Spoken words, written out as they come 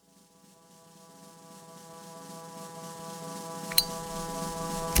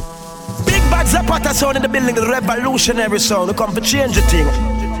got Zapata sound in the building, the revolutionary sound. We come to change the thing.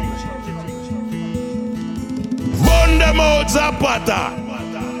 Burn them out, Zapata.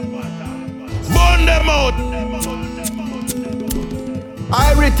 Burn them out.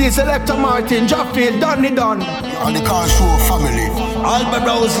 Irity, Selector Martin, Jaffield, Donny Don. And the car show family. All my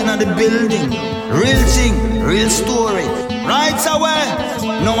browsing at the building. Real thing, real story. Right away,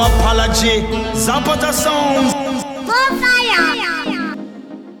 no apology. Zapata Soundz.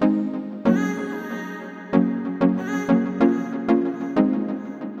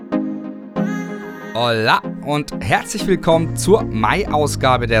 Hola und herzlich willkommen zur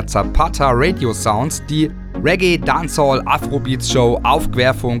Mai-Ausgabe der Zapata Radio Soundz, die Reggae, Dancehall, Afrobeats Show auf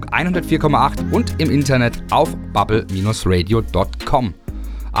Querfunk 104,8 und im Internet auf bubble-radio.com.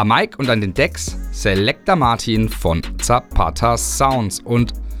 Am Mic und an den Decks Selector Martin von Zapata Soundz.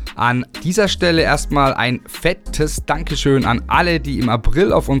 Und an dieser Stelle erstmal ein fettes Dankeschön an alle, die im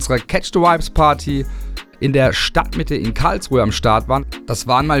April auf unserer Catch the Vibes Party in der Stadtmitte in Karlsruhe am Start waren. Das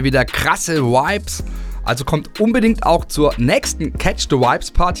waren mal wieder krasse Vibes. Also kommt unbedingt auch zur nächsten Catch the Vibes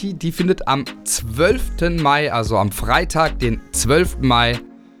Party. Die findet am 12. Mai, also am Freitag, den 12. Mai,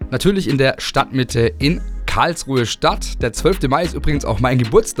 natürlich in der Stadtmitte in Karlsruhe statt. Der 12. Mai ist übrigens auch mein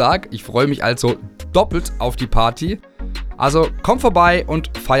Geburtstag. Ich freue mich also doppelt auf die Party. Also kommt vorbei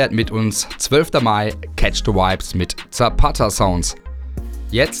und feiert mit uns. 12. Mai, Catch the Vibes mit Zapata Soundz.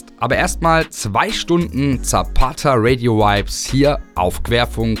 Jetzt aber erstmal 2 Stunden Zapata Radio Vibes hier auf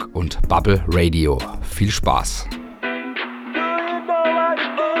Querfunk und Bubble Radio. Viel Spaß!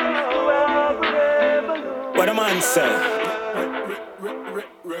 What a man say.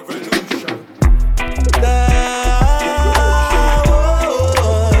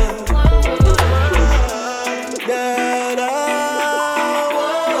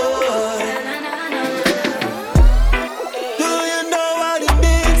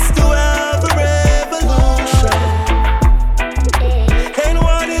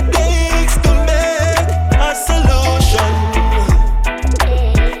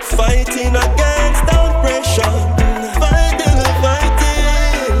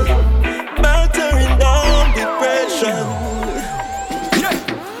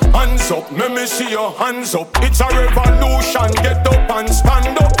 Let me see your hands up. It's a revolution. Get up and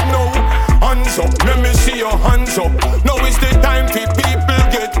stand up now. Hands up. Let me see your hands up. Now is the time for people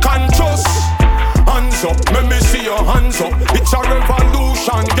get conscious. Hands up. Let me see your hands up. It's a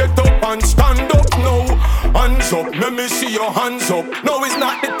revolution. Get up and stand up now. Hands up. Let me see your hands up. Now is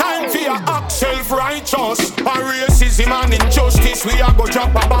not the time for your act self-righteous. And racism and injustice, we are go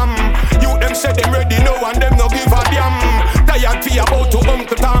drop a bomb. You them say them ready now and them no give a damn. Tired for about to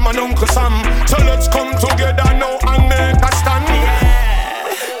Uncle Tom and Uncle Sam. So let's come together now and make a stand.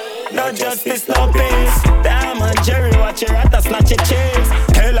 Yeah. No justice, no peace. Damn and Jerry, watch your rat, snatch your chains.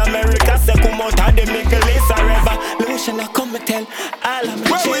 Tell America, say come out of the Middle East. A revolution, I come and tell all of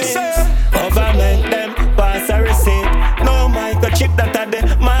my chains. Government them pass a receipt. No microchip that are the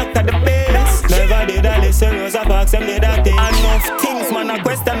mark of the base. Never did I listen, Rosa Parks, them did that thing. Enough things, man, a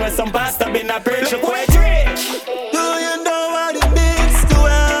question where some pastor been a preach. Look quite rich. Do you know what it means to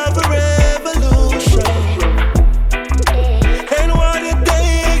have a revolution? And what it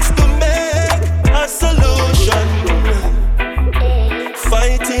takes to make a solution?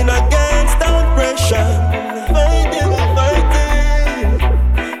 Fighting against oppression. Fighting,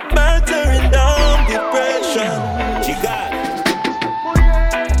 battering down depression. She got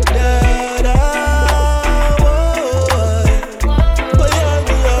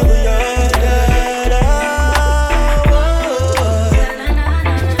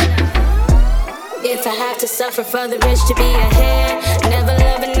suffer for the rich to be ahead. Never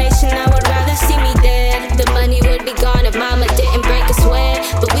love a nation, I would rather see me dead. The money would be gone if mama didn't break a sweat.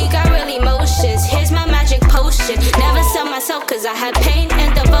 But we got real emotions, here's my magic potion. Never sell myself cause I had pain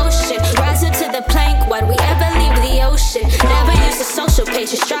and devotion. Rise up to the plank, why'd we ever leave the ocean? Never use a social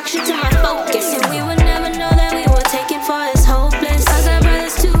page, distraction to my focus. And we would never know that we were taken for as hopeless. I got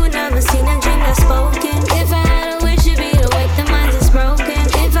brothers too, never seen a dream that's spoken. If I had a wish, it'd be to wake the minds that's broken.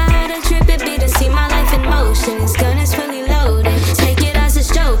 If I had a trip, it'd be to see my life in motion. His gun is fully loaded, take it as it's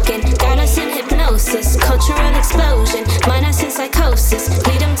joking. Got us in hypnosis, cultural explosion. Mind us in psychosis,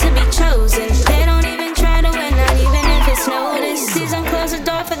 lead them to be chosen. They don't even try to win, not even if it's noticed. Season close the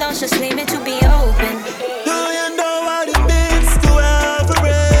door for those, just leave it to be open. Do you know what it means to have a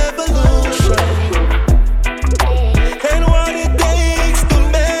revolution?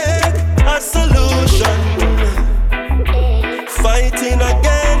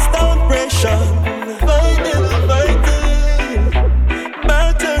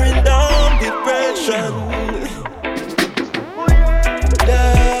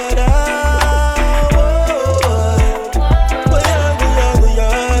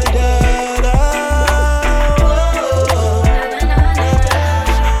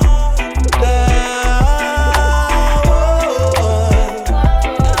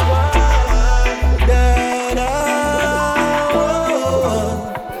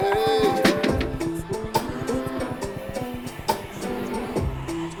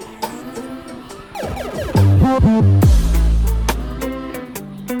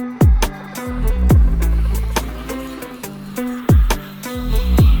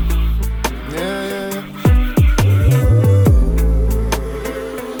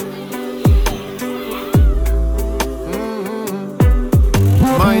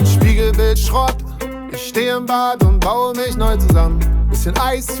 Mein Spiegelbild Schrott, ich stehe im Bad und baue mich neu zusammen. Bisschen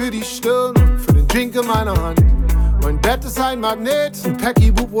Eis für die Stirn und für den Drink in meiner Hand. Mein Bett ist ein Magnet, ein Pack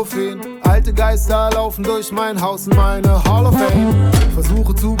Ibuprofen. Alte Geister laufen durch mein Haus in meine Hall of Fame.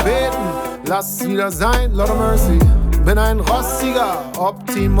 Versuche zu beten, lass es wieder sein, Lord of Mercy. Bin ein rostiger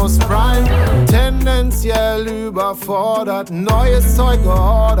Optimus Prime, tendenziell überfordert, neues Zeug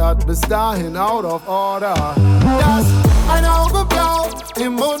geordert, bis dahin out of order. Das ein Auge blau,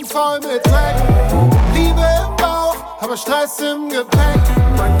 im Mund voll mit Dreck, Liebe im Bauch, aber Stress im Gepäck.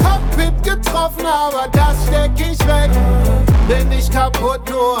 Mein Cockpit getroffen, aber das steck ich weg. Bin nicht kaputt,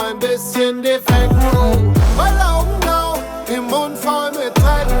 nur ein bisschen defekt. Weil Augen blau, im Mund voll mit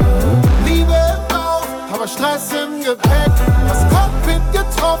Dreck, Liebe im Bauch, aber Stress im Gepäck. Das Cockpit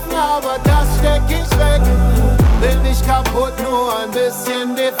getroffen, aber das steck ich weg. Bin nicht kaputt, nur ein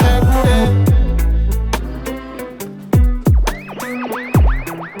bisschen defekt.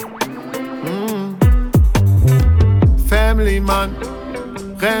 Family Mann,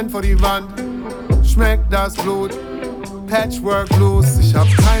 rennt vor die Wand, schmeckt das Blut, Patchwork Blues. Ich hab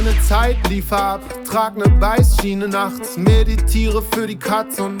keine Zeit, liefer ab, trag ne Beißschiene nachts, meditiere für die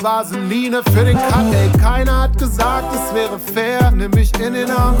Katze und Vaseline für den Cut. Ey, keiner hat gesagt, es wäre fair, nimm mich in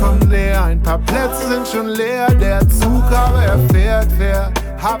den Arm, komm näher. Ein paar Plätze sind schon leer, der Zug aber er fährt,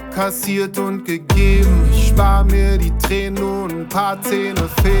 hab kassiert und gegeben, ich spar mir die Tränen, nur ein paar Zähne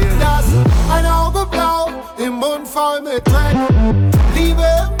fehlen. Das ein Auge blau, im Mund voll mit Dreck, Liebe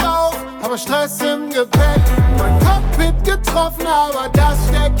im Bauch, aber Stress im Gepäck. Mein Cockpit getroffen, aber das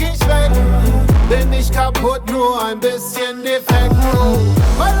steck ich weg. Bin nicht kaputt, nur ein bisschen defekt.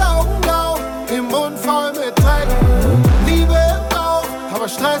 Weil Augen blau, im Mund voll mit Dreck, Liebe im Bauch, aber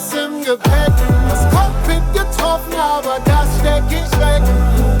Stress im Gepäck. Das Cockpit getroffen, aber das steck ich weg.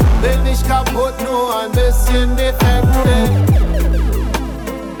 Bin nicht kaputt, nur ein bisschen defekt, ey.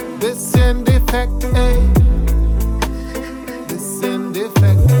 Bisschen defekt, ey. Bisschen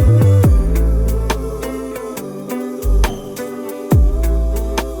defekt.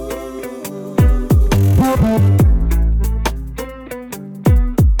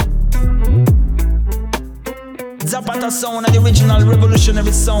 Zapata sound and the original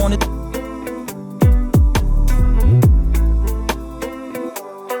revolutionary sound.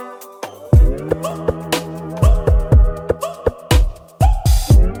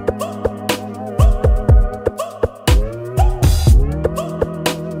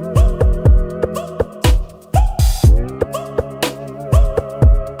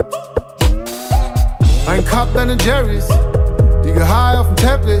 Ein Cup Ben & Jerry's, die High auf dem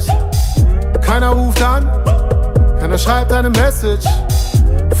Teppich. Keiner ruft an, keiner schreibt eine Message.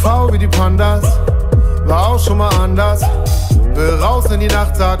 V wie die Pandas, war auch schon mal anders. Will raus in die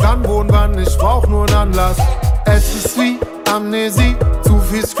Nacht, sag an, wo und wann, ich brauch nur einen Anlass. Es ist wie Amnesie, zu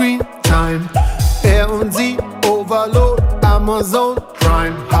viel Screen Time. Er und sie, Overload, Amazon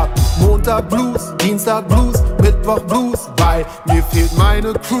Prime. Hab Montag Blues, Dienstag Blues, Mittwoch Blues. Bei mir fehlt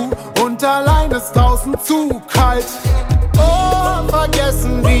meine Crew und allein ist draußen zu kalt. Oh,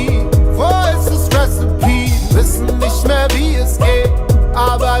 vergessen wie, wo ist das Recipe? Wissen nicht mehr wie es geht,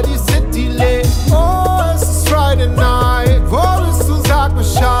 aber die City lebt. Oh, es ist Friday Night, wo bist du, sag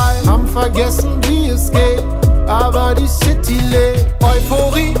Bescheid. Haben vergessen wie es geht, aber die City lebt.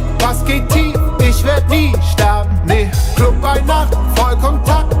 Euphorie, was geht tief, ich werd nie sterben. Nee, Club bei Nacht,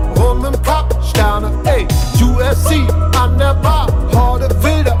 Vollkontakt, rum im Cup, Sterne, ey. UFC an der Bar, Horde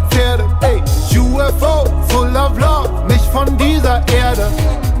wilder Pferde, ey. UFO, full of love, nicht von dieser Erde.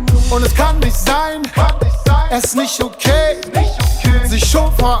 Und es kann nicht sein, es ist nicht okay, sich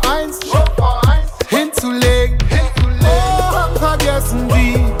schon vor eins hinzulegen. Oh, hab vergessen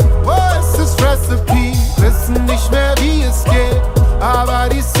wie, wo ist das Recipe? Wissen nicht mehr wie es geht, aber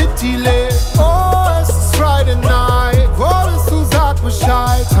die City lebt. Oh, es ist Friday Night, wo bist du, sag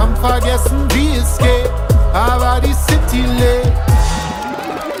Bescheid. Haben vergessen wie es geht, aber die City lebt.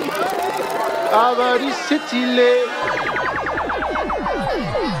 Aber die City lebt.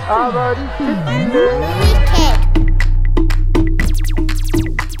 Aber die City lebt.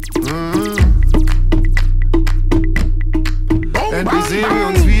 Endlich sehen wir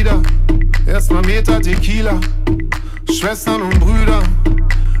uns wieder. Erstmal Meter Tequila. Schwestern und Brüder.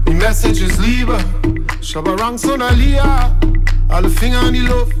 Die Message ist Liebe. Schabarangs und Alia. Alle Finger in die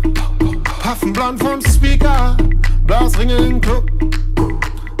Luft. Puffen blunt vom Speaker. Blasringe im Club.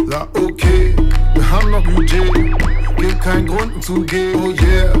 Sag okay, wir haben noch Budget. Gibt keinen Grund um zu gehen, oh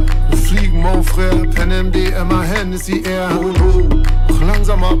yeah. Wir fliegen mon frère, PNMD, immer Hennessy Air. Oh, oh, mach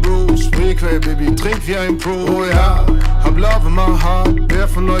langsamer Bro, Sprayquell, Baby, trink wie ein Pro, oh ja. Hab Love in my heart, wer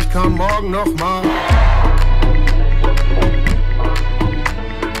von euch kann morgen noch mal?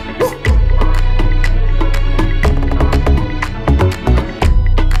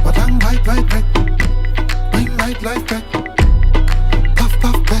 Weit weg, bring Nightlife back. Puff,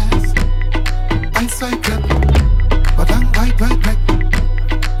 puff, pass, 1, 2, clap. Badang, weit weg,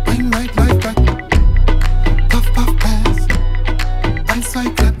 bring Nightlife back. Puff, puff, pass, 1, 2,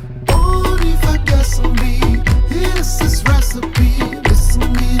 clap. Oh, die vergessen wie, hier ist das Recipe. Wissen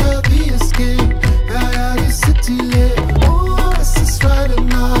wieder, wie es geht, ja, die City lebt. Oh, es ist Friday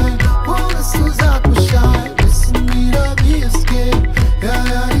night, oh, dass du sag Bescheid. Wissen wieder, wie es geht,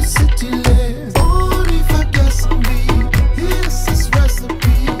 ja, die City lebt.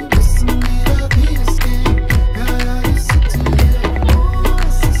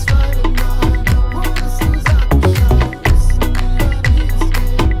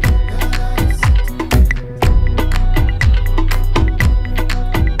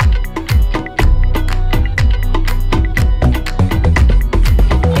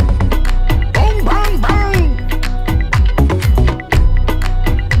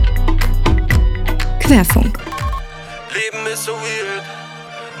 Querfunk. Leben ist so weird,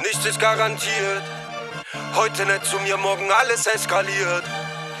 nichts ist garantiert. Heute nicht zu mir, morgen alles eskaliert.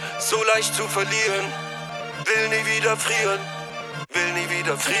 So leicht zu verlieren, will nie wieder frieren, will nie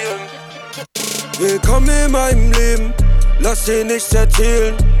wieder frieren. Willkommen in meinem Leben, lass dir nichts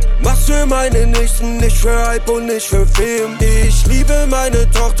erzählen. Mach's für meine Nächsten, nicht für Hype und nicht für Fame. Ich liebe meine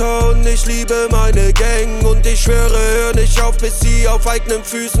Tochter und ich liebe meine Gang. Und ich schwöre, hör nicht auf, bis sie auf eigenen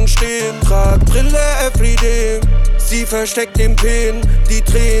Füßen stehen. Trag Brille everyday, sie versteckt den Pain. Die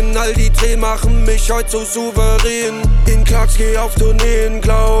Tränen, all die Tränen machen mich heute so souverän. In Clarks geh auf Tourneen,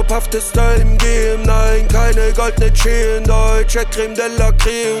 glaubhaftes Style im Game. Nein, keine goldene Chain, deutsche Creme de la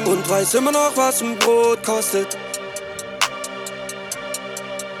Creme. Und weiß immer noch, was ein Brot kostet,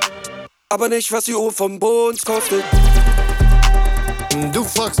 aber nicht, was die Uhr vom Bones kostet. Du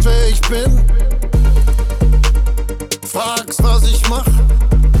fragst, wer ich bin, fragst, was ich mach.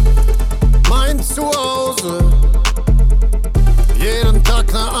 Mein Zuhause, jeden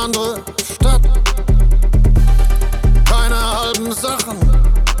Tag ne andere Stadt. Keine halben Sachen,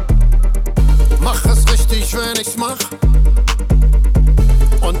 mach es richtig, wenn ich's mach.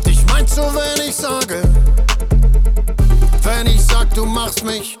 Und ich mein's so, wenn ich sage, wenn ich sag, du machst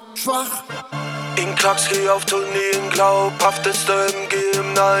mich schwach. In Clarks geh auf Tourneen, glaubhafteste im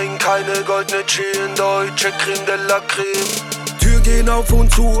Game. Nein, keine goldene Chain, deutsche Creme de la Creme. Türen gehen auf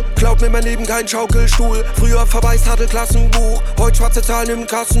und zu, glaub mir mein Leben kein Schaukelstuhl. Früher verbeißt hatte Klassenbuch, heute schwarze Zahlen im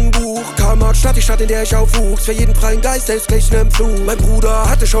Kassenbuch. Karma Stadt, die Stadt, in der ich aufwuchs. Für jeden freien Geist, selbst gleich nem Flug. Mein Bruder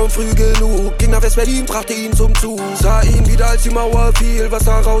hatte schon früh genug, ging nach West-Berlin, brachte ihn zum Zug. Sah ihn wieder, als die Mauer fiel, was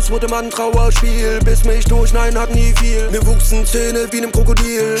daraus wurde, man Trauerspiel. Biss mich durch, nein, hat nie viel. Mir wuchsen Zähne wie nem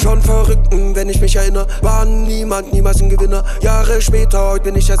Krokodil. Schon Verrückten, wenn ich mich erinnere, war niemand, niemals ein Gewinner. Jahre später, heute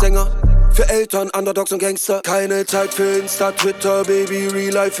bin ich der Sänger. Für Eltern, Underdogs und Gangster. Keine Zeit für Insta, Twitter, Baby,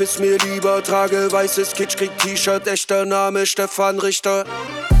 Real Life ist mir lieber. Trage weißes Kitsch, krieg T-Shirt, echter Name Stefan Richter.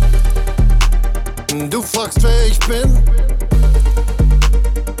 Du fragst, wer ich bin,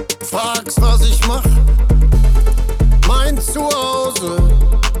 fragst, was ich mach. Mein Zuhause,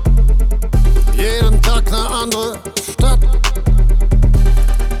 jeden Tag ne andere Stadt.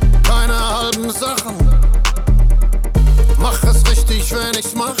 Keine halben Sachen, mach es richtig, wenn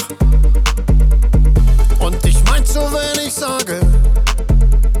ich's mach. Und ich mein's so, wenn ich sage,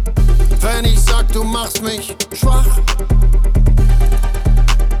 wenn ich sag, du machst mich schwach.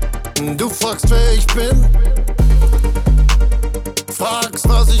 Du fragst, wer ich bin, fragst,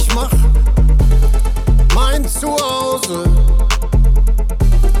 was ich mach. Mein Zuhause,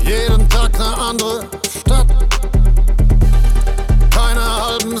 jeden Tag ne andere Stadt. Keine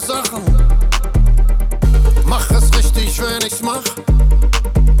halben Sachen, mach es richtig, wenn ich's mach.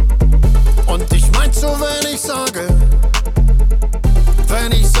 Und ich mein's so, wenn ich sage,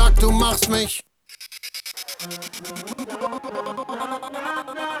 wenn ich sag, du machst mich.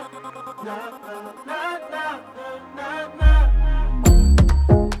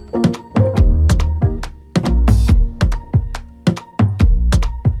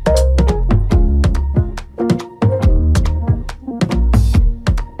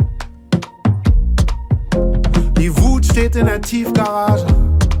 Die Wut steht in der Tiefgarage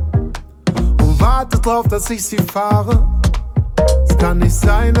und wartet drauf, dass ich sie fahre. Es kann nicht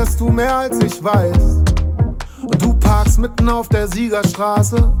sein, dass du mehr als ich weißt. Und du parkst mitten auf der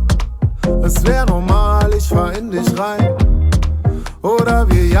Siegerstraße Es wär normal, ich fahr in dich rein. Oder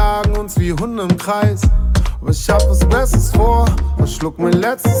wir jagen uns wie Hunde im Kreis. Aber ich hab was Besseres vor, verschluck mein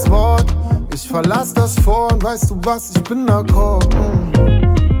letztes Wort. Ich verlass das Vor und weißt du was, ich bin d'accord.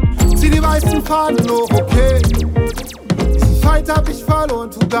 Zieh die weißen Fahnen hoch, okay. Diesen Fight hab ich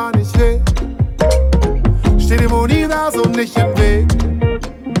verloren, tut gar nicht weh. Steh dem Universum nicht im Weg.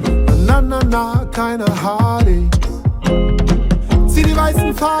 Na na na, keine Harleys. Zieh die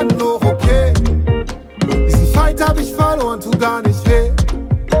weißen Fahnen hoch, okay. Diesen Fight hab ich verloren, tut gar nicht weh.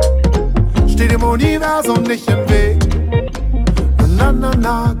 Steh dem Universum nicht im Weg. Na na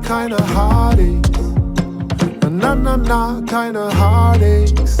na, keine Harleys. Na na na, keine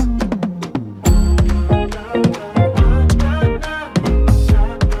Harleys.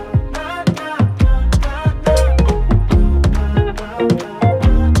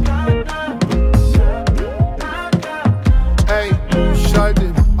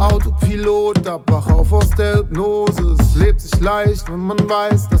 Autopilot, ab, wach auf aus der Hypnose. Es lebt sich leicht, wenn man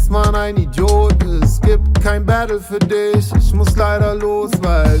weiß, dass man ein Idiot ist. Es gibt kein Battle für dich, ich muss leider los,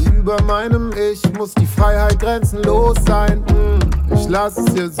 weil über meinem Ich muss die Freiheit grenzenlos sein. Ich lass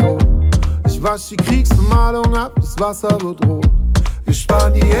es hier so, ich wasch die Kriegsbemalung ab, das Wasser wird rot. Wir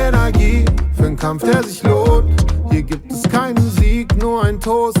sparen die Energie für einen Kampf, der sich lohnt. Hier gibt es keinen Sieg, nur ein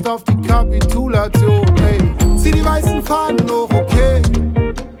Toast auf die Kapitulation. Hey, zieh die weißen Fahnen hoch, okay.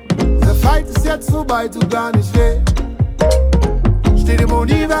 Der Fight ist jetzt vorbei, tut gar nicht weh. Steh dem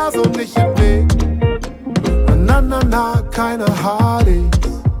Universum nicht im Weg. Na na na, keine Harleys.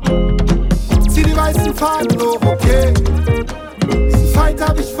 Zieh die weißen Fahnen hoch, okay. Diesen Fight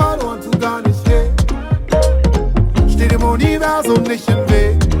hab ich verloren, tut gar nicht weh. Steh dem Universum nicht im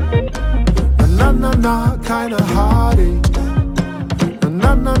Weg. Na na na, keine Harleys.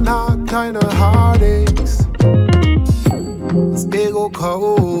 Na na na, keine Harleys. Das Ego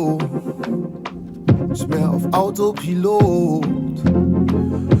K.O. nicht mehr auf Autopilot.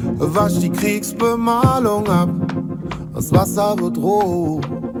 Wasch die Kriegsbemalung ab, das Wasser wird rot.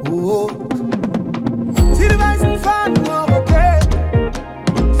 Zieh die weißen Fahnen hoch, okay.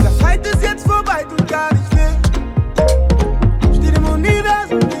 Der Fight ist jetzt vorbei, tut gar nicht weh. Steh dem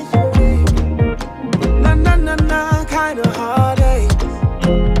Universum nicht im Weg. Na na na na, keine Harleys.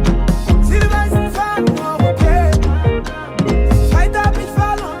 Zieh die weißen Fahnen hoch, okay. Fight hab ich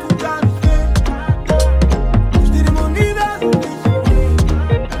verloren, tut gar nicht weh. Steh dem Universum nicht im Weg.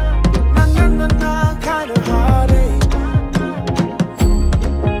 Na na na na, keine Harleys.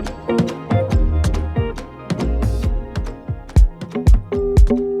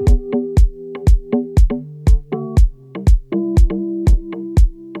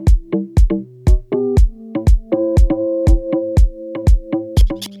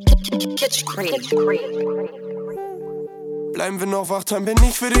 Bleiben wir noch wach, dann bin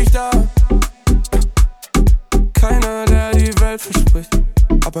ich für dich da. Keiner, der die Welt verspricht,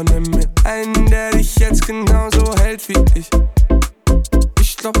 aber nimm mir einen, der dich jetzt genauso hält wie ich.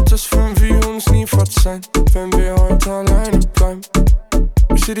 Ich glaub, das werden wir uns nie verzeihen, wenn wir heute alleine bleiben.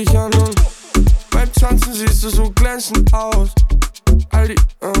 Ich seh dich an und beim Tanzen siehst du so glänzend aus. All die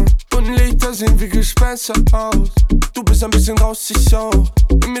bunten Lichter sehen wie Gespenster aus. Du bist ein bisschen raus, ich auch.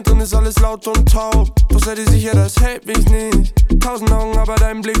 In mir drin ist alles laut und taub. Doch sei dir sicher, das hält mich nicht. 1000 Augen, aber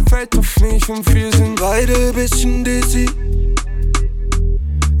dein Blick fällt auf mich. Und wir sind beide bisschen dizzy.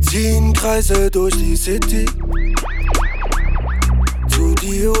 Ziehen Kreise durch die City. Zu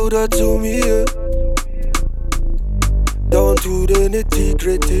dir oder zu mir. Down to the nitty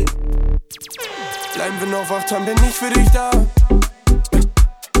gritty. Bleiben wir noch wach, dann bin ich für dich da.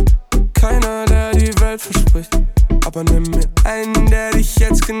 Keiner, der die Welt verspricht, aber nimm mir einen, der dich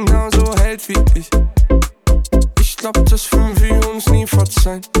jetzt genauso hält wie ich. Ich glaub, das werden wir uns nie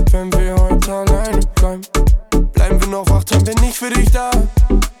verzeihen, wenn wir heute alleine bleiben. Bleiben wir noch wach, dann bin ich für dich da.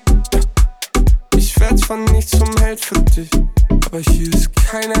 Ich werd zwar nicht zum Held für dich, aber hier ist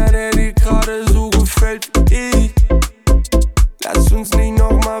keiner, der dir gerade so gefällt wie ich. Lass uns nicht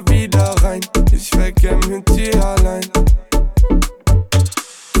nochmal wieder rein, ich wär gern mit dir allein.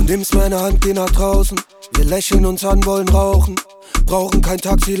 Du nimmst meine Hand, geh nach draußen. Wir lächeln uns an, wollen rauchen. Brauchen kein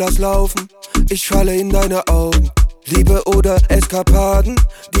Taxi, lass laufen. Ich falle in deine Augen. Liebe oder Eskapaden.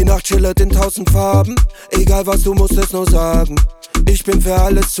 Die Nacht schillert in 1000 Farben. Egal was, du musst es nur sagen. Ich bin für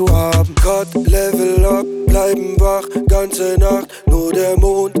alles zu haben. Cut, level up, bleiben wach, ganze Nacht. Nur der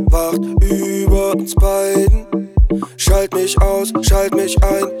Mond wacht über uns beiden. Schalt mich aus, schalt mich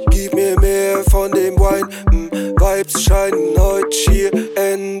ein, gib mir mehr von dem Wein. Vibes scheinen heute schier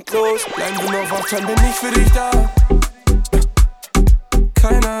endlos. Bleiben wir noch wach, dann bin ich für dich da.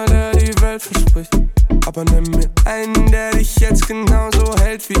 Keiner, der die Welt verspricht, aber nenn mir einen, der dich jetzt genauso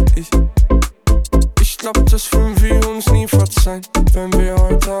hält wie ich. Ich glaub, dass wir uns nie verzeihen, wenn wir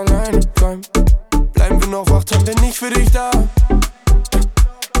heute alleine bleiben. Bleiben wir noch wach, dann bin ich für dich da.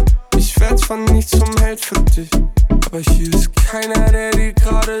 Ich werd zwar nicht zum Held für dich, aber hier ist keiner, der dir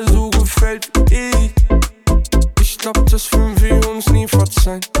gerade so gefällt wie ich. Ich glaub, dass wir uns nie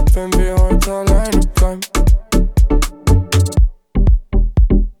verzeihen, wenn wir heute alleine bleiben.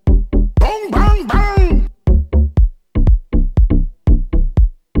 Bang, bang, bang!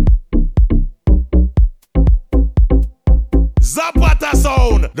 Zapata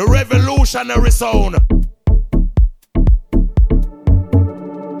sound, the revolutionary sound.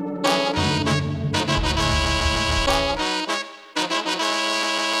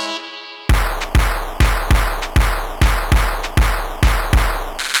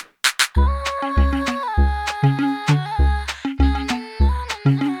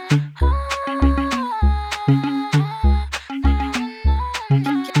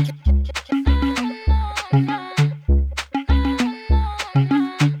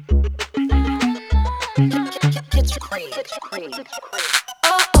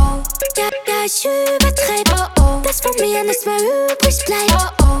 Ich übertreibe, dass von mir nichts mehr übrig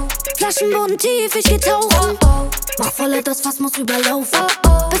bleibt. Flaschenboden tief, ich geh tauchen. Mach voller, das Fass muss überlaufen.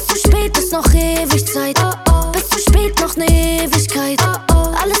 Bis zu spät ist noch ewig Zeit. Bis zu spät noch ne Ewigkeit.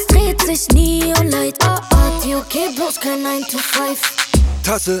 Alles dreht sich nie und leid. Party okay, bloß kein 9 to 5.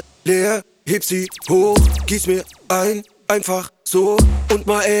 Tasse leer, heb sie hoch, gieß mir ein, einfach so. Und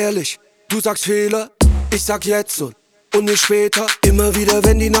mal ehrlich, du sagst Fehler, ich sag jetzt und nicht später. Immer wieder,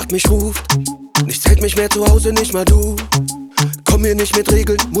 wenn die Nacht mich ruft, nichts hält mich mehr zu Hause, nicht mal du. Komm hier nicht mit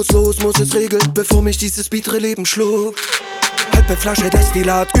Regeln, muss los, muss es regeln, bevor mich dieses biedere Leben schluckt. Halbe Flasche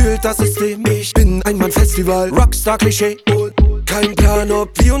Destillat, ölt das System. Ich bin ein Mann-Festival, Rockstar-Klischee. Kein Plan, ob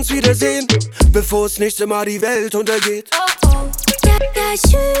wir uns wiedersehen, bevor das nächste Mal die Welt untergeht. Ja,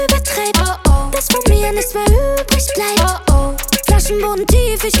 ich übertreibe, dass von mir nichts mehr übrig bleibt. Flaschenboden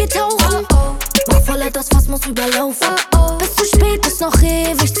tief, ich geh tauchen. Mach voller, das Fass muss überlaufen. Bis zu spät ist noch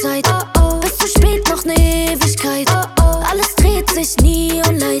ewig Zeit. Bis zu spät noch ne Ewigkeit. Alles dreht sich nie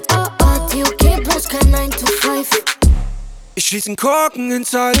und leid. Party okay, bloß kein 9 to 5. Ich schließ 'n Korken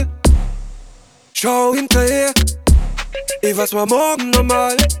ins Seil, schau hinterher. Was war morgen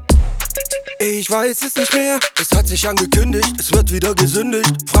normal? Ich weiß es nicht mehr. Es hat sich angekündigt, es wird wieder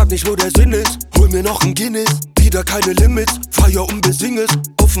gesündigt. Frag nicht, wo der Sinn ist, hol mir noch 'n Guinness. Wieder keine Limits, Feier unbesing es.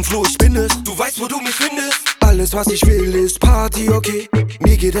 Auf dem Floh, ich bin es, du weißt, wo du mich findest. Alles, was ich will, ist Party, okay.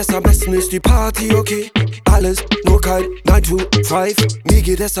 Mir geht es am besten, ist die Party, okay. Alles, nur kein 9 to 5. Mir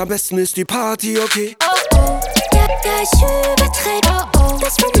geht es am besten, ist die Party, okay. Ja, ich übertreibe,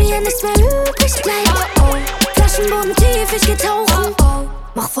 dass von mir nichts mehr übrig bleibt. Flaschenboden tief, ich geh tauchen.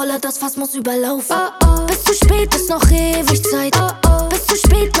 Mach voller, das Fass muss überlaufen. Bis zu spät ist noch ewig Zeit. Bis zu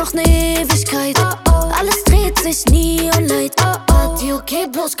spät noch ne Ewigkeit. Alles dreht sich nie und leid. Party okay,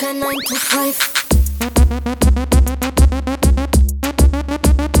 bloß kein 9 to 5.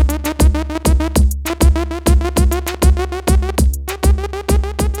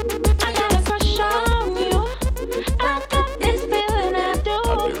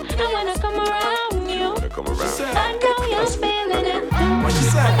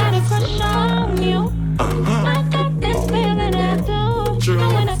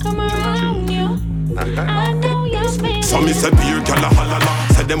 So me say beer, gyal a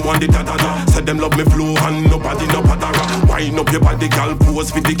halala. Say them want the da-da-da. Say them love me flow and nobody no patara. Wind up your body, gyal, pose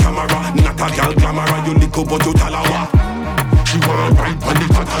for the camera. Not a gyal glamora, you lick up but you talawa. She want ride on the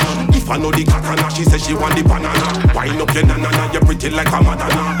katana. If I know the katana, she say she want the banana. Wind up your nanana, you pretty like a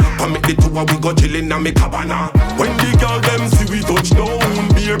madonna. Come make the tour, we go chillin' and me cabana. When the gyal them see we touch down,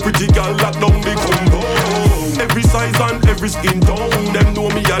 be a pretty gyal lock down the combo. Every size and every skin tone. Them know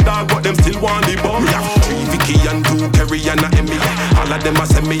me a dog, but them still want the bum. Me have 3 Vicky and 2 Kerry and a Emmy. All of them a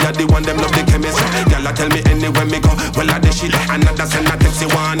send me a the one them love the chemistry. Girl a tell me anywhere me go, well a the shit. Another send a text, you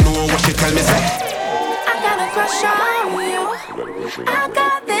want know what she tell me say. I got a crush on you. I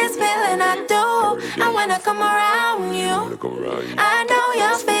got this feeling I do. And when I come around you, I know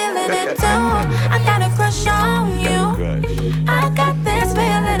you're feeling it too. I got a crush on you. I got this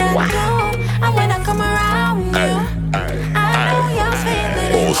feeling I do. And when I come around you, I know you're feeling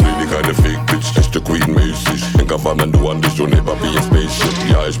it. Oh, die keine Fake Bitch, echte Queen-mäßig. Denk an wann du an dich und hip wie ein Spaceship.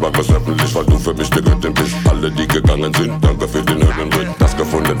 Ja, ich mag was öffentlich, weil du für mich die Göttin bist. Alle, die gegangen sind, danke für den Höllenritt. Das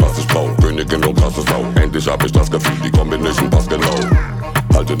gefunden, was ich brauch, Königin und krasses Sau. Endlich hab ich das Gefühl, die Combination passt genau.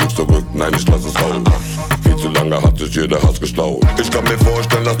 Halte nichts zurück, nein, ich lass es raus. Viel zu lange hat sich jeder Hass gestaut. Ich kann mir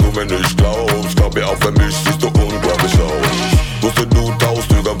vorstellen, dass du mir nicht glaubst. Glaub mir auch, für mich siehst du unglaublich aus. Wusste du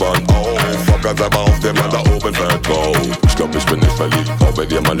taust irgendwann auf. ganz einfach auf dem Land da oben fährt, go. Ich glaub, ich bin nicht verliebt, auch bei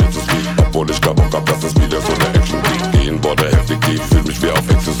dir mal letztes Lied. Obwohl ich grad Bock hab, dass es wieder so eine Action liegt. Gehen Worte heftig tief, fühl mich wie auf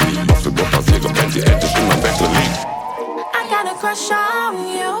Ecstasy. Was für Gott passiert, wenn sie endlich in meinem Wechsel liegt. I got a crush on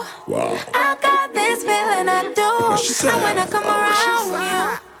you. Wow. I got this feeling I do. I wanna come around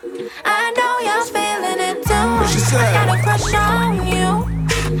you. I know you're feeling it too. I got a crush on you.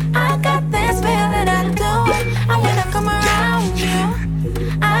 I got this feeling I do. I wanna come around you.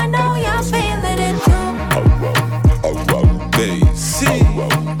 I know you're feeling it too.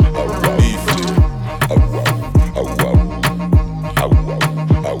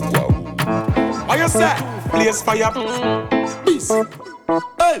 What you say? Blaze fire. Peace.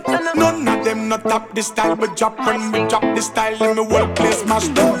 Hey, none of them not top this style. We drop when we drop this style in the world place mash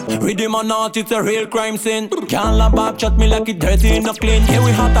down. Rhythm or not, it's a real crime scene. Can't love back, chat me like it dirty, no clean. Here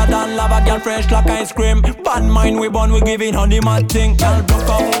we hotter than lava, girl fresh like ice cream. Bad mind we born, we giving honey mad thing. Girl broke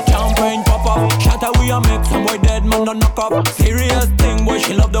up, champagne pop up. Shatter we a make, some boy dead man don't knock up. Serious thing, boy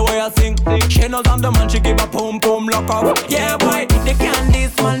she love the way I sing. She knows I'm the man, she give a pum pum lock up. Yeah boy, they can't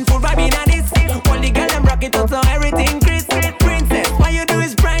this man, full vibe in a this. All the girl and rock it up so everything crisp. Princess, what you do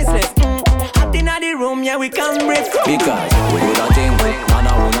is priceless. Hot in the room, yeah we can breathe. Because we do that thing,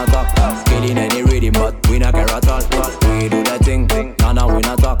 Nana we not talk. Killing any rhythm, but we not care at all. We do that thing, Nana we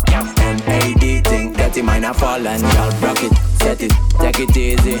not talk. M.A.D. thing, dirty mind a fall. And y'all rock it, set it, take it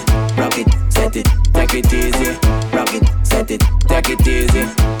easy. Rock it, set it, take it easy. Rock it, set it, take it easy.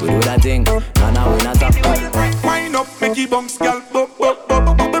 We do that thing, Nana we not talk. Wind up, make it bounce, girl.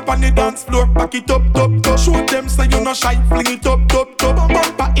 Bubble on the dance floor, back it up, top. Show them say you no shy, fling it up, top.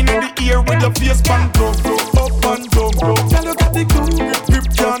 Bumper in the ear with your face pan down, up and down. Tell you got the glue, grip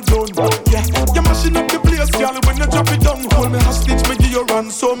can't down. Yeah, you're mashing up the place, girl. When you drop it down, hold me hostage, me give you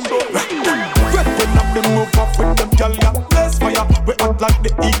ransom. Red when I'm the move off with them, girl. Yeah, blaze fire, we act like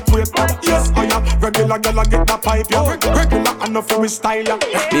the equator. Yes, I am regular, girl. I get that pipe, yeah. Regular enough for we style, yeah.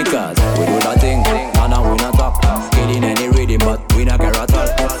 Because we do that thing, Nana we not talk. Killing any rhythm, but we not care at all.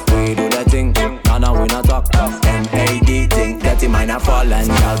 We do that thing, Nana we not talk. M.A.D. thing, dirty mind a fall. And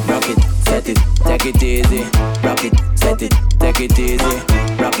y'all rock it, set it, take it easy. Rock it, set it, take it easy.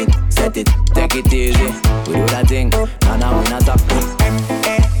 Rock it, set it, take it easy. We do that thing, Nana we not talk.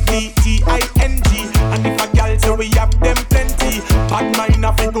 M.A.D.T.I.N.G. And if a girl say we have them plenty, bad mind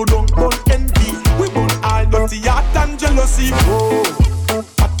a fi go down, burn envy. We burn all dirty heart and jealousy. Whoa,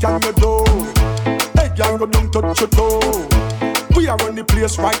 what can you do? Hey girl, go down touch your toe. We are on the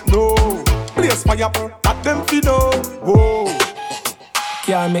place right now. Place fire, that them fi know. Whoa.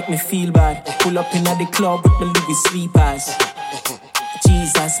 Can't make me feel bad. Pull up in at the club with my Louis sleepers.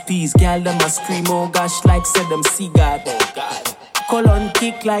 Jesus, peace, girl, them a scream, oh gosh, like said them see God. Colon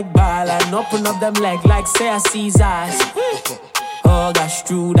kick like ball and open up them leg like say a Caesars. Oh gosh,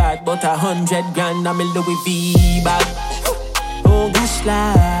 true that, but 100 grand I'm a Louis V bag. Oh gosh,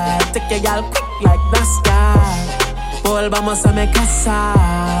 lad, take your girl quick like NASCAR. Paul Bamos a make a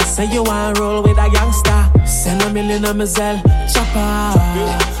sauce. Say you want roll with a gangster. Send $1 million on my Zelle chopper.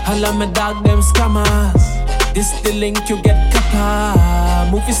 All of my dog them scammers. This the link you get copper.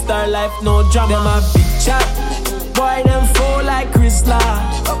 Movie star life no drama. Them a big chat. Boy them fall like Chrysler.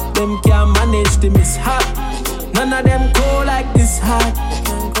 Them can't manage the mishap. None of them go like this hot.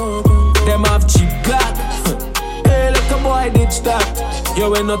 Them have cheap black. Hey like a boy ditch that.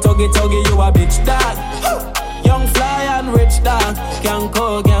 You ain't no tuggy, you a bitch dog. Young fly and rich dog, can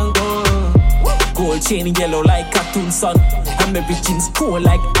go. Gold chain yellow like cartoon sun. And my jeans cold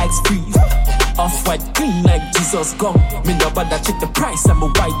like ice cream. Off-white clean like Jesus gone. Me no bother check the price, I'm a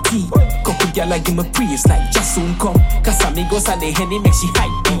white key. Couple gyal give me praise like just soon come. Cause amigos and the henny make she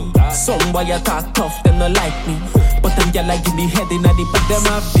hype me. Some boy you talk tough, them no like me. But them gyal give me head in the back, them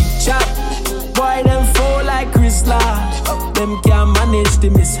a big chat. Boy them fall like Chrysler. Them can't manage the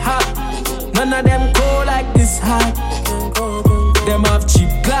mishap. None of them go like this hot. Them have cheap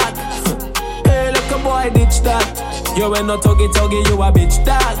Glock. Hey, like a boy ditch that. You ain't no tuggy, you a bitch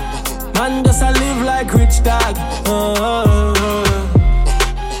dog. Man just a live like rich dog.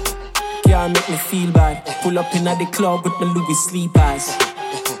 Can't make me feel bad. Pull up in at the club with my Louis sleepers.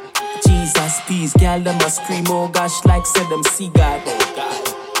 Jesus, peace, girl, them a scream, oh gosh, like said them see God.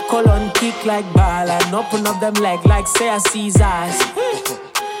 Colon kick like ball and open up them leg like say a Caesars.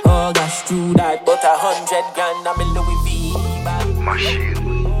 Oh gosh, true that, but 100 grand I'm a Louis V bag.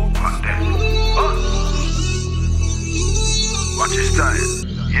 Machine, one day. Oh. Watch your style,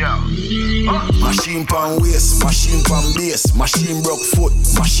 yeah. Machine pan waist, machine pan base, machine broke foot,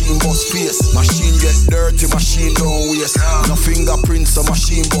 machine bust face, machine get dirty, machine don't waste. No fingerprints, so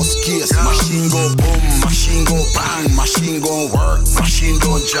machine bust case. Machine go boom, machine go bang, machine go work, machine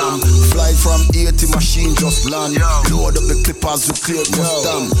don't jam. Fly from 80, machine just land. Load up the clippers with clear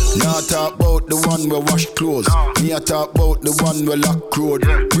custom. Now talk about the one we wash clothes. Me I talk about the one we lock road.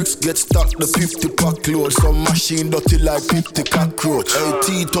 Bricks get stuck, the 50 pack load. Some machine dirty like 50 cockroach.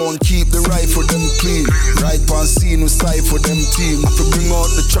 T-Town keep the rifle them clean. Right on scene we style for them team. Have to bring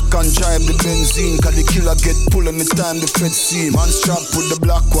out the truck and drive the benzene. Cause the killer get pull anytime the feds see him. Man strap with the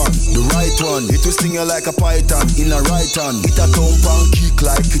black one, the right one. It will sting you like a python in a right hand. It a thump and kick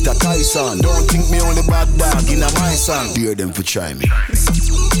like it a Tyson. Don't think me only bad dog in a my song. Dare them to try me.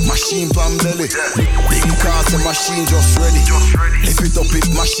 Machine pan belly. Big cars the machine just ready. Lift it up if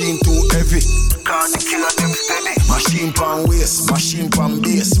machine too heavy. Cause the killer them steady. Machine pan waist, machine pan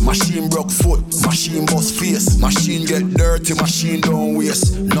base, machine broke foot, machine bust face, machine get dirty, machine don't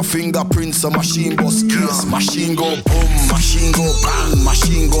waste. No fingerprints, so machine bust case. Machine go boom, machine go bang,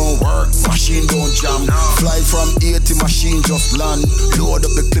 machine go work, machine don't jam. Fly from 80, machine just land. Load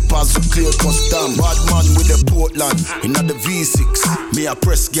up the clippers with clear custom. Bad man with the Portland, in the V6. Me a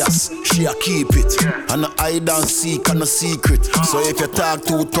press gas, she a keep it. And I hide and seek, and a secret. So if you talk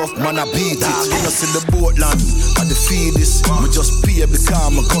too tough, man I beat it. You know see the Portland, I defeat this. Me just pay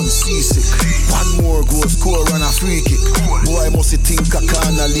because my gun seasick. One more goal score and a free kick. Boy must think a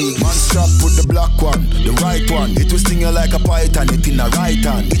corner league. Man strap with the black one, the right one. It will sting you like a python, it in a right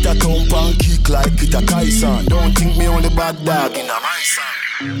hand. It a thump and kick like it a Tyson. Don't think me only bad dog in a my son.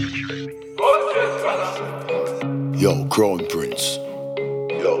 Yo, Crown Prince.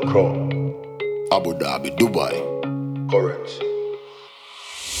 Yo, Crown. Abu Dhabi, Dubai. Correct.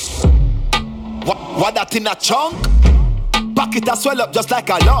 What that in a chunk? Back it a swell up just like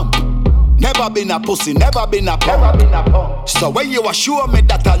a lump. Never been a pussy, never been a pump. So when you a show me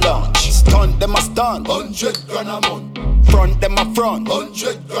that a lunch, stunt them a stunt, 100 grand a month. Front them a front,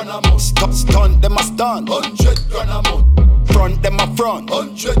 100 grand a month. Stunt them a stunt, 100 grand a month. Front them a front,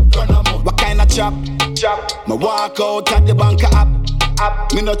 100 grand a month. What kind of chop? Me walk out at the bank app.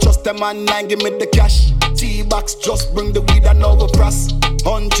 Me no trust them man, nine give me the cash. T-box just bring the weed and overpress.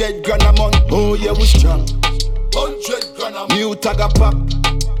 100 grand a month, oh yeah we strong. 100 grand a month. New tag a pop.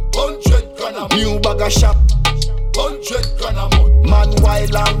 100 grand a month. New bag a shop. 100 grand a month. Man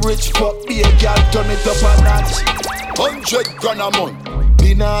wild and rich, fuck be a girl, turn it up a notch. 100 grand a month.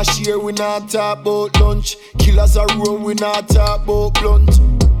 Dinner share, we not talk about lunch. Killers a roll, we not talk about blunt.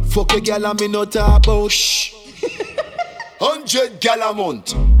 Fuck a girl and me not talk about shh. 100 gal a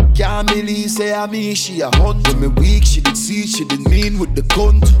month. Can't believe say I me she a hunt. When me weak she did see, she did mean with the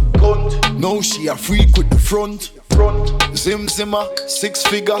cunt. Now she a freak with the front. Zim zimmer, 6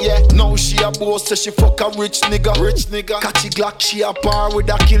 figure. Yeah, now she a boss, say she fuck a rich nigga. Catchy Glock, she a par with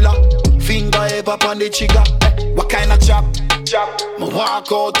a killer. Finger ever on the trigger. What kind of chop? Me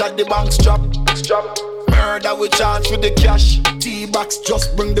walk out at the bank strap. Murder we charge with the cash. T-box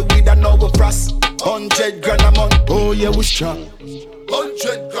just bring the weed and overpress. 100 grand a month. Oh yeah we strong.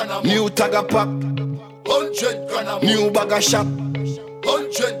 100 grand a month. New tag a pop. 100 grand a month. New bag a shop.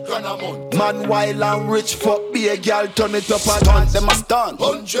 100 grand a month. Man wild and rich, fuck be a girl, turn it up and stunt them a stunt.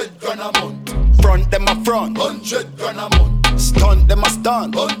 100 grand a month. Front them a front. 100 grand a month. Stunt them a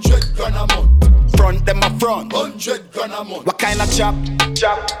stunt. 100 grand a month. Front them a front. 100 grand a month. What kind of chop?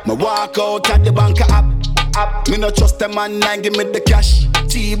 Me walk out at the bank app. Me no trust them man, nine give me the cash.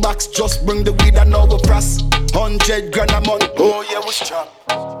 T-box just bring the weed and overpress. 100 grand a month. Oh yeah we strong.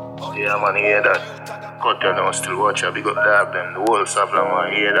 Yeah man, hear that. Cut you now, still watch you, big up dab them. The whole supply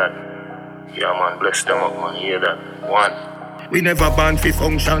man, hear that. Yeah man, bless them up man, hear that. One. We never ban fi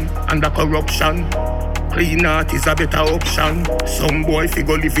function under corruption. Clean out is a better option. Some boy fi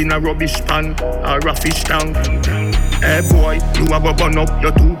go live in a rubbish pan or a fish tank. Hey boy, you a go burn up,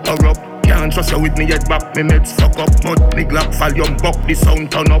 you too corrupt. Can't trust you with me head back, me meds fuck up. Mud, me glock volume, buck the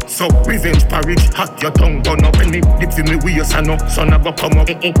sound turn up. So, revenge parage, hot your tongue burn up. When me dip for me waist and up, son a go come up.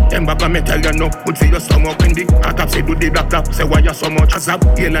 Them bag a metal you know, good for your stomach. When the autopsy do the black, say why you so much. As a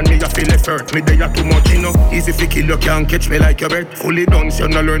yell and me you feel effort, me there you too much, you know. Easy fi kill, you can't catch me like your breath. Fully done, so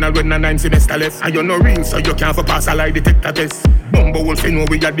you no learn when a 9 semester left. And you no real, so you can't for pass a lie detector test. Bumbo wolf, you know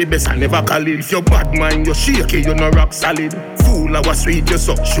we are the best, I never call it. If you bad mind, you shaky, you no rock solid. Fool, I was sweet, you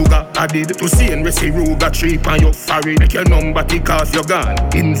suck sugar added. To see and receive Ruga trip on your forehead. Make your number tick off your gun,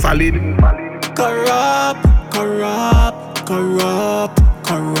 invalid. Corrupt.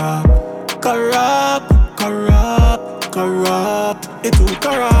 It too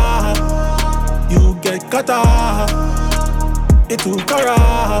corrupt. You get cut off. It too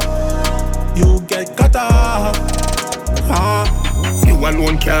corrupt. you get cut off. You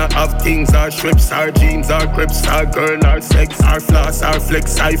alone can't have things, or strips, or jeans, or crips, or girl, or sex, or floss, or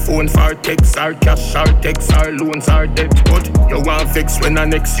flex, iPhone for text, or cash, or text, or loans, or debt. But you want vex when a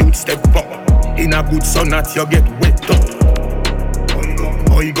next youth step up. In a good sun that you get wet up.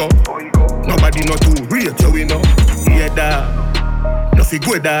 Oi go, nobody know to rate you, we know. Yeah, da, nothing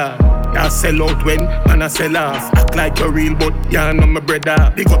good, da. I sell out when, man I sell off. Act like you're real, but you know my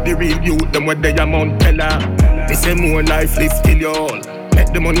brother. Pick up the real youth, them what they amount teller. They say more life live till you all.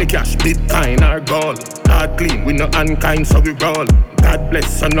 Make the money cash, Bitcoin or gold. Hard clean, we no unkind, so we roll. God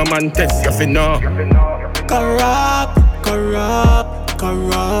bless, so no man test, you fi know. Corrupt, corrupt,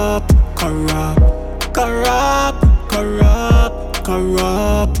 corrupt, corrupt, corrupt, corrupt,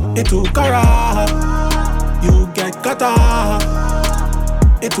 corrupt. It too corrupt, you get cut off.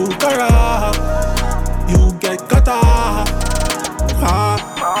 It too corrupt, you get cut off.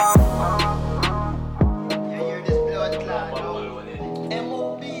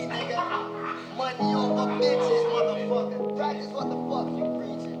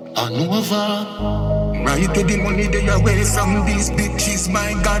 Right to the money they away from these bitches,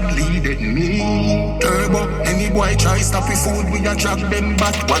 my God leaded me. Turbo, any boy try stop with food, we a drag them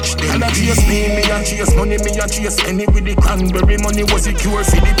back, watch them. And I chase me a chase money, me a chase any with the cranberry. Money was the cure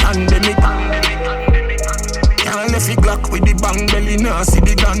for the pandemic. Can't left it Glock with the bang belly, nah see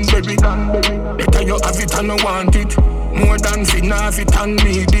the Danberry. Better you have it and no want it. More than finna it and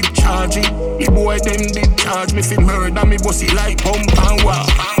me did charge it. The boy them did charge me for murder, me bossy like pump and walk.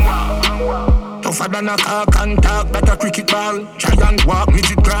 Tougher than a car can talk, that a cricket ball. Giant walk,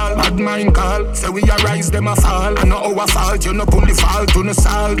 midget crawl, bad mind call. Say we arise, them a fall. I know our fault, you no pull the fault to no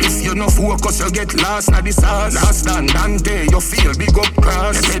solve. If you no focus, you get lost na the sauce. Last than Dante, you feel big up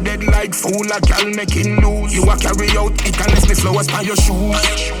cross. They dead like fool, a gal making loose. You a carry out, it and left the flowers by your shoes.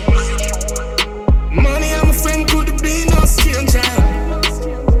 Money, I'm a friend, could be no stranger.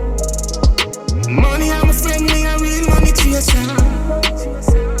 Money, I'm a friend, me a real money chaser.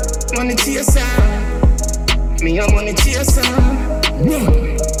 Money chaser, me a money chaser.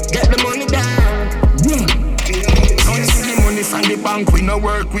 Get the money down. Don't see the money from the bank, we no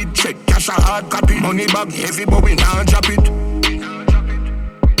work with check, cash a hard copy. Money bag heavy, but we not drop it.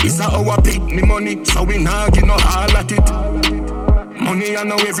 It's a our pick, me money, so we not give no all at it. Money I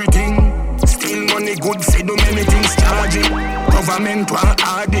know everything. Still money good for do many things, charge it. Government want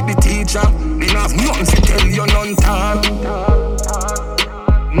audit the teacher. They have nothing to tell you none talk.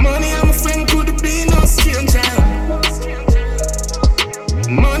 Money I'm a friend could be no stranger.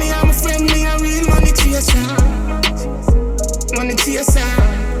 Money I'm a friend, me a real money chaser. Money chaser,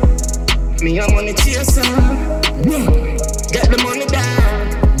 me a money chaser. Get the money down.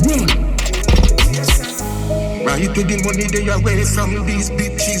 Right to the money they away from these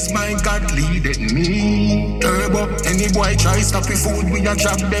bitches, my God leaded me. Turbo, any boy try stop with food, we a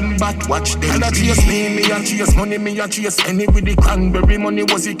drag them back, watch them. And I chase me a chase money, me a chase any with the cranberry. Money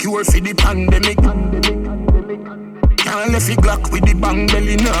was the cure for the pandemic. Can't left it Glock with the bang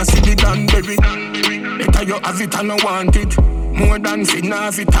belly, nah see the Danberry. Better you have it and no want it. More than finna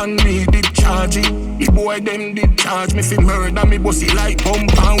have it and me did charge it. The boy them did charge me for murder, me bossy like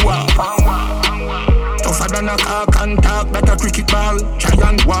pump and walk. Tougher than a car can talk, that a cricket ball.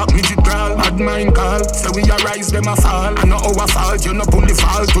 Giant walk, midget crawl, bad mind call. So we arise, them a fall. I know our fault, you no pull the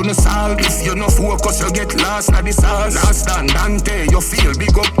fault to no solve. If you no focus, you get lost na the sauce. Last than Dante, you feel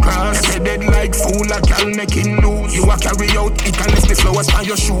big up cross. They dead like fool, a gal making loose. You a carry out, it and left the flowers by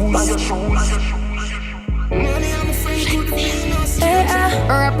your shoes.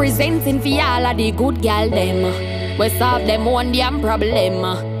 Representing for all of the good gal them. We solve them one damn problem.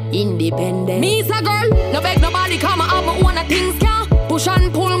 Independent. Me's a girl, no beg nobody come up, but one of things can push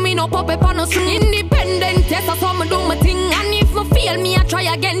and pull me, no pop up on no swing. Independent, yes, I saw me do my thing. And if me fail, me I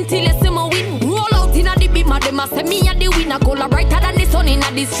try again till you see me win. Roll out in a the beam, them a say me a the winner. Color brighter than the sun in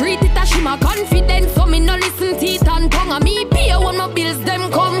a the street. It a shimmer confidence, so me no listen teeth and tongue. And me pay when my bills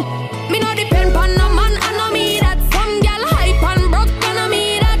them come. Me no depend on no man, and no me that. Some gal hype and broke, and no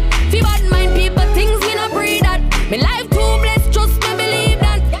me that. Fi bad mind people things, me no breed that. Me life too blessed, just me believe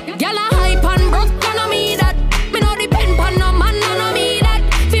that. Gal a hype and broke, and no me that. Me no depend on no man, and no me that.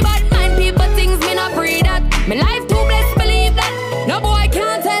 Fi bad mind people things, me no breed that. Me life too blessed, believe that. No boy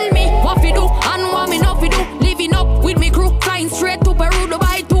can't tell me what fi do and what me no fi do. Living up with me crew, flying straight to Peru,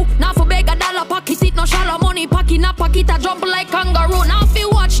 Dubai too. Now for beg a dollar pocket, it no shallow money pocket, a pocket a jump like kangaroo. Now fi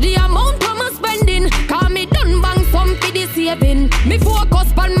watch the amount I'm spending, 'cause me done bang some fi the saving. Me focus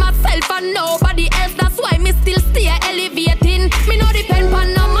on myself and nobody else, that's why me still stay elevating. Me no depend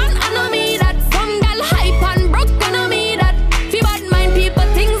on no man, and no me that. Some gal hype and broke, and no me that. Fi bad mind people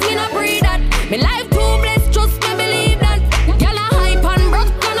things, me no breed that.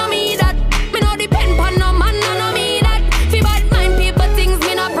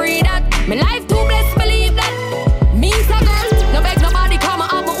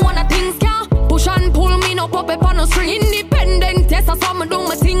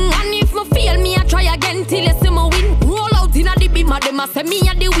 a say me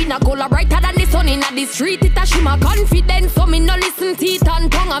a the winner, goal a brighter than the sun inna the street. It a shimmer confidence, so me no listen teeth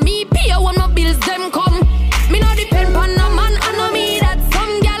and tongue. And me pay when my bills them come. Me no depend on no man, I know me that.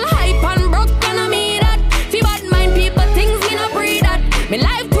 Some gal hype and broke, I know me that. Fi bad mind people things, me no pray that. Me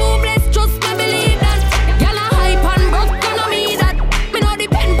life too blessed, just me believe that. Gal a hype and broke, I know me that. Me no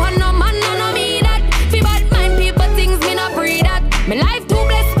depend on no man, I know me that. Fi bad mind people things, me no pray that. Me life too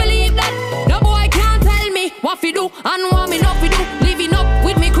blessed, believe that. No boy can't tell me what fi do and what me not fi do. Living up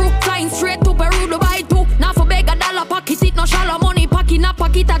with me crew, flying straight to Peru, Dubai too. Now for beg $1 pocket, it no shallow money pocket, a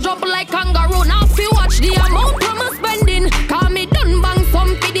pocket a jump like kangaroo. Now fi watch the amount I'm spending, cause me done bang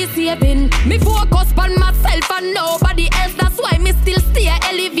some for the saving. Me focus on myself and nobody else, that's why me still stay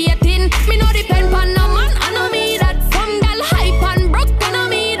elevating. Me no depend on no man, I know me that. Some gal hype and broke, I know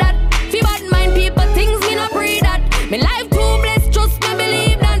me that. Fi bad mind people things, me no pray that. Me life too blessed, just me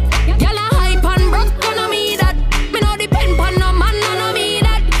believe that. Gal a hype and broke, I know me that. Me no depend on no man, I know me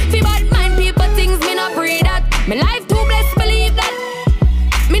that. Fi bad mind people things, me no pray that. Me life too blessed, believe that.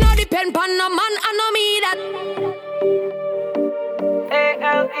 Me no depend on no man, I know me that.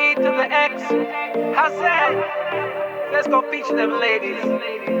 A-L-E to the X. I said, let's go feature them ladies.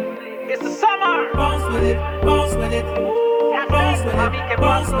 It's the summer. Bounce with it, bounce with it. Bounce with it,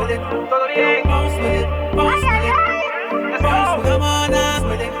 bounce with it. Todo bien. Bounce with it, bounce with it. Let's go. Come on now.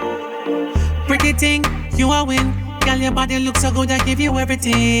 Pretty thing, you a win. Girl, your body looks so good, I give you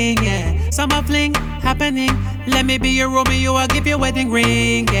everything, yeah. Summer fling, happening. Let me be your Romeo, I'll give you a wedding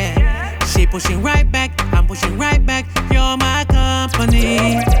ring, yeah. She pushing right back, I'm pushing right back. You're my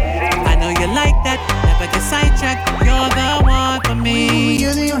company. I know you like that, never get sidetracked. You're the one for me.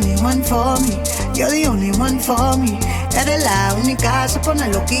 You're the only one for me. You're the only one for me. Eres la única, se pone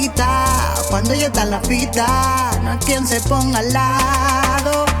loquita cuando ella está en la pista. No hay quien se ponga al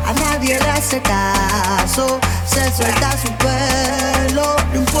lado, a nadie le hace caso. Se suelta su pelo,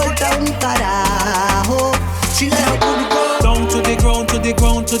 no importa un carajo. She let her booty go. Down to the ground, to the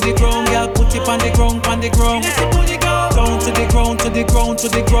ground, to the ground, girl, put it on the ground, on the ground. Down to the ground, to the ground, to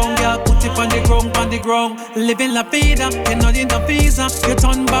the ground, girl, put it on the ground, on the ground. Living la vida, you're not in the visa. You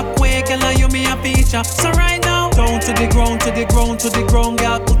turn back way, girl, you me a feature. So right now, down to the ground, to the ground, to the ground,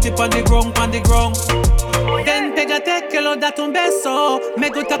 girl, put it on the ground, on the ground. Ven, pégate que lo da un beso. Me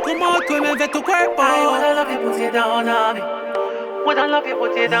gusta como tú me ves tu cuerpo. I wanna love you, put it down on me. Wanna love you,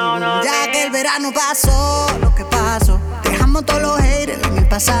 put it down on me. Ya que el verano pasó, lo que pasó. Dejamos todos los haters en el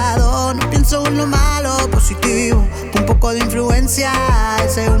pasado. No pienso en lo malo, positivo. Un poco de influencia,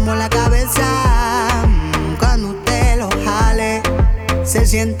 ese humo en la cabeza. Cuando usted lo jale, se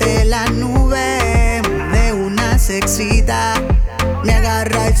siente la nube de una sexita. Me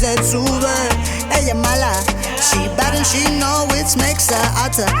agarra y se sube. Ella es mala, she bad and she know it makes her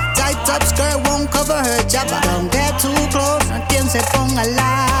hotter. Tight top skirt won't cover her jabba. Don't get too close, a quien se ponga al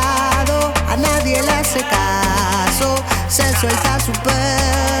lado. A nadie le hace caso. Se suelta su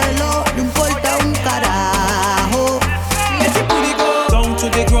pelo, no importa un carajo. Let your booty go. Down to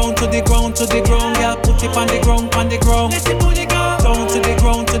the ground, to the ground, to the ground, girl, put it on the ground, on the ground. Let your booty go. Down to the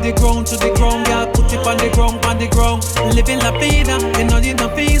ground, to the ground, to the ground, girl, put it on the ground, on the ground. Living la vida, you're not in the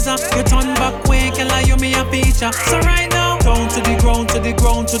visa. You turn back way, girl, you me a feature. So right now, down to the ground, to the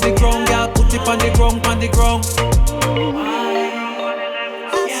ground, to the ground, girl, put it on the ground, on the ground.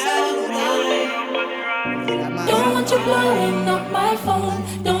 Don't want you blowing up my phone.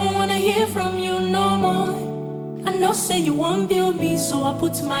 Don't wanna hear from you no more. I know say you won't build me, so I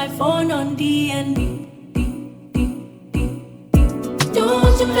put my phone on D&D. Don't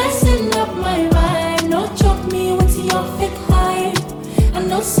want you messing up my vibe. No choke me with your fake hype. I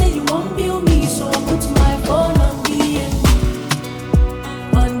know say you won't build me, so I put my phone on D&D.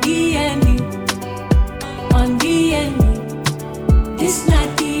 On D&D. On D&D. This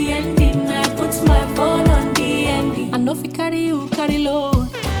not D&D. I put my phone on D&D. I know if you carry you, carry load.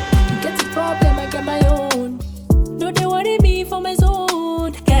 You get a problem, I get my own. No, they worry me for my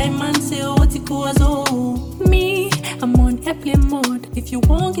zone. Guy man say, what it goes on. Me, I'm on airplane mode. If you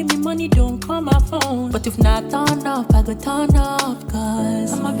won't give me money, don't call my phone. But if not turn up, I go turn up.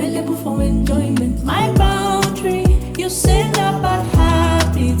 Cause I'm available for enjoyment. My boundary, you say that bad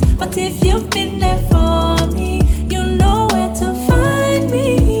habits. But if you've been there for me, you know where to find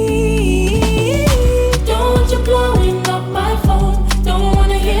me. Don't want you blowing up my phone. Don't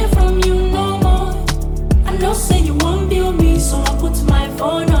wanna hear from you no more. I know say you won't build me, so I put my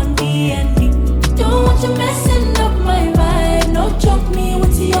phone on D&D. Don't want you messing up my vibe. No choke me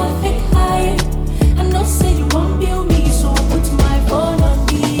with your fake hype. I know say you won't build me, so I put my phone on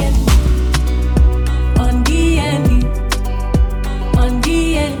D&D. On D&D. On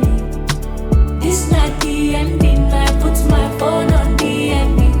D&D.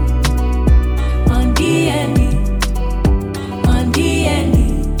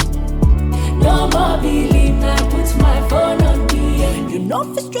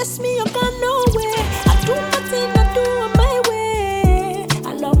 fi stress me, you got nowhere. I do my thing, I do it my way.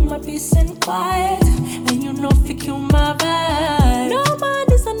 I love my peace and quiet, and you know fi kill my vibe. No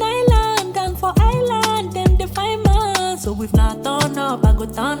man is an island, and for island, then they find man. So if not turn up, I go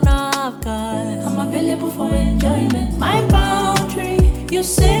turn up, cause I'm available for enjoyment. My boundary, you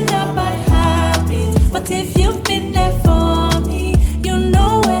say not bad habits, but if you've been there for me, you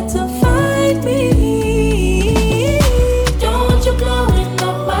know where to find me. Don't want you blowing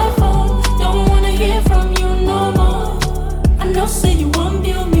up my phone, don't wanna hear from you no more. I know say you won't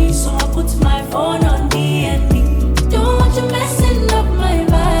build me, so I put my phone on D&D. Don't want you messing up my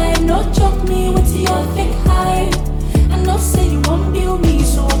vibe, no choke me with your fake hype. I know say you won't build me,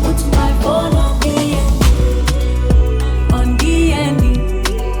 so I put my phone on D&D. On D&D.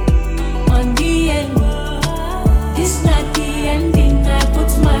 On D&D. This not the ending, I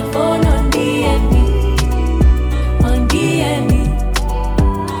put my phone on D&D. On D&D.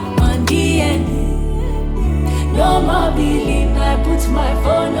 On D&D. No more billing, I put my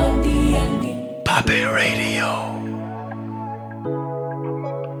phone on D&D. Poppy Radio.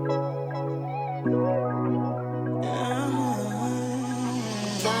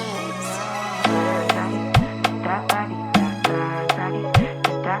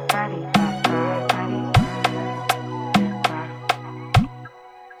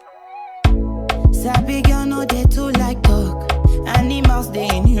 Sabi girl no dey too like talk. Animals dey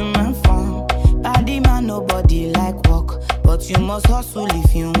in human form. Body man nobody like work, but you must hustle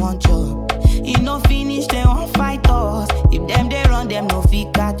if you want job. You no finish they won't fight us. If them they run them no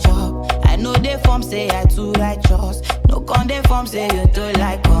fit catch up. I know they form say I too righteous. No con they form say you too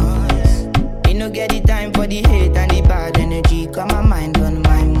like us. Me no get the time for the hate and the bad energy. Got my mind on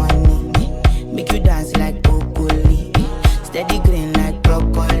my money. Make you dance like broccoli. Steady green like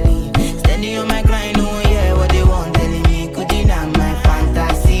broccoli. Steady on my grind, oh yeah, what they want telling me could deny my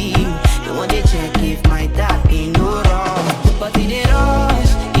fantasy. They want to check if my tap ain't no wrong. But it dey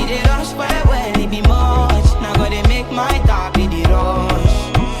rush well, it be much. Now gotta make my tap in the rush.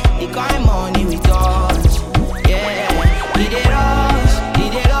 The kind money we touch, yeah. It dey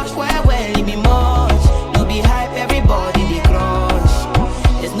rush well, it be much. No be hype, everybody they crush.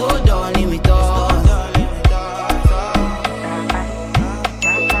 There's no darling with us.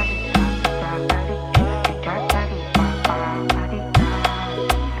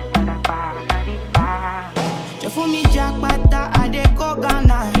 For me, Zapata, I dey go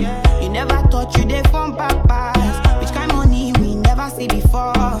Ghana. You never thought you dey from papas. Which kind money we never see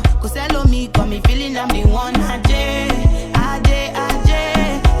before? Cause hello me, got me feeling I'm the one. Ajay.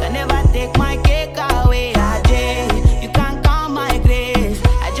 Can never take my cake away, Ajay. You can't count my grace.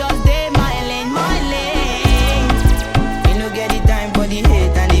 I just dey my lane. You no get the time for the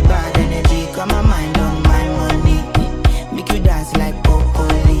hate and the bad energy. Got my mind on my money. Make you dance like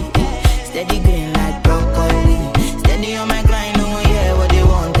broccoli. Steady green like broccoli. Steady on my grind, oh yeah, what they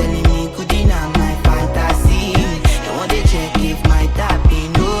want telling me could deny my fantasy. They want to check if my tap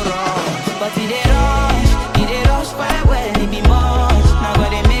ain't no wrong. But it dey rush well, it be much. Now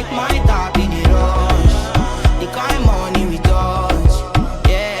gotta make my tap in the rush. The kind money we touch,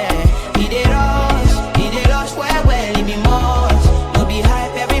 yeah. It dey rush well, it be much. No be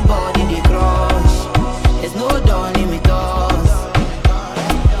hype, everybody they crush. There's no darling with us.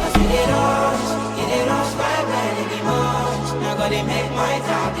 Cause it dey rush well, it be much. Now gotta make my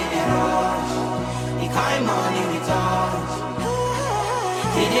tap in the rush. The kind money we touch.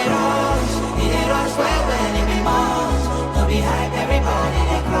 It dey rush well, it be much. No be hype, everybody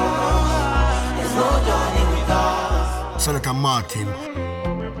they crush. There's no darling with us. Senator Martin.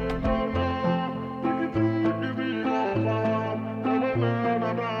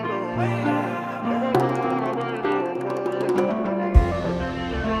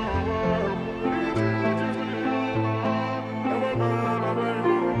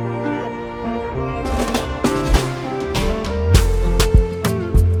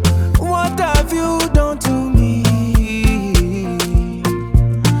 What have you done to me?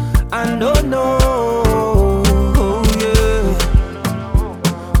 I don't know, yeah.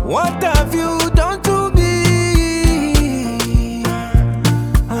 What have you done to me?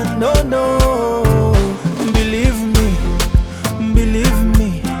 I don't know. Believe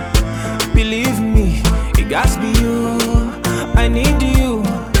me, it gotta be you. I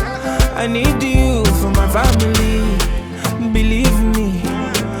need you for my family. Believe me,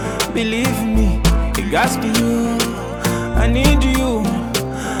 it gotta be you. I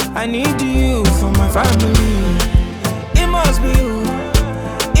need you for my family. It must be you,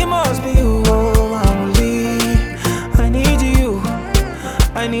 oh, only. I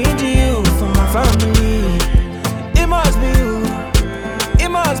need you for my family. It must be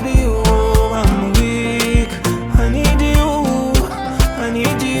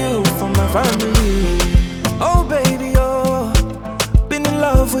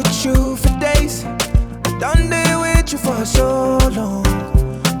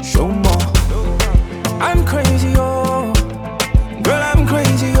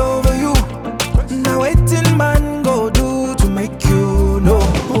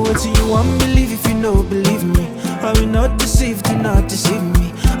deceive me.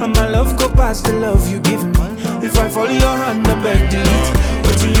 And my love go past the love you give me. If I follow your hand, I beg delete.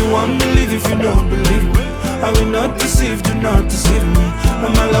 What do you want me believe if you don't believe me? I will not deceive, do not deceive me.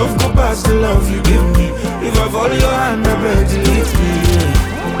 And my love go past the love you give me. If I follow your hand, I beg delete me. Yeah.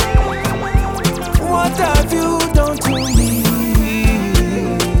 What have you done to me?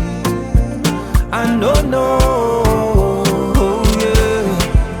 I don't know. Yeah.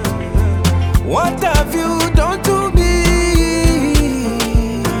 What have you done to me?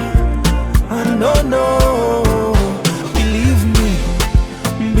 I don't know. Believe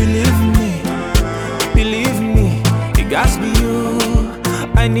me, it got me you.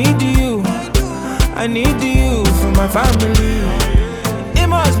 I need you for my family. It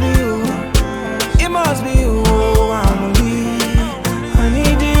must be you, oh, I'm weak. I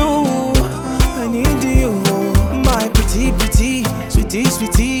need you, my pretty,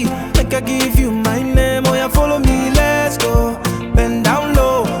 sweetie. Like I give you my name, oh yeah, follow me, let's go. Bend down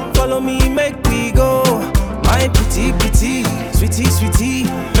low, follow me, make we go. My pretty, sweetie.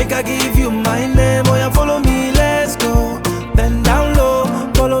 Make I give you my name, oh yeah, follow me, let's go. Bend down low,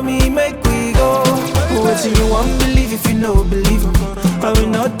 follow me, make we go. What do you want believe if you know believe me? I will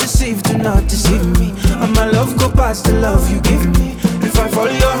not deceive, do not deceive me. And my love go past the love you give me. If I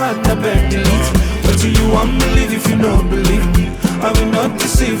follow your hand, I beg delete. What do you want believe if you know believe me? I will not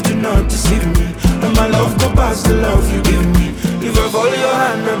deceive, do not deceive me. And my love go past the love you give me. If I follow your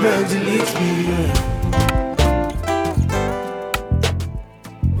hand, I beg delete me, yeah.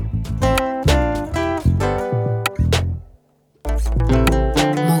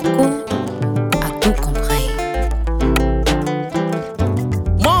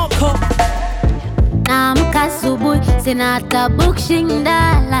 Sina hata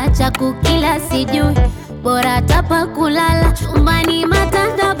bukshindala cha kukila sijui, bora tapa kulala chumbani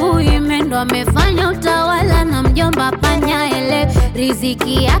matandabu. Imendo amefanya utawala na mjomba panya ele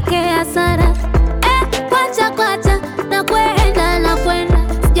riziki yake hasara. Kwacha na kwenda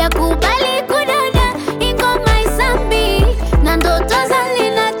sijakubali kudada ingoma isambi na ndoto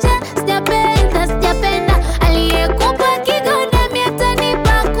zalinacha. Sijapenda aliyekupa kigonda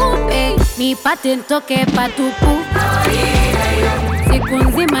miatanipa kumbe nipate ntoke patupu. Siku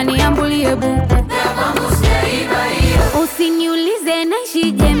nzima niambulie buku, usiniulize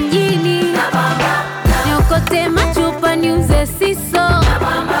naishije mjini. Niokote machupa niuze siso,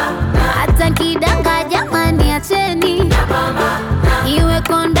 hata kidanga jamani acheni. Iwe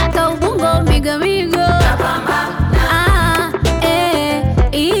kondaka ubungo migo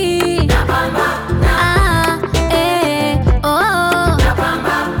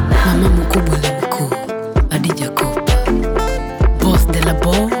mama mkubwa la mkuu Adija Kopa, boss de la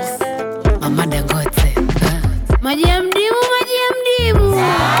boss, mama Dangote. Maji ya mdimu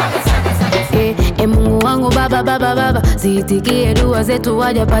Mungu wangu baba zitikie dua zetu,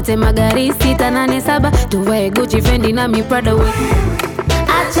 wajapate magari 687. Tuvae Gucci, Fendi na mi Prada we.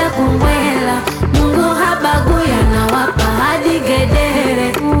 Acha kumwela, Mungu habagui anawapa hadi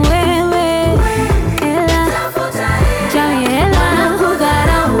gedere. Wewe hela chawi hela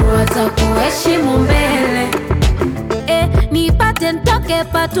kudharau watakuheshimu mbele. Nipate ntoke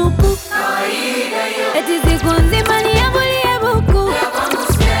patupu, eti siku nzima niambulie buku.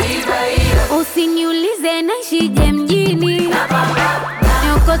 Usiniulize naishije mjini,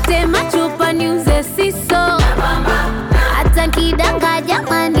 niokote machupa niuze siso, hata kidanga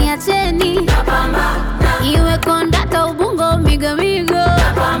jamani acheni. Iwe kondaka ubungo migo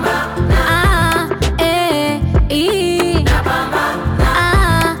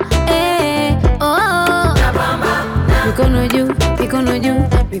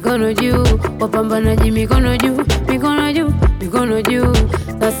mikono juu, wapambanaji mikono juu.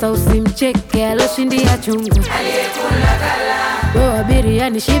 Sasa usimcheke aloshindia chungu, aliyekula kala. Wewe abiria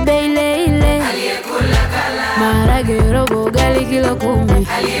ni shibe ile, aliyekula kala. Maharage robo ugali kilo 10,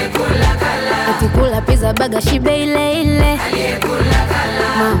 aliyekula kala. Atikula pizza baga shibe ile, aliyekula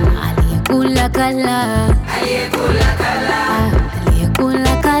kala. Mama aliyekula kala.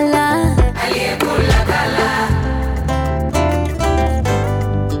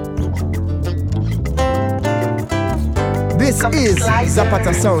 This is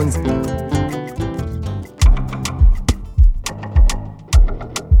Zapata Soundz.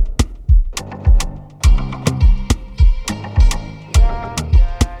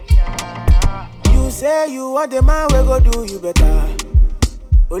 You say you want a man, we go do you better.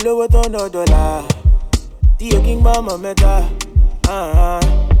 Olowo $1 Tio King Mama Meta.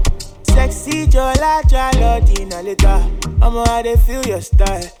 Sexy Jola Charlotte later. I'ma how they feel your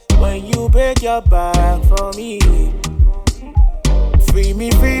style when you break your back for me. Free me,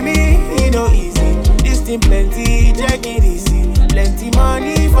 it no easy. This thing plenty, check it easy. Plenty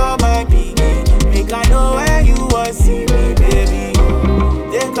money for my piggy. Make I know where you want see me, baby.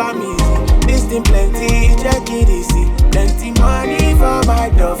 They come easy. This thing plenty, check it easy. Plenty money for my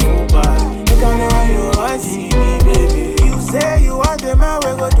duffel bag. Make I know where you want see me, baby. You say you want the man,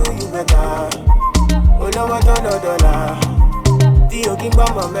 we go do you better. Oh no, what $1. Dio King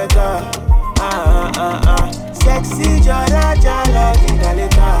Bamba better. Sexy jala jala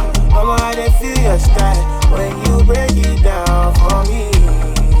dinaleta. Mama, I dey feel your style when you break it down for me.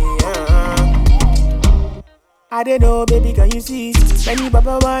 I don't know, baby, can you see? Many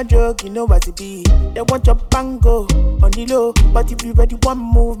baba want joke, you know what it be. They want your bango on the low, but if you ready one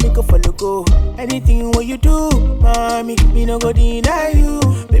move, make a follow go. Anything what you do, mommy, me no go deny you.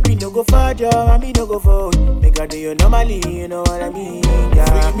 Baby, no go for job, and me no go for. Make I do you normally, you know what I mean?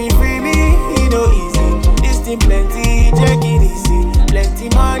 Yeah. Free me, it no easy. This thing plenty, check it easy. Plenty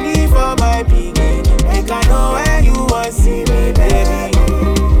money for my piggy. Make I know where you want see me, baby.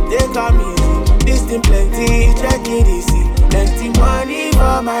 They come easy. This thing plenty, check it easy. Plenty money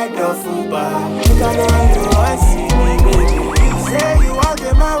for my duffel bag. Make I know where you want see me, baby. You say you want the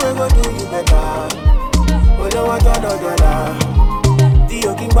man, we go do you better. Oh no, what $1.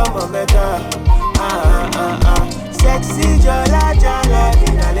 Dio King Bamba better. Sexy jala jala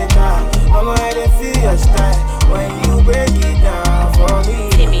dinaleta. Mama, I dey feel your style when you break it down for me.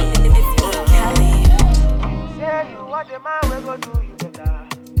 Timmy, Kelly. Say you want the man, we go do you better.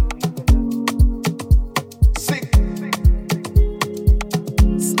 Sick.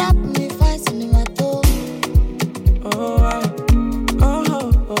 Stop me fighting in my toe.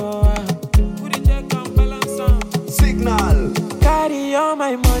 Put it check and balance on. Signal. Carry all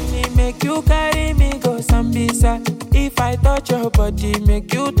my money, make you carry me go Sambisa. If I touch your body,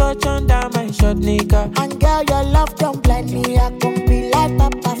 make you touch under my short nigga. And girl, your love don't blind me. I can be like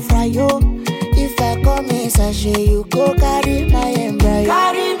Papa Fryo. If I come in sachet, you go carry my embryo.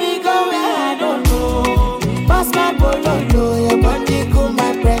 Carry me go where I don't know. Pass my bololo, your body cool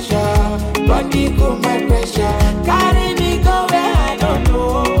my pressure. Body cool my pressure. Carry me go where I don't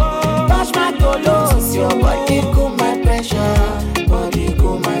know. Touch my tolos, your body cool my pressure. Body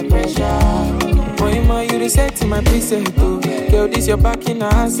cool my pressure. Boy, you reset my preset, oh. Girl, this your back in a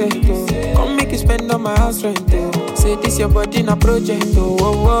asset, oh. Come make you spend on my house rent, oh. Say this your body na project, oh.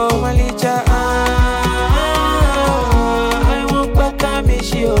 Oh, oh, Malicha, I won't back a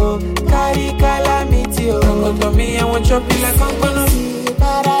miss you, carry calamity, oh. Come to me, I want chop you like I'm gonna.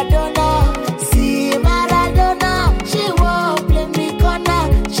 See Maradona, she won't play me corner,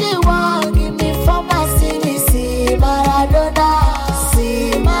 she won't give me for my city. See Maradona,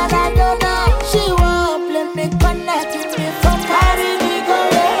 she won't play me corner, give me for my carry me go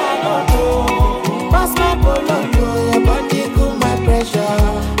where I don't know. pass my bololo, your body cool my pressure,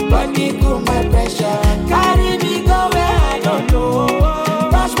 body cool my pressure. Carry me go where I don't know.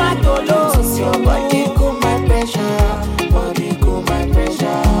 Touch my tolos, your body cool my pressure, body cool my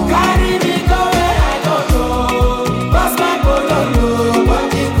pressure. Carry me go where I don't know. Pass my bololo, your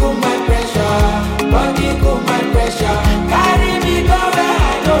body cool my pressure, body cool my pressure. Carry me go where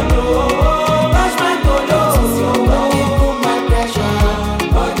I don't know. Touch my tolos, your body cool my pressure,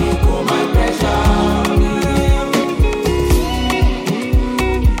 body cool my pressure.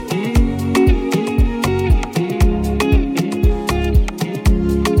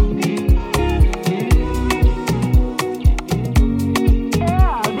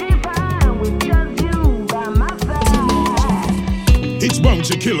 It's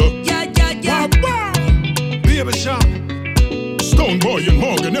Bounty Killer. Yeah. Baby Shop. Stone Boy and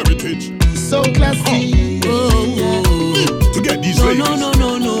Morgan Heritage. So classy. To get these ladies. No.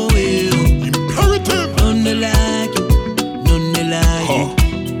 Imperative. None they like you.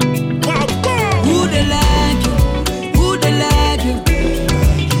 Who they like you? Who they like you?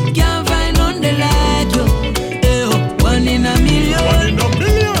 Can't find none they like you. One in a million.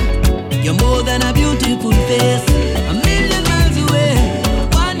 You're more than a beautiful face. A million miles away.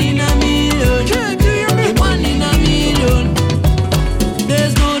 One in a million. One in a million.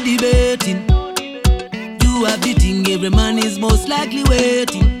 There's no debating. You have the thing every man is most likely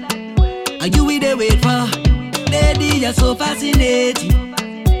waiting. Are you with the wait for? Lady, you're so fascinating.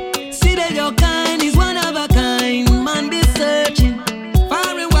 See that your kind is one of a kind. Man be searching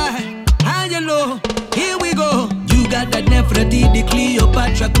far and wide, high and low. Here we go. You got that Nefertiti, the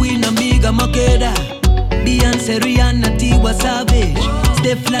Cleopatra, Queen Amiga, Makeda, Beyonce, Rihanna, Tiwa Savage,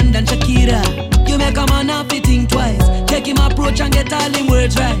 Steph London, Shakira. You make a man have to think twice. Check him approach and get all him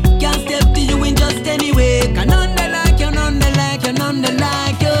words right. Can't step to you in just any way. Can none they like you, none they like you, none they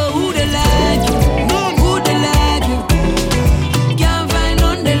like you. Who they like you? Who they like you? Can't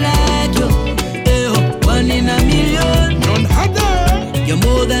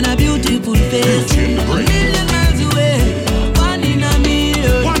more than a beautiful face. A million miles away, one in a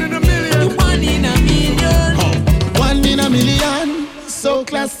million. One in a million. You're one in a million. One in a million, so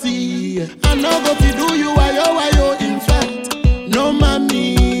classy. I know what to do you, why yo, in fact. No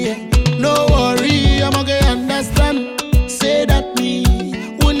mommy, no worry, I'm okay, understand. Say that me,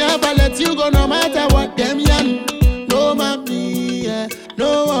 will never let you go no matter what them yan. No mommy,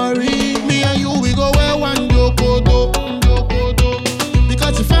 no worry. Me and you, we go where one Yokodo.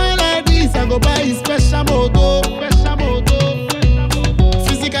 Because you find like this, I go buy a special moto.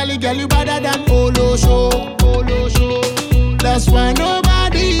 Physically, girl, you better than Olo show. That's why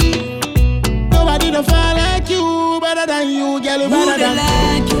nobody don't fall like you. Better than you, girl, you better than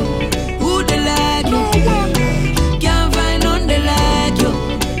like you. Who they like you? Can't find none they like you.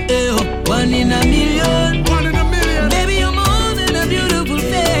 One in a million. One in a million. Baby, you're more than a beautiful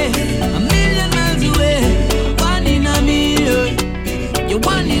face. A million miles away. One in a million. You're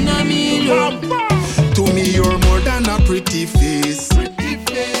one in a million. To me, you're more than a pretty face.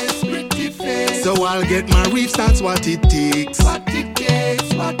 So I'll get my reefs, that's what it takes. What it takes.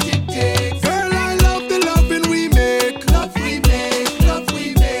 Girl, I love the loving we make. Love we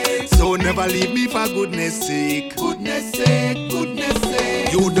make. So never leave me for goodness sake.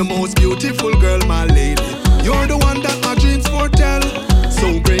 You're the most beautiful girl, my lady. You're the one that my dreams foretell.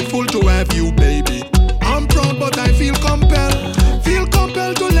 So grateful to have you, baby. I'm proud, but I feel compelled.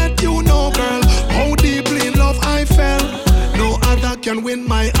 To let you know, girl, how deeply in love I fell. No other can win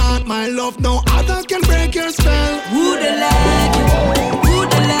my heart, my love. No other can break your spell. Who they like you? Who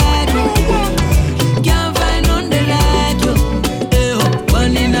they like you? Can't find none they like you.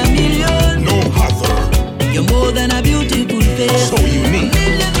 One in a million. No other. You're more than a beautiful face. So unique. A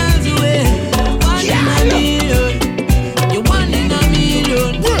million miles away. One in a million. You're one in a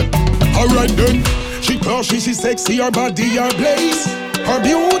million. Well, alright then. She classy, she sexy, her body, her blaze. Her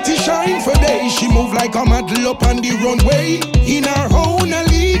beauty shine for days. She move like a model up on the runway. In her own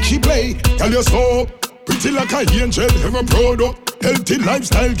league she play. Girl, you're so pretty like a angel, ever proud up. Healthy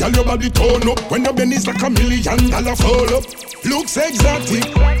lifestyle, girl, your body tone up. When your belly's like $1 million fall up. Looks exotic.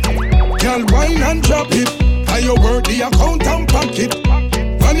 Girl, wine and drop it. How you work the account and pocket.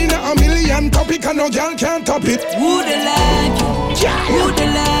 One in a million topic and no girl can't top it. Who they like you? Who they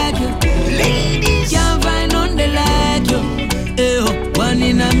like you? Ladies. Can't find none they like you. One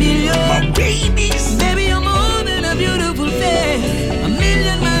in a million. My babies. Baby, you're more than a beautiful face. A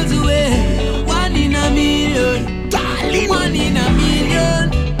million miles away. One in a million. Darling. One in a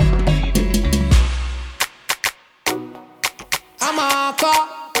million. I'm a car.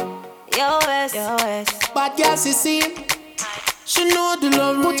 Yo, West. Bad girl, she see. She know the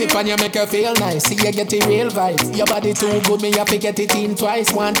love. Put it on you, make her feel nice. See you get the real vibes. Your body too good, me have to get it in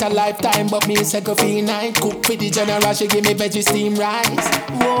twice. Want a lifetime, but me say go feel night. Cook for the general, she give me veggie steam rice.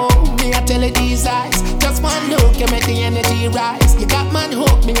 Whoa, me I tell her these eyes. Just one look, you make the energy rise. You got man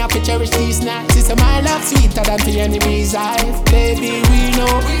hook, me have to cherish these nights. It's my love sweeter than the enemy's eyes. Baby, we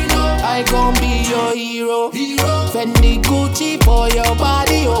know I gon' be your hero. Fendi Gucci for your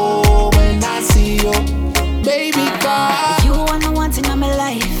body, oh, when I see you. Baby, girl. You wanna want in my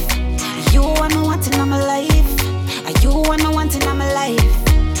life. You wanna want in my life. You wanna want in my life.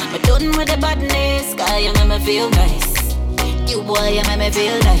 But done with the badness, guy, you make me feel nice. You boy, you make me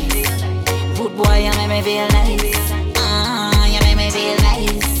feel nice. Rude boy, you make me feel nice. You make me feel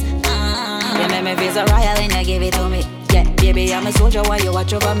nice. You make me feel so royal and you give it to me. Yeah, baby, I'm a soldier while you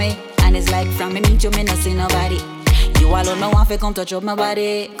watch over me. And it's like from me meet you, me not see nobody. You alone no want to come touch up my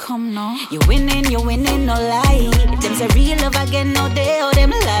body. Come now. You winning, no lie. If them say real love again, no day, oh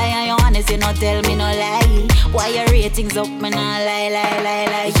them lie. And you honest, you no tell me no lie. Why your ratings up, me nah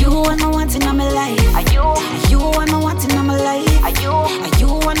lie. You wanna want in my life. You wanna want in my life. You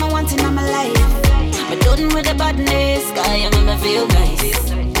wanna want in my life. But done with the badness, guy, you make me feel nice.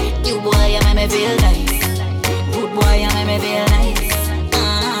 You boy, you make me feel nice. Rude boy, you make me feel nice.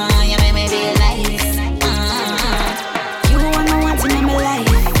 You make me feel nice. You wanna want in my life.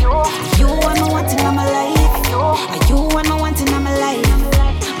 You wanna want in my life. You wanna want in my life.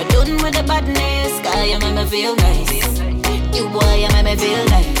 But done with the badness, guy, you make me feel nice. You boy, you make me feel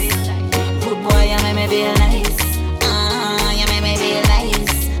nice. Rude boy, you make me feel nice. You make me feel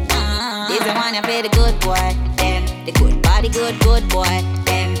nice. This the one you play the good boy, them. The good body, good boy,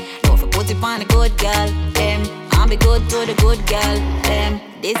 them. Don't for put it on the good girl, them. I'll be good to the good girl, them.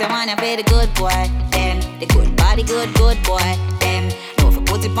 This the one you play the good boy, them. The good body, good boy, them. Don't for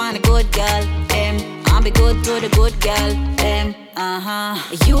put it on the good girl, them. I'll be good to the good girl, them.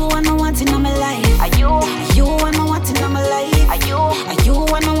 You wanna want in my life. You wanna want in my life. You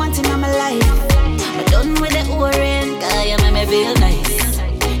wanna want in my life. But done with the orange, girl, you make me feel nice.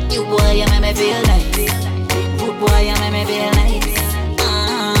 boy, you make me feel nice. Good boy, you make me feel nice.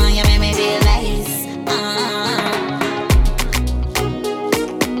 You make me feel nice.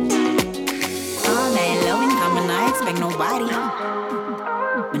 All night loving, come and I expect nobody.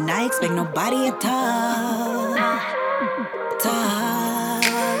 When I expect nobody at all.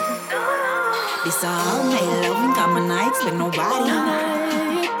 This all night loving, come and I expect nobody.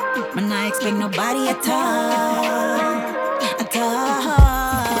 When I expect nobody at all.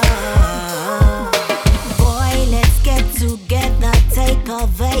 Boy, let's get together, take a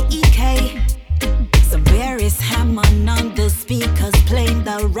vacay. Some berries hammering on the speakers, playing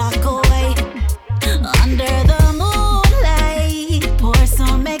the rock away. Under the moonlight, pour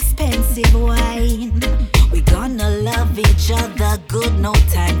some expensive wine. We gonna love each other good, no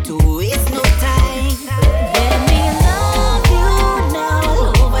time to waste no time. Let me love you now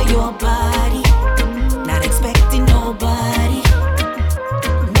all over your body. Not expecting nobody.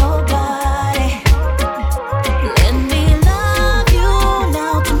 Nobody. Let me love you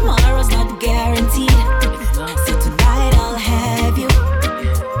now, tomorrow's not guaranteed. So tonight I'll have you,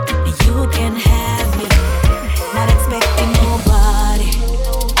 and you can have me. Not expecting nobody.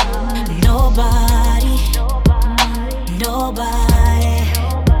 Nobody. Nobody.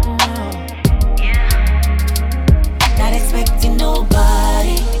 Not expecting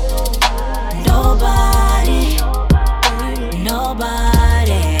nobody. Nobody.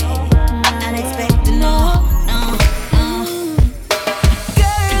 Nobody. Not expecting no.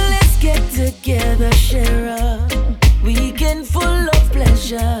 Girl, let's get together, share a weekend full of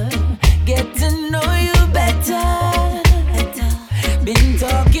pleasure. Get to know you better. Been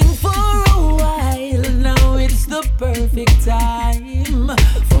talking for a while, now it's the perfect time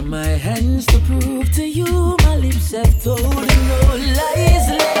for my hands to prove to you my lips have told you no lies.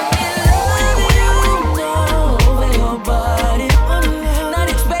 Let me love you now over your body. Not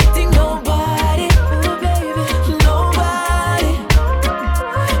expecting nobody, nobody.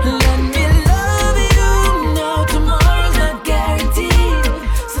 Let me love you now, tomorrow's not guaranteed.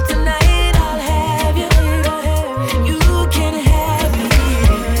 So tonight I'll have you, you can have me.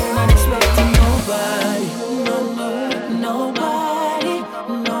 Not expecting nobody, nobody,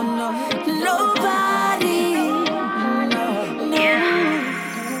 nobody,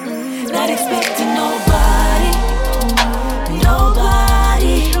 not expecting nobody,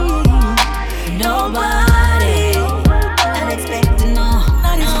 nobody, nobody, not expecting no.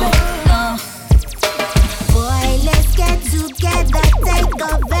 Boy, let's get together, take a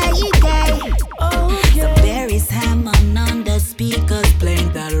vacay. The berries hammering on the speakers,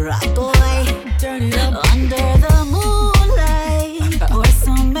 playing that rock boy. Turn it up. Under the moonlight, pour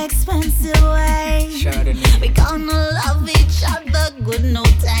some expensive wine. We gonna love each other good, no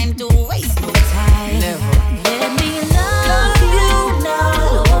time to waste no time. Never. Let me love you now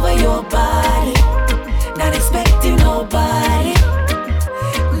all over your body. Not expecting nobody.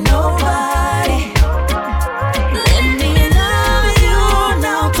 Nobody. Let me love you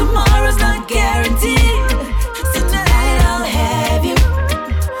now, tomorrow's not guaranteed. So tonight I'll have you,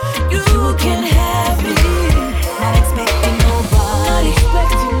 you can have me. Not expecting nobody.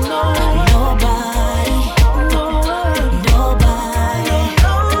 Nobody. Nobody.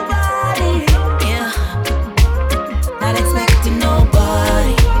 Yeah. Not expecting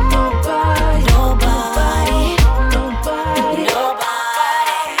nobody. Nobody.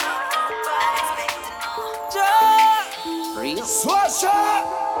 Real Swasha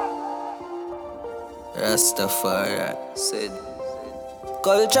Rastafari said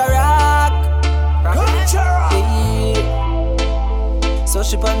Culture rock. Yeah. So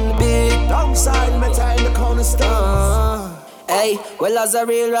she on the beat alongside me in the cornerstone. Hey, well as a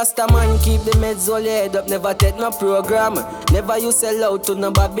real Rasta man, keep the meds all head up, never take no program. Never you sell out to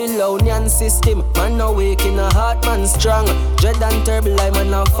no Babylonian system. Man no weak in a heart, man strong. Dread and terrible, I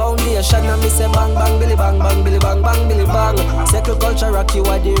man a foundation. And me say bang bang billy bang bang billy bang bang billy bang. Circle culture rock, you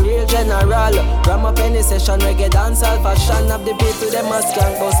are the real general. Ram up any session, reggae dance all fashion. Up the people, them a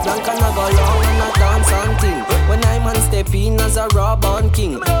skank, bust blank and a go long and a dance and thing. When I man step in as a raw born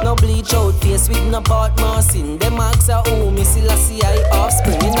king, no bleach out face with no part mousing. Them ask a who me still a see I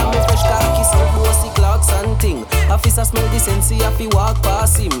offspring. In a me fresh khaki, so bossy clocks and thing. Officer smell the sense, he have to walk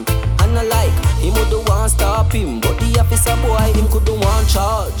past him. And I like, him would do want stop him. But the officer boy, him could do want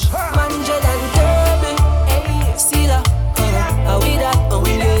charge. Manjed and Derby, Sila, how we that, how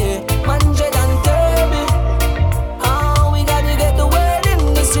we lay. Manjed and Derby, we gotta get the word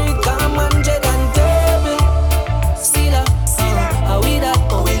in the street. Come Manjed and Derby, Sila, how we that,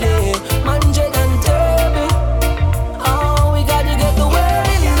 how we lay. Manjed and Derby, we gotta get the word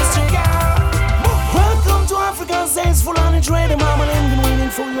in the street. Welcome to African Saints, full on the trade, mama, and winning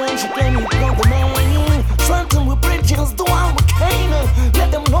painful when she came here from the main. Strengthen with bridges, do one with Canaan.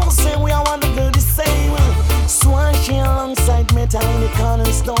 Let them know say we are one of the same. Swashing alongside metal in the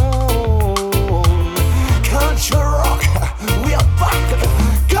cornerstone. Culture rock, we are back.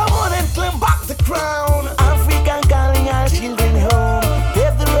 Come on and claim back the crown. African calling our children home.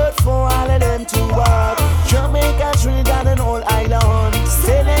 Pave the road for all of them to walk. Jamaica, Trinidad and all island.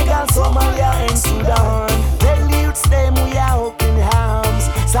 Senegal, Somalia and Sudan. Tell the youths them we are open arms.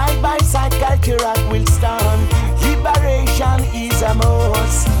 Side by side culture will stand. Liberation is a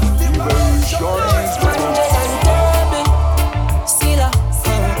must. Liberation is a must. Sila,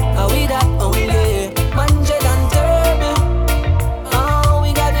 are we that? Are we there? Manjed and Turby. Oh,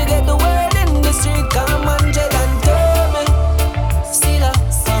 we gotta get the word in the street. Come Manjed and Turby. Sila,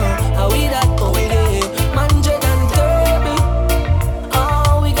 are we that? Are we there? Manjed and Turby.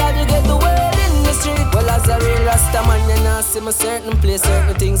 Oh, we gotta get the word in the street. Well, as a real Rasta man, you know, see me certain place,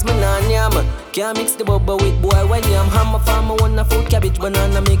 certain things me nah yam. Can't mix the bubble with boy when yam. Ham a farmer wanna food cabbage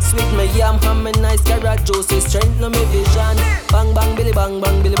banana mix with me yam. Ham a nice carrot juice, strength no me vision. Bang bang billy bang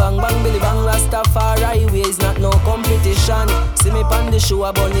bang billy bang bang billy bang. Rastafari ways not no competition. See me pan the show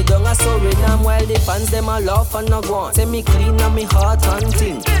a bunny down a Suriname while the fans them a laugh and a go on. Say me clean and me heart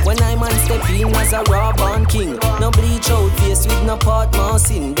hunting. When I man step in as a raw born king. No bleach out face with no part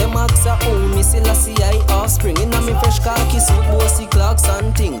mousing. Them ask a me still a see I offspring. Inna me fresh khaki suit bossy clocks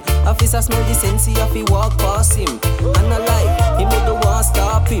and ting. Officer smell the sense he have to walk past him. And I like him would the want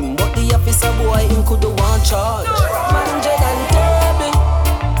stop him. But the officer boy him could the want charge. Manjed and Turby.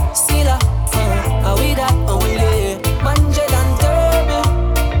 Sila, are we that? Are we there? Manjed and Turby.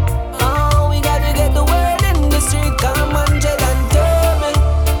 Oh, we gotta get the word in the street. Come Manjed and Turby.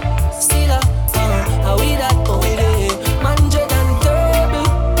 Sila, are we that? Are we there? Manjed and Turby.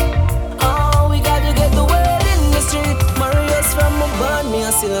 Oh, we gotta get the word in the street. Marius from my band, me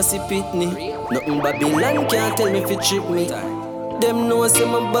a still a sip it me. Nothing Babylon can't tell me fi trip me. Them know say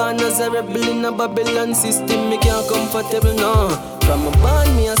my born as a rebel in a Babylon system. Me can't comfortable now. From my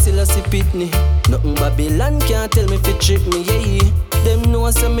born me a still a sip it me. Nothing Babylon can't tell me fi trip me. Yeah. Them know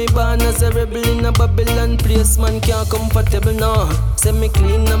say me born as a rebel in a Babylon place. Man can't comfortable now. Say me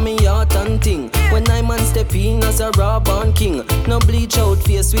clean and me heart and thing. When I man step in as a raw born king. No bleach out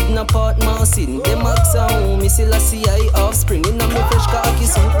face with no part mousing. Them ask a home me still a see I offspring. Inna me fresh khaki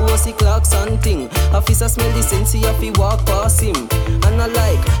suit bossy clocks and thing. Officer smell the sense he have to walk past him. And I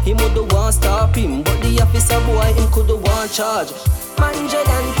like him would the want stop him. But the officer boy him could the want charge. Manjed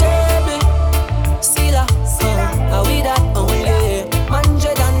and Turby. Sila, are we that? Are we there?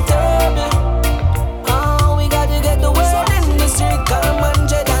 Manjed and Turby. Oh, we gotta get the word in the street. Come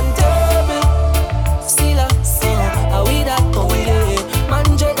Manjed and Turby. Sila, are we that? Are we there?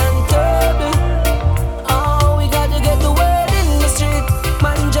 Manjed and Turby. Oh, we gotta get the word in the street.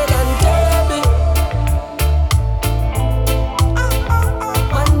 Manjed and Turby.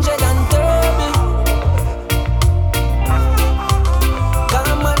 Manjed and Turby.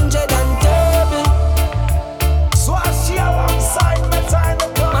 Come Manjed and Turby. Swashi alongside me time to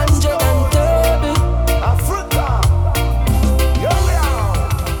come. Manjed and Turby. Africa. Yo.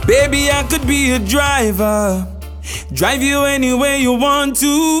 Baby, I could be a driver. Drive you anywhere you want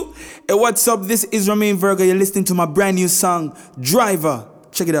to. Hey, what's up? This is Romain Virgo. You're listening to my brand new song, Driver.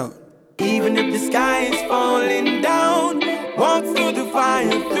 Check it out. Even if the sky is falling down, walk through the fire,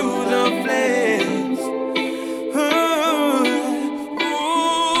 through the flames. Ooh,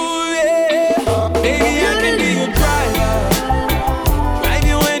 yeah. Baby, I can be your driver. Drive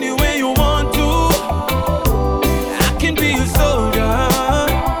you anywhere you want to. I can be your soldier.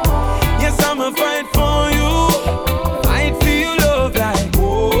 Yes, I'ma fight for you. Fight for your love like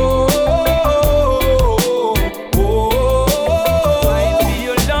whoa, whoa. Fight for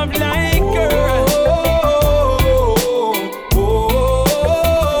your love like girl. Whoa.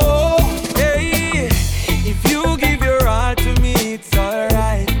 Hey, if you give your all to me, it's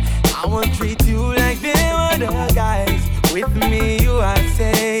alright. I won't treat you like them other guys. With me, you are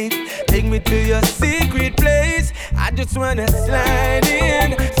safe. Take me to your secret place. I just wanna slide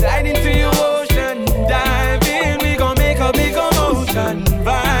into your ocean, dive in. We gon' make a big commotion,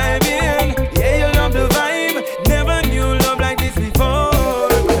 vibing. Yeah, you love the vibe. Never knew love like this before.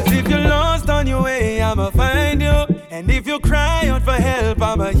 'Cause if you're lost on your way, I'ma find you. And if you cry out for help,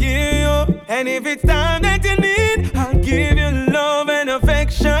 I'ma hear you. And if it's time that you need, I'll give you love and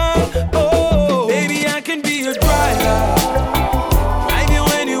affection. Oh, baby, I can be your driver. Drive you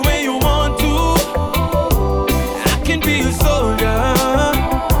anywhere you want to. I can be your soldier.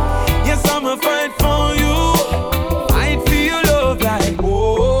 Yes, I'ma fight for you. Fight for your love like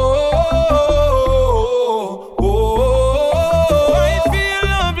whoa, whoa. Fight for your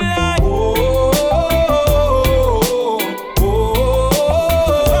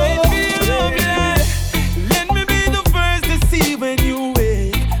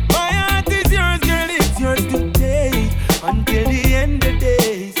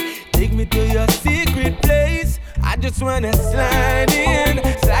wanna slide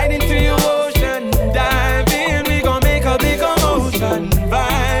into your ocean, dive in. We gon' make a big commotion,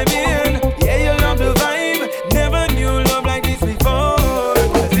 vibe in. Yeah, you love the vibe. Never knew love like this before.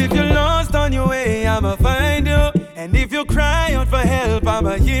 'Cause if you're lost on your way, I'ma find you. And if you cry out for help,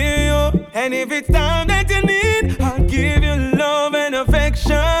 I'ma hear you. And if it's time that you need, I'll give you love and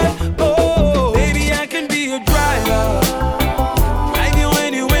affection. Oh, baby, I can be your driver. Drive you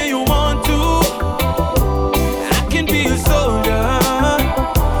anywhere you want to. I can be a soldier.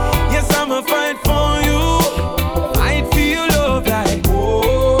 Yes, I'ma fight for you. Fight for your love like whoa,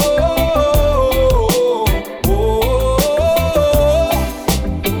 whoa,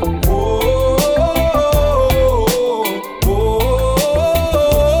 whoa.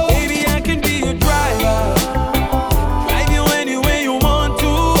 Baby, I can be your driver. Drive you anywhere you want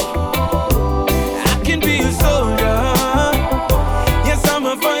to. I can be a soldier. Yes,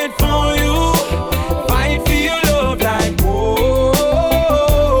 I'ma fight for you. Fight for your love like whoa,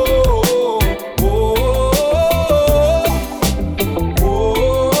 whoa,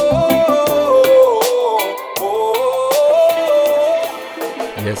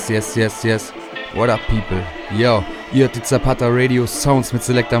 Yes. What up, people? Yo, ihr hört die Zapata Radio Soundz mit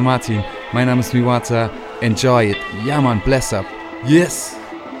Selector Martin. Mein Name ist Miwata. Enjoy it. Ja, man, bless up. Yes!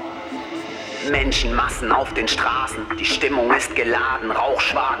 Menschenmassen auf den Straßen, die Stimmung ist geladen,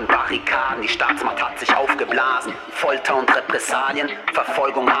 Rauchschwaden, Barrikaden, die Staatsmacht hat sich aufgeblasen, Folter und Repressalien,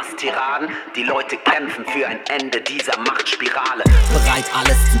 Verfolgung, Hass, Tiraden, die Leute kämpfen für ein Ende dieser Machtspirale. Bereit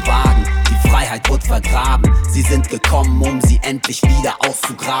alles zu wagen, die Freiheit wird vergraben, sie sind gekommen, um sie endlich wieder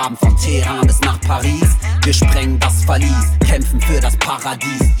auszugraben, von Teheran bis nach Paris, wir sprengen das Verlies, kämpfen für das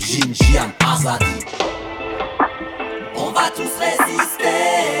Paradies, Xinjiang, Azadi. On va tous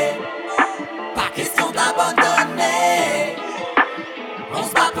résister. Pas question d'abandonner. On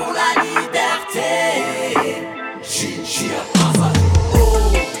se bat pour la liberté. Xinjiang, Azadi.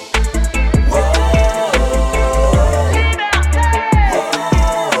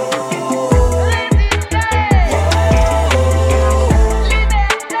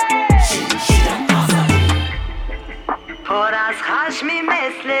 پر از خشمی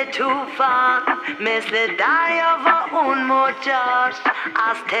مثل توفان، مثل دریا و اون موج جاشت.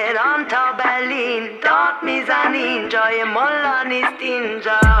 از تهران تا برلین داد میزنین، جای ملا نیست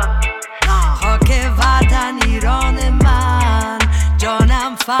اینجا. خاک وطن ایران من،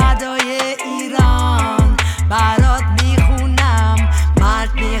 جانم فدای ایران. برات میخونم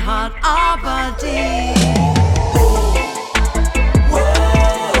مرد میهاد آبادی.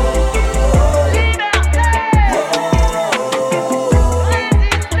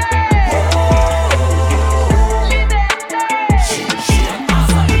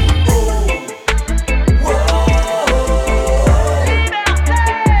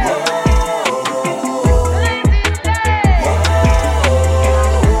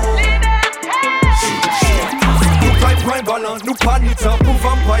 Nous panitant pour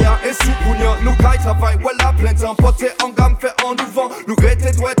vampire et soukounian. Nous kaita vai, voilà plein temps. Porté en gamme, fait en nous nous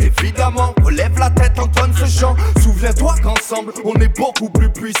guetter doit évidemment. Relève la tête, entonne ce chant. Souviens-toi qu'ensemble, on est beaucoup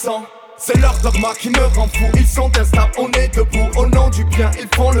plus puissants. C'est leur dogma qui me rend fou. Ils sont instables, on est debout. Au nom du bien, ils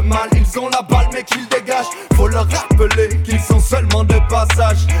font le mal. Ils ont la balle, mais qu'ils dégagent. Faut leur rappeler qu'ils sont seulement de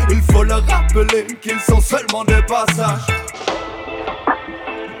passage. Il faut leur rappeler qu'ils sont seulement de passage.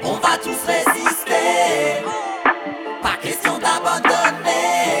 On va tous résister. Pas question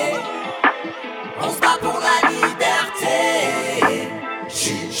d'abandonner. On se bat pour la liberté.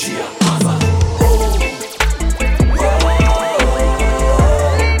 Xinjiang, Azadi.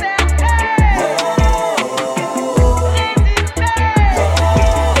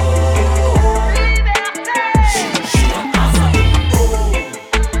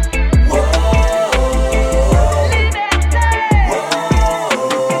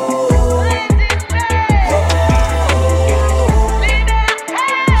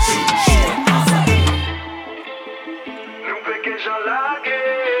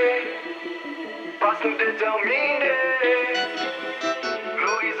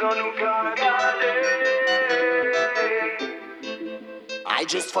 I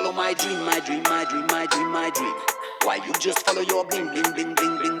just follow my dream. Why you just follow your bling, bling, bling,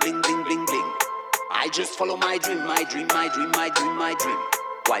 bling, bling, bling, bling, bling, bling. I just follow my dream.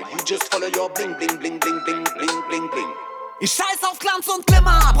 Why you just follow your bling, bling, bling, bling, bling, bling, bling, bling. Ich scheiß auf Glanz und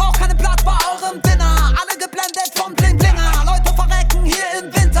Glimmer, brauch keine Blatt bei eurem Dinner. Alle geblendet vom Bling-Blinger, Leute verrecken hier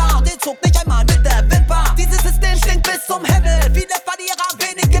im Winter. Den Zug nicht einmal mit der Wimper. Dieses System stinkt bis zum Himmel, viele Verlierer,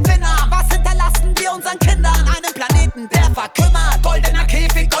 wenig Gewinner. Was hinterlassen wir unseren Kindern? Einen Planeten, der verkümmert. Goldener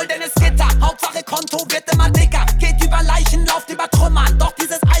Käfig, goldenes Gitter, Hauptsache Konto wird immer dicker. Geht über Leichen, lauft über Trümmern, doch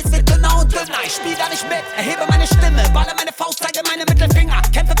dieses Eis wird dünner und dünner. ich spiel gar nicht mit. Erhebe meine Stimme, balle meine Faust, zeige meine Mittelfinger.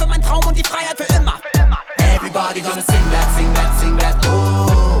 Kämpfe für meinen Traum und die Freiheit für immer. Everybody gonna sing that, sing that, sing that,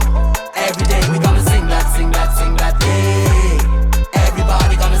 oh. Every day we gonna sing that, sing that, sing that, hey.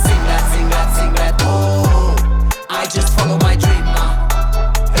 Everybody gonna sing that, sing that, sing that, oh. I just follow my dream now,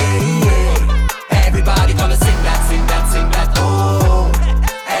 hey, yeah. Everybody gonna sing that, sing that, sing that, oh.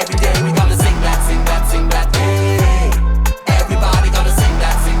 Every day we gonna sing that, sing that, sing that, hey. Everybody gonna sing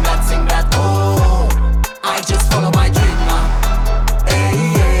that, sing that, sing that, oh. I just follow my dream now, hey,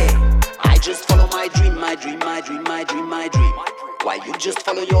 yeah. I just follow my dream, my dream, my dream, my dream, my dream. Why you just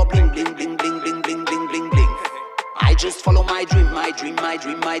follow your bling, bling, bling, bling, bling, bling, bling, bling, bling. I just follow my dream, my dream, my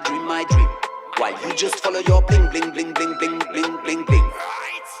dream, my dream, my dream. Why you just follow your bling, bling, bling, bling, bling, bling, bling, bling.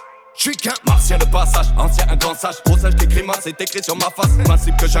 J'suis qu'un martien de passage, ancien un grand sage. Posage des grimaces, c'est écrit sur ma face.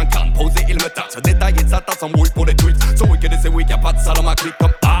 Principe que j'incarne, posé il me tape. Ce détail et de sa tasse s'embrouille pour des tweets. Son week-end et ses week, y'a pas de ça dans ma clique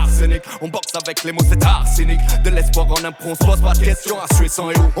comme arsenic. On boxe avec les mots, c'est arsenic. De l'espoir en impro, on se pose pas de questions. À suer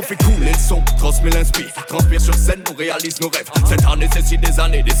sans héros, on fait couler le son, transmet l'inspire. Transpire sur scène, on réalise nos rêves. Cette art nécessite des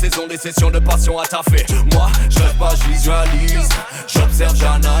années, des saisons, des sessions de passion à taffer. Moi, je rêve pas, je visualise. J'observe,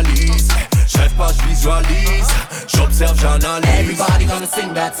 j'analyse. Je rêve pas, je visualise. J'observe, j'analyse. Everybody gonna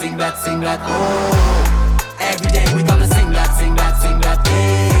sing that, sing that, sing that, oh. Every day we gonna sing that, sing that, sing that,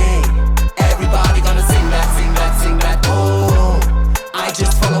 hey. Everybody gonna sing that, sing that, sing that, oh. I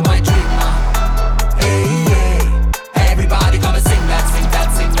just follow my dream now, hey, yeah. Everybody gonna sing that, sing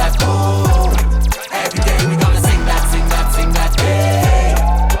that, sing that, oh. Every day we gonna sing that, sing that, sing that, hey.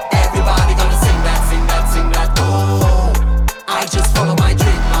 Everybody gonna sing that, sing that, sing that, oh. I just follow my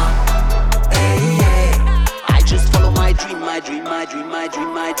dream now, hey, yeah. I just follow my dream, my dream, my dream, my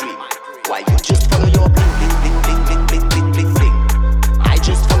dream, my dream. Why you just follow your bling, bling, bling, bling, bling, bling, bling, bling, bling. I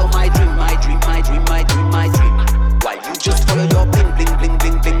just follow my dream, my dream, my dream, my dream, my dream. Why you just follow your bling, bling, bling,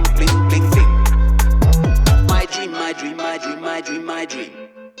 bling, bling, bling, bling, bling. My dream, my dream, my dream, my dream, my dream.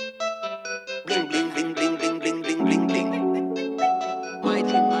 Bling, bling, bling, bling, bling, bling, bling, bling, bling. My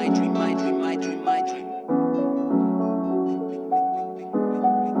dream, my dream, my dream, my dream, my dream.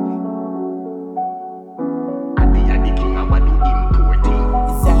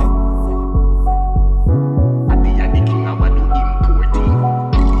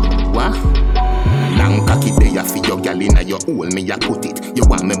 For your gal inna your hole, me a put it. You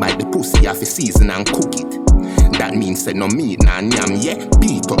want me by the pussy, I fi season and cook it. That means say no meat, nah yam, yeah.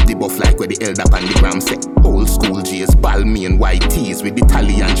 Beat up the buff like where the elder pan the gram say. Old school J's, Balmain white tees with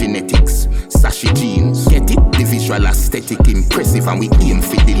Italian genetics. Sashi jeans, get it? The visual aesthetic impressive and we aim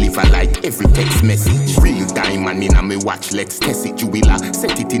fi deliver like every text message. Real diamond inna me watch, let's test it. You will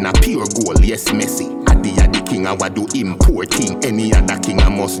set it in a pure gold, yes messy. Adi the king I do importing. Any other king I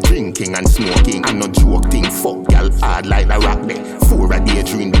must drinking and smoking. I'm not joke thing, fuck y'all hard like the rock there. 4 a day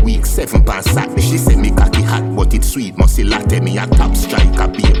during the week, 7 pounds Saturday. She say me cocky hot but it's sweet, musty latte. Me a top striker,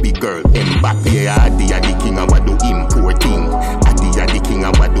 baby girl, Mbappe. Yeah, Adi the king I do importing. Adi the king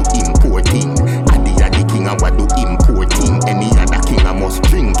I do importing. Adi the king I do importing. Any other king I must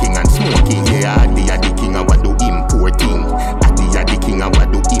drinking and smoking. Yeah, Adi the king I do importing. Adi the king I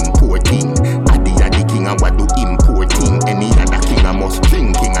do importing. Adi the king I do importing. Any other king I must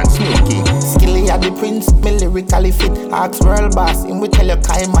drinking and smoking. Skilly at the prince, me lyrically fit. Ask world boss, him we tell you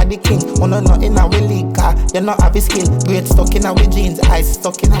I'm the king. Wanna know in a we league car, you not have a skill. Great stuck in a we jeans, eyes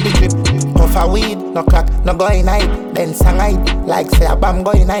stuck in a we drip. Puff a weed, no crack, no going night. Then sang night, like say a bam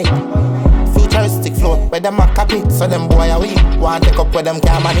going night. Futuristic flow, where them a copy, so them boy a weed. Want take up where them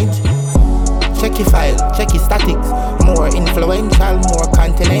can manage. Check your file, check your statics. More influential, more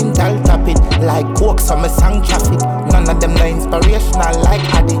continental. Tap it like coke, some song traffic. None of them no inspirational like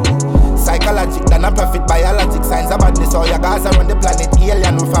Addy. Psychologic, than a perfect biologic. Signs of badness, all your guys around the planet.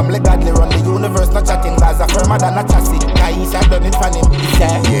 Alien, we family godly, run the universe, not chatting. Gaza firmer than a chassis. Guys, I done it for him.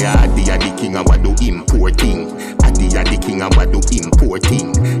 Yeah, Adi the king I do importing. Adi the king I do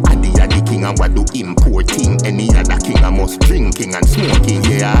importing. Adi the king I do importing. Any other king I must drinking and smoking.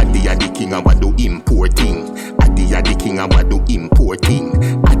 Yeah, Adi the king I do importing. Adi the king I do importing.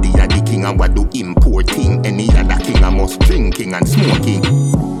 Adi the king I do importing. Any other king I must drinking and smoking.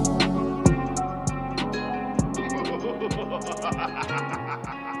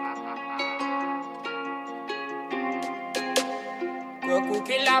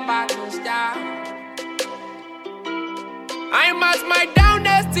 I must my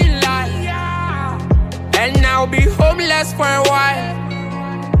downest in life, and now be homeless for a while.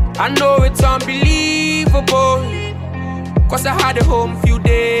 I know it's unbelievable, cause I had a home few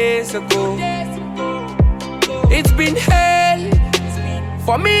days ago. It's been hell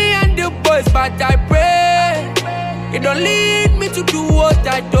for me and the boys, but I pray it don't lead me to do what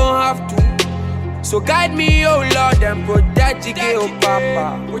I don't have to. So guide me, oh Lord, and protect the girl,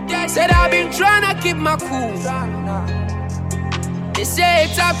 Papa. Said I've been trying to keep my cool. They say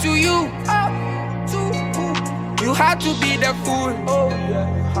it's up to you. You had to be the fool.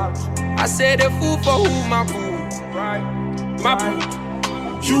 I said the fool for who, my fool. My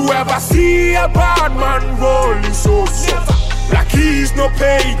fool. You ever see a bad man rolling so like he's no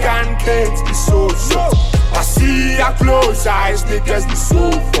pagan, can't be so. I see your close eyes, niggas be so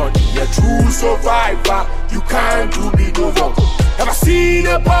funny. A true survivor, you can't do me no wrong. Ever seen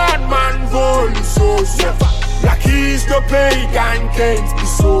a bad man rolling so like he's no pagan, can't be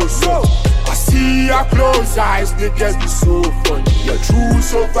so. I see your close eyes, niggas be so funny. A true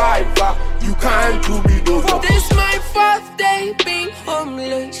survivor, you can't do me no wrong. This my fourth day being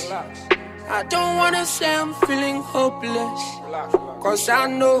homeless. I don't wanna say I'm feeling hopeless, cause I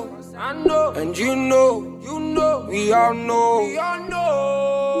know, and you know, we all know.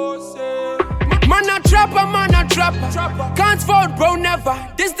 Man a trapper, can't fall, bro, never.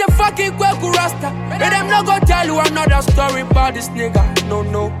 This the fucking Kweku Rasta. But them not gonna tell you another story about this nigga. No,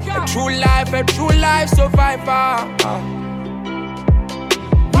 a true life survivor.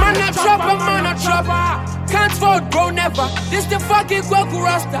 Man a trapper, can't fall, bro, never. This the fucking Kweku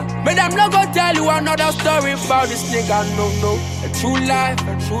Rasta. But I'm not gonna tell you another story about this nigga. No, a true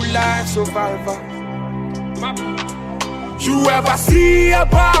life survivor. You ever see a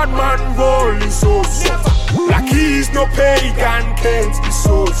bad man rolling so like he's no pagan, can't be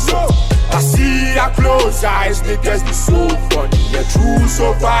so. I see your close eyes, niggas be so funny. A true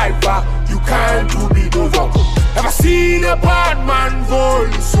survivor, you can't do me no wrong. Ever seen a bad man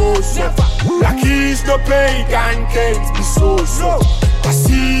rolling so like he's no pagan, can't be so. I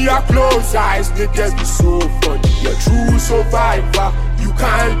see your close eyes, niggas be so funny. A true survivor, you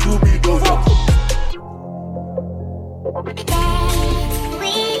can't do me no wrong.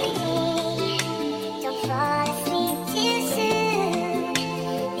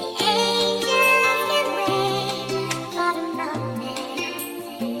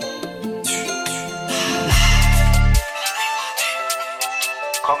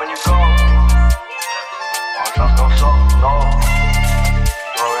 Come and you go. I trust no soul, no.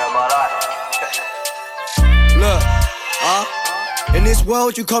 Story of my life. Look, in this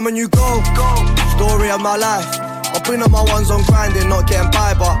world you come and you go. Story of my life. I've been on my ones on grinding, not getting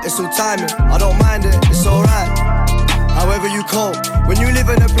by, but it's all timing. I don't mind it, it's alright. However you cope, when you live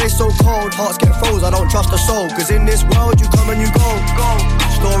in a place so cold, hearts get froze, I don't trust a soul. Cause in this world you come and you go.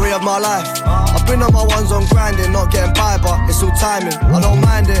 Story of my life. I've been on my ones on grinding, not getting by, but it's all timing. I don't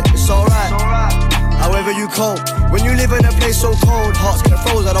mind it, it's alright. However you cope, when you live in a place so cold, hearts get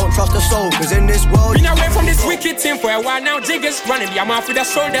froze, I don't trust a soul. Cause in this world been away from this wicked team for a while now, jiggers running. I'm off with the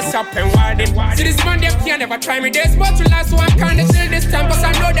shoulders up and widen. See this man, they can never try me. There's more to life, so I can't chill this time. Cause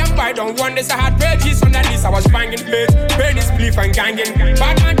I know them by don't want this. I had pages on the list, I was banging heads, pain is belief and ganging.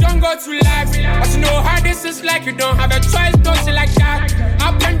 Bad man don't go to life, but you know how this is like. You don't have a choice, don't see like that.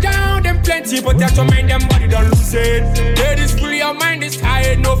 Up and down, them plenty, but that's your mind, them body don't lose it. Head is full, your mind is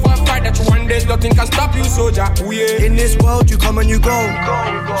tired. No for a fight that you one day, nothing can stop you, soldier. In this world you come and you go.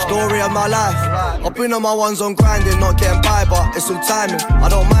 Story of my life. I've been on my ones on grinding, not getting by, but it's all timing. I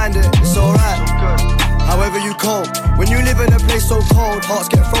don't mind it, it's alright. However you cope, when you live in a place so cold, hearts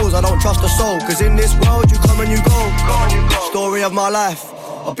get froze, I don't trust a soul. Cause in this world you come and you go. Story of my life.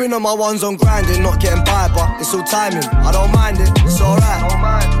 I've been on my ones on grinding, not getting by, but it's all timing. I don't mind it, it's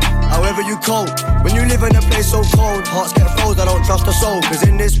alright. However you cope, when you live in a place so cold, hearts get froze, I don't trust a soul. Cause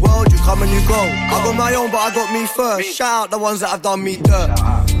in this world you come and you go. I got my own but I got me first. Shout out the ones that have done me dirt.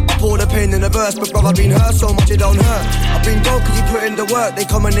 I pour the pain in the verse, but brother I've been hurt so much it don't hurt. I've been broke cause he put in the work. They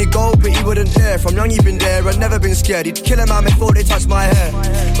come and they go but he wouldn't dare. From young he been there and never been scared. He'd kill a man before they touch my hair.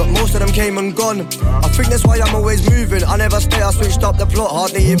 But most of them came and gone. I think that's why I'm always moving. I never stay, I switched up the plot.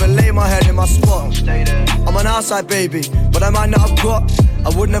 Hardly even lay my head in my spot. I'm an outside baby, but the mind that I've got I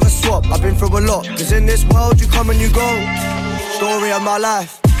would never swap, I've been through a lot. Cause in this world you come and you go. Story of my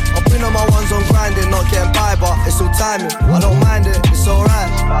life. I've been on my ones on grinding, not getting by, but it's all timing. I don't mind it, it's alright.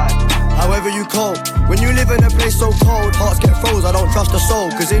 However you cope, when you live in a place so cold, hearts get froze, I don't trust a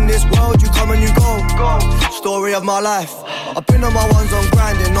soul. Cause in this world you come and you go. Story of my life. I've been on my ones on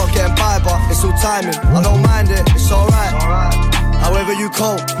grinding, not getting by, but it's all timing. I don't mind it, it's alright. However you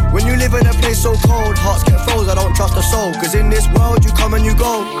cope, when you live in a place so cold, hearts get froze, I don't trust a soul. Cause in this world you come and you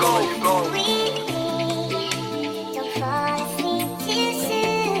go.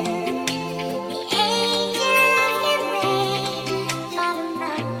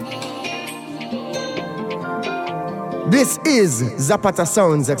 This is Zapata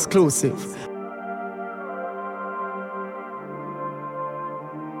Soundz exclusive.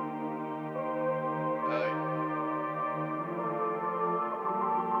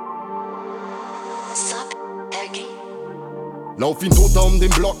 Lauf wie ein Toter um den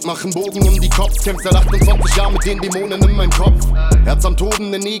Block, mach einen Bogen um die Cops. Kämpf seit 28 Jahren mit den Dämonen in meinem Kopf. Herz am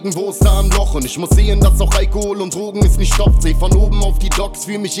Toten, denn irgendwo ist da ein Loch. Und ich muss sehen, dass auch Alkohol und Drogen es nicht stoppt. Seh von oben auf die Docks,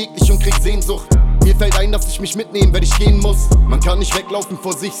 fühl mich eklig und krieg Sehnsucht. Mir fällt ein, dass ich mich mitnehmen, wenn ich gehen muss. Man kann nicht weglaufen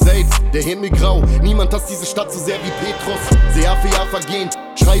vor sich selbst, der Himmel grau. Niemand hasst diese Stadt so sehr wie Petrus. Seh Jahr für Jahr vergehen,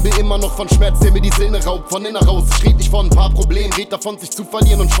 schreibe immer noch von Schmerz, der mir die Seele raubt. Von innen raus, ich red nicht von ein paar Problemen. Red davon, sich zu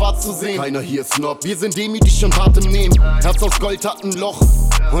verlieren und schwarz zu sehen. Keiner hier ist Snob, wir sind demütig und hart im Nehmen. Herz aus Gold hat ein Loch.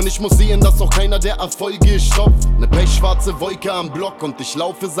 Und ich muss sehen, dass auch keiner der Erfolge stoppt. Ne pechschwarze Wolke am Block und ich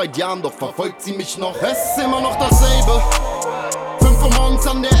laufe seit Jahren, doch verfolgt sie mich noch. Es ist immer noch dasselbe, 5 Uhr morgens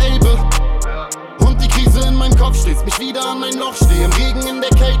an der Elbe. Und die Krise in meinem Kopf stößt mich wieder an ein Loch. Steh im Regen in der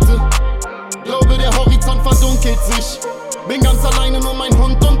Kälte, glaube der Horizont verdunkelt sich. Bin ganz alleine, nur mein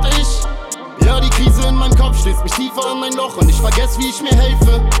Hund und ich. Ja, die Krise in meinem Kopf stößt mich tiefer an ein Loch und ich vergess, wie ich mir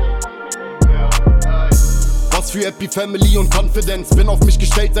helfe. Was für Happy Family und Confidence. Bin auf mich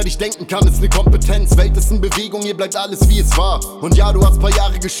gestellt, seit ich denken kann, ist ne Kompetenz. Welt ist in Bewegung, hier bleibt alles wie es war. Und ja, du hast paar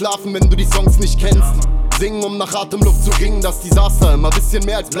Jahre geschlafen, wenn du die Songs nicht kennst. Singen, um nach Atemluft zu ringen, das Desaster. Immer bisschen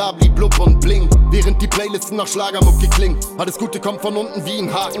mehr als blabli, blub und bling. Während die Playlisten nach Schlagermucke klingt. Alles Gute kommt von unten wie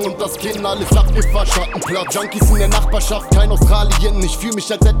ein Haken und das Kinn. Alles abgefasst, Schattenplatz. Junkies in der Nachbarschaft, kein Australien. Ich fühl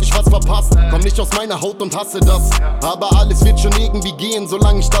mich, als hätte ich was verpasst. Komm nicht aus meiner Haut und hasse das. Aber alles wird schon irgendwie gehen,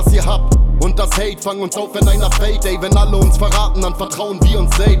 solange ich das hier hab. Und das Hate, fang uns auf, wenn einer fällt. Ey, wenn alle uns verraten, dann vertrauen wir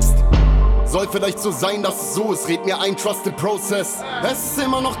uns selbst. Soll vielleicht so sein, dass es so ist. Red mir ein, trust the process. Es ist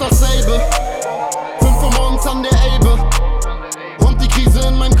immer noch dasselbe. 5 Uhr morgens an der Elbe. Und die Krise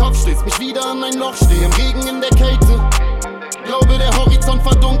in meinem Kopf stößt mich wieder an ein Loch. Steh im Regen in der Kälte, glaube der Horizont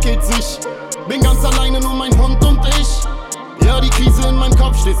verdunkelt sich. Bin ganz alleine, nur mein Hund und ich. Ja, die Krise in meinem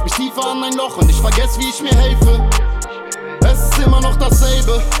Kopf stößt mich tiefer an ein Loch und ich vergess, wie ich mir helfe. Es ist immer noch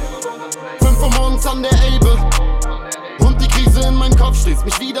dasselbe, 5 Uhr morgens an der Elbe. Und die Krise in meinem Kopf stößt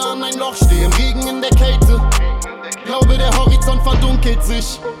mich wieder an ein Loch. Steh im Regen in der Kälte, glaube der Horizont verdunkelt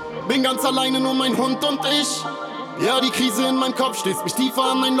sich. Bin ganz alleine, nur mein Hund und ich. Ja, die Krise in meinem Kopf stößt mich tiefer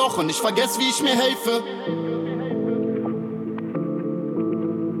an ein Loch und ich vergess, wie ich mir helfe.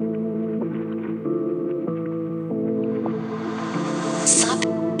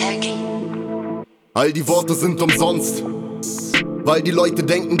 All die Worte sind umsonst, weil die Leute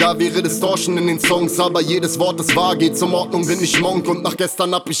denken, da wäre Distortion in den Songs. Aber jedes Wort ist wahr, geht zur Ordnung, bin ich Monk. Und nach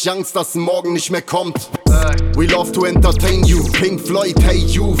gestern hab ich Angst, dass ein Morgen nicht mehr kommt. We love to entertain you, Pink Floyd, hey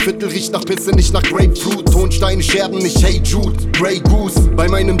you. Viertel riecht nach Pisse, nicht nach Grapefruit. Tonsteine scherben nicht, hey Jude. Grey Goose, bei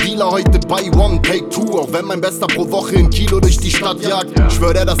meinem Dealer heute buy one, take two. Auch wenn mein Bester pro Woche im Kilo durch die Stadt jagt.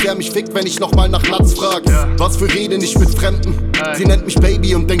 Schwör der, dass er mich fickt, wenn ich nochmal nach Latz frag. Was für Rede, nicht mit Fremden. Sie nennt mich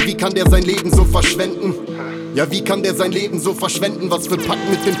Baby und denkt, wie kann der sein Leben so verschwenden? Ja, wie kann der sein Leben so verschwenden? Was für Pakt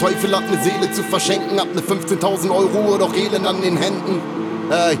mit dem Teufel hat ne Seele zu verschenken? Hab ne 15.000 Euro oder Elend an den Händen.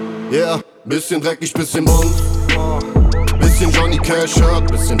 Ey, yeah, bisschen dreckig, bisschen bunt. Bisschen Johnny Cash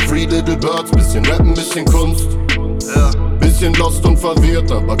Shirt, bisschen Free Little Birds, bisschen Rappen, bisschen Kunst. Bisschen lost und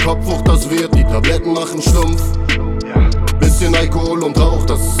verwirrt, aber Kopf hoch, das wird. Die Tabletten machen stumpf. Bisschen Alkohol und Rauch,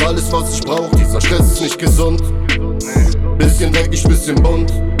 das ist alles, was ich brauch. Dieser Stress ist nicht gesund. Bisschen dreckig, bisschen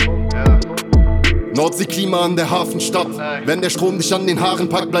bunt. Nordseeklima an der Hafenstadt. Wenn der Strom dich an den Haaren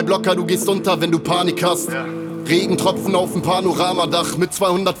packt, bleib locker, du gehst unter, wenn du Panik hast. Regentropfen auf dem Panoramadach mit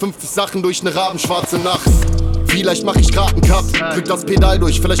 250 Sachen durch ne rabenschwarze Nacht. Vielleicht mach ich grad einen Cut, drück das Pedal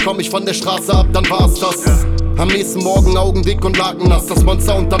durch, vielleicht komm ich von der Straße ab, dann war's das. Am nächsten Morgen Augen dick und lakennass, das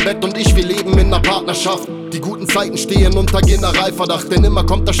Monster unterm Bett und ich, wir leben in ner Partnerschaft. Die guten Zeiten stehen unter Generalverdacht, denn immer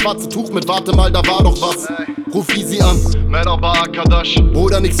kommt das schwarze Tuch mit, warte mal, da war doch was. Ruf easy an,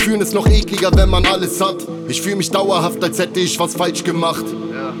 Bruder, nix fühlen ist noch ekliger, wenn man alles hat. Ich fühl mich dauerhaft, als hätte ich was falsch gemacht.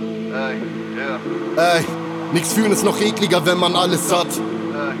 Ey, nix fühlen ist noch ekliger, wenn man alles hat.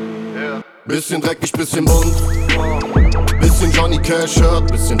 Bisschen dreckig, bisschen bunt. Bisschen Johnny Cash Shirt,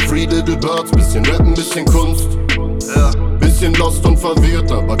 bisschen Free Little Birds, bisschen Rappen, bisschen Kunst. Bisschen lost und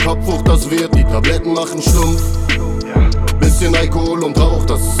verwirrt, aber Kopf hoch, das wird. Die Tabletten machen stumpf. Bisschen Alkohol und Rauch,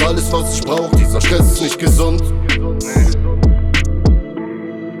 das ist alles, was ich brauch. Dieser Stress ist nicht gesund.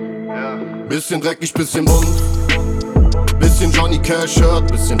 Bisschen dreckig, bisschen bunt. Bisschen Johnny Cash Shirt,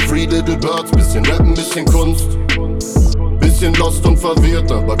 bisschen Free Little Birds, bisschen Rappen, bisschen Kunst. Bisschen lost und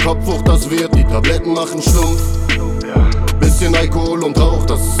verwirrt, aber Kopf hoch, das wird. Die Tabletten machen stumpf. Bisschen Alkohol und Rauch,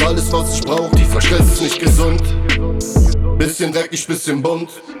 das ist alles, was ich brauch. Dieser Stress ist nicht gesund. Bisschen dreckig, bisschen bunt.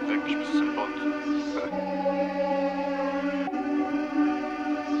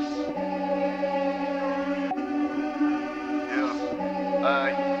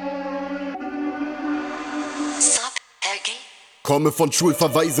 Komme von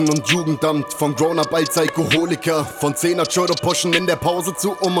Schulverweisen und Jugendamt, von Grown-Up als Alkoholiker, von 10er Churro-Poschen in der Pause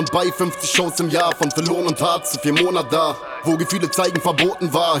zu und bei 50 Shows im Jahr, von Verlohn und Hart zu 4 Monate da, wo Gefühle zeigen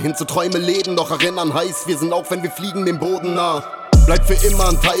verboten war, hin zu Träume leben, doch erinnern heißt, wir sind auch wenn wir fliegen dem Boden nah. Bleib für immer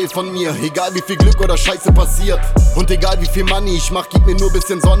ein Teil von mir, egal wie viel Glück oder Scheiße passiert. Und egal wie viel Money ich mach, gib mir nur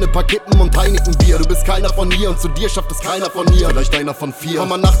bisschen Sonne, paar Kippen und Heineken Bier. Du bist keiner von hier und zu dir schafft es keiner von hier. Vielleicht einer von 4. Komm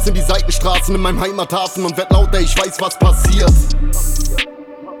mal nachts in die Seitenstraßen in meinem Heimathafen und werd lauter, ich weiß was passiert.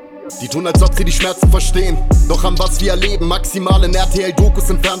 Die tun als ob sie die Schmerzen verstehen, doch haben was wir erleben, maximalen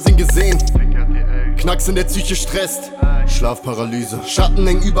RTL-Dokus im Fernsehen gesehen. Knacks in der Psyche stresst, Schlafparalyse, Schatten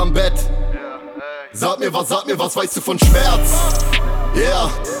hängen überm Bett. Sag mir was, weißt du von Schmerz? Yeah,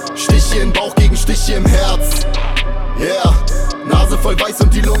 Stiche im Bauch gegen Stiche im Herz. Yeah, Nase voll weiß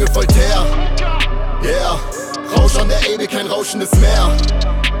und die Lunge voll Teer. Yeah, Rausch an der Elbe, kein rauschendes Meer.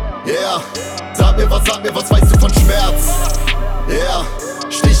 Yeah, sag mir was, weißt du von Schmerz? Yeah,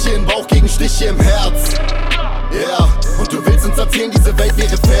 Stiche im Bauch gegen Stiche im Herz. Yeah, und du willst uns erzählen, diese Welt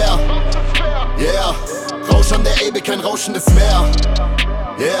wäre fair. Yeah, Rausch an der Elbe, kein rauschendes Meer.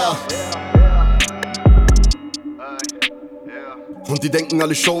 Yeah. Und die denken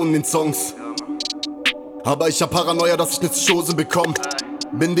alle Show in den Songs. Aber ich hab Paranoia, dass ich ne Chose bekomm.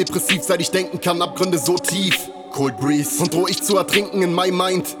 Bin depressiv, seit ich denken kann, Abgründe so tief. Cold Breeze und droh ich zu ertrinken in my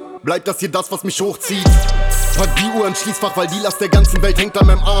mind. Bleibt das hier das, was mich hochzieht? Pack die Uhr ins Schließfach, weil die Last der ganzen Welt hängt an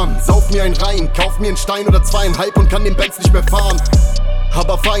meinem Arm. Sauf mir einen rein, kauf mir einen Stein oder 2,5 und kann den Benz nicht mehr fahren.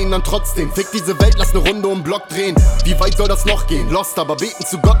 Aber fahr ihn dann trotzdem, fick diese Welt, lass ne Runde um Block drehen. Wie weit soll das noch gehen? Lost, aber beten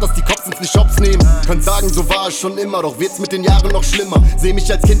zu Gott, dass die Cops uns nicht Shops nehmen. Könnt sagen, so war es schon immer, doch wird's mit den Jahren noch schlimmer. Seh mich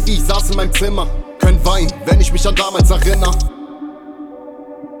als Kind, wie ich saß in meinem Zimmer. Könnt weinen, wenn ich mich an damals erinnere.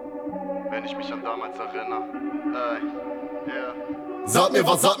 Wenn ich mich an damals erinnere. Yeah. Sag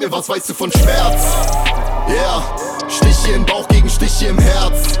mir was, weißt du von Schmerz? Yeah, Stiche im Bauch gegen Stiche im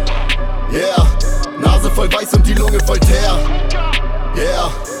Herz. Yeah, Nase voll weiß und die Lunge voll Teer.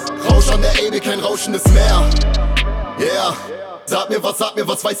 Yeah, Rausch an der Elbe, kein rauschendes Meer. Yeah, sag mir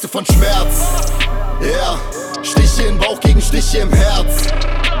was, weißt du von Schmerz? Yeah, Stiche im Bauch gegen Stiche im Herz.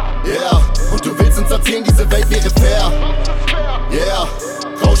 Yeah, und du willst uns erzählen, diese Welt wäre fair. Yeah,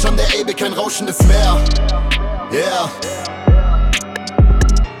 Rausch an der Elbe, kein rauschendes Meer. Yeah.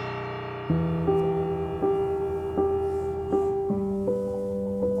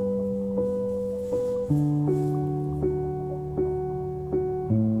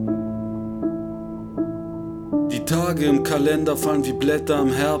 Die Tage im Kalender fallen wie Blätter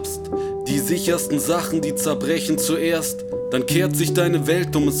im Herbst. Die sichersten Sachen, die zerbrechen zuerst. Dann kehrt sich deine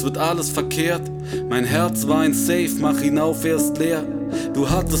Welt um, es wird alles verkehrt. Mein Herz war ein Safe, mach ihn auf, er ist leer. Du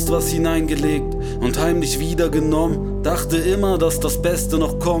hattest was hineingelegt und heimlich wieder genommen. Dachte immer, dass das Beste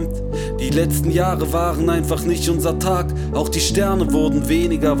noch kommt. Die letzten Jahre waren einfach nicht unser Tag. Auch die Sterne wurden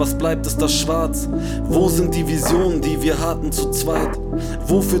weniger, was bleibt ist das Schwarz. Wo sind die Visionen, die wir hatten zu zweit?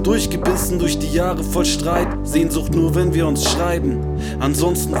 Wofür durchgebissen durch die Jahre voll Streit? Sehnsucht nur, wenn wir uns schreiben.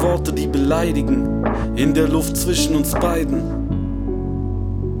 Ansonsten Worte, die beleidigen. In der Luft zwischen uns beiden.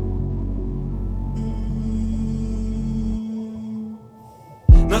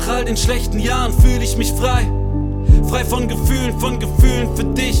 Nach all den schlechten Jahren fühle ich mich frei. Frei von Gefühlen für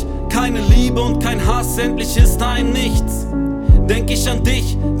dich. Keine Liebe und kein Hass, endlich ist ein Nichts. Denk ich an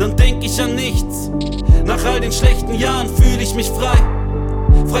dich, dann denk ich an nichts. Nach all den schlechten Jahren fühle ich mich frei.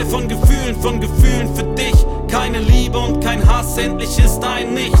 Frei von Gefühlen für dich. Keine Liebe und kein Hass, endlich ist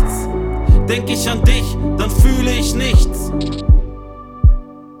ein Nichts. Denk ich an dich, dann fühle ich nichts.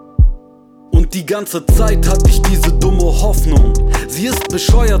 Und die ganze Zeit hatte ich diese dumme Hoffnung. Sie ist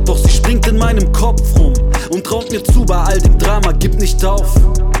bescheuert, doch sie springt in meinem Kopf rum. Und traut mir zu, bei all dem Drama, gib nicht auf.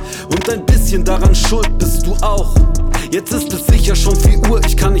 Und ein bisschen daran schuld bist du auch. Jetzt ist es sicher schon 4 Uhr,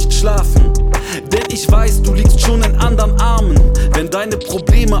 ich kann nicht schlafen. Denn ich weiß, du liegst schon in anderen Armen. Wenn deine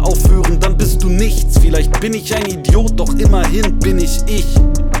Probleme aufhören, dann bist du nichts. Vielleicht bin ich ein Idiot, doch immerhin bin ich.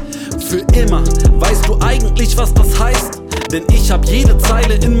 Für immer, weißt du eigentlich, was das heißt? Denn ich hab jede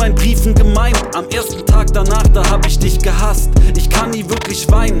Zeile in meinen Briefen gemeint. Am ersten Tag danach, da hab ich dich gehasst. Ich kann nie wirklich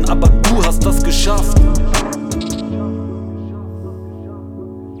weinen, aber du hast das geschafft.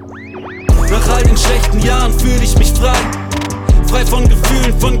 Nach all den schlechten Jahren fühle ich mich frei. Frei von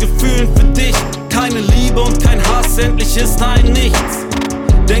Gefühlen für dich. Keine Liebe und kein Hass, endlich ist ein Nichts.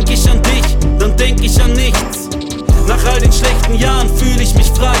 Denk ich an dich, dann denk ich an nichts. Nach all den schlechten Jahren fühle ich mich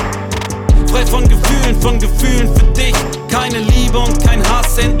frei. Frei von Gefühlen für dich. Keine Liebe und kein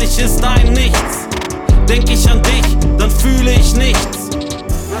Hass, endlich ist ein Nichts. Denk ich an dich, dann fühle ich nichts.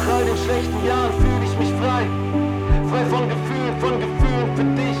 Nach all den schlechten Jahren fühle ich mich frei. Frei von Gefühlen für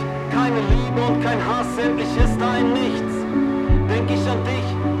dich. Keine Liebe und kein Hass, endlich ist ein Nichts.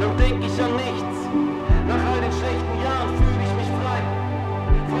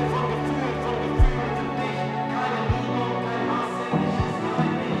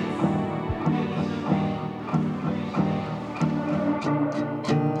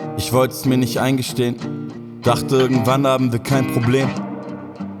 Ich wollte es mir nicht eingestehen. Dachte, irgendwann haben wir kein Problem.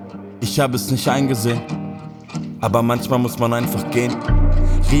 Ich habe es nicht eingesehen. Aber manchmal muss man einfach gehen.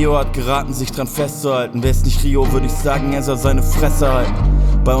 Rio hat geraten, sich dran festzuhalten. Wär's nicht Rio, würde ich sagen, er soll seine Fresse halten.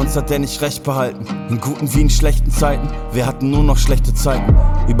 Bei uns hat er nicht recht behalten. In guten wie in schlechten Zeiten. Wir hatten nur noch schlechte Zeiten.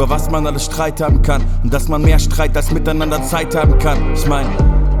 Über was man alles Streit haben kann. Und dass man mehr Streit als miteinander Zeit haben kann. Ich mein,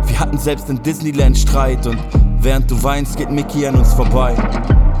 wir hatten selbst in Disneyland Streit. Und während du weinst, geht Mickey an uns vorbei.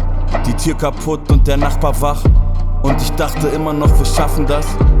 Die Tür kaputt und der Nachbar wach. Und ich dachte immer noch, wir schaffen das.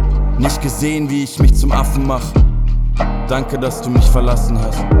 Nicht gesehen, wie ich mich zum Affen mach. Danke, dass du mich verlassen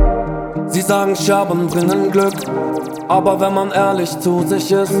hast. Sie sagen, Scherben bringen Glück, aber wenn man ehrlich zu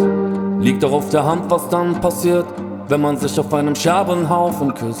sich ist, liegt doch auf der Hand, was dann passiert, wenn man sich auf einem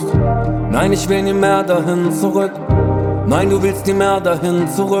Scherbenhaufen küsst. Nein, ich will nie mehr dahin zurück. Nein, du willst nie mehr dahin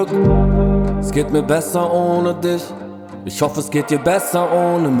zurück. Es geht mir besser ohne dich. Ich hoffe, es geht dir besser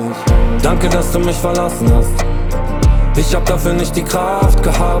ohne mich. Danke, dass du mich verlassen hast. Ich hab dafür nicht die Kraft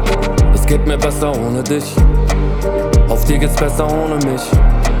gehabt. Es geht mir besser ohne dich. Auf dir geht's besser ohne mich.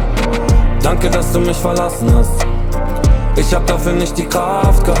 Danke, dass du mich verlassen hast. Ich hab dafür nicht die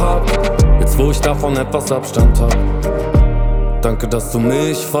Kraft gehabt. Jetzt, wo ich davon etwas Abstand hab. Danke, dass du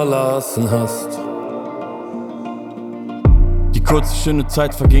mich verlassen hast. Die kurze, schöne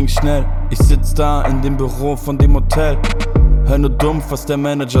Zeit verging schnell. Ich sitz da in dem Büro von dem Hotel. Hör nur dumpf, was der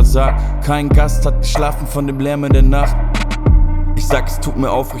Manager sagt. Kein Gast hat geschlafen von dem Lärm in der Nacht. Ich sag, es tut mir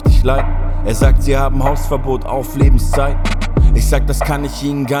aufrichtig leid. Er sagt, sie haben Hausverbot auf Lebenszeit. Ich sag, das kann ich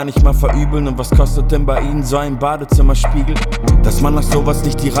ihnen gar nicht mal verübeln. Und was kostet denn bei ihnen so ein Badezimmerspiegel? Dass man nach sowas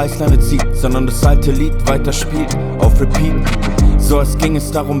nicht die Reißleine zieht, sondern das alte Lied weiterspielt, auf Repeat. So als ging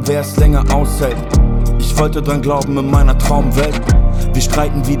es darum, wer es länger aushält. Ich wollte dran glauben in meiner Traumwelt. Wir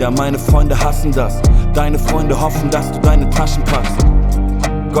streiten wieder, meine Freunde hassen das. Deine Freunde hoffen, dass du deine Taschen packst.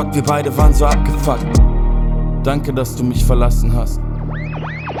 Gott, wir beide waren so abgefuckt. Danke, dass du mich verlassen hast.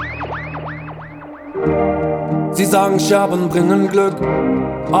 Sie sagen, Scherben bringen Glück,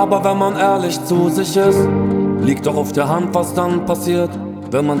 aber wenn man ehrlich zu sich ist, liegt doch auf der Hand, was dann passiert,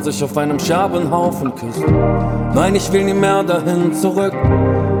 wenn man sich auf einem Scherbenhaufen küsst. Nein, ich will nie mehr dahin zurück.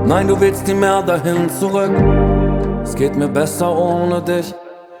 Nein, du willst nie mehr dahin zurück. Es geht mir besser ohne dich.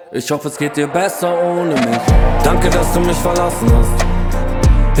 Ich hoffe, es geht dir besser ohne mich. Danke, dass du mich verlassen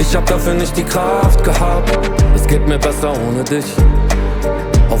hast. Ich hab dafür nicht die Kraft gehabt. Es geht mir besser ohne dich.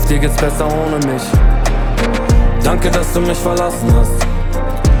 Auf dir geht's besser ohne mich. Danke, dass du mich verlassen hast.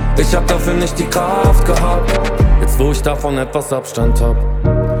 Ich hab dafür nicht die Kraft gehabt. Jetzt, wo ich davon etwas Abstand hab.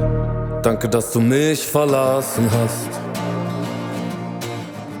 Danke, dass du mich verlassen hast.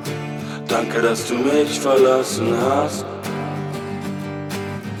 Danke, dass du mich verlassen hast.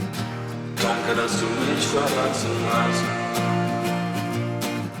 Danke, dass du mich verlassen hast.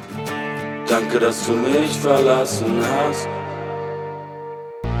 Danke, dass du mich verlassen hast.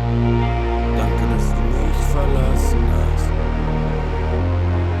 Danke, dass du mich verlassen hast.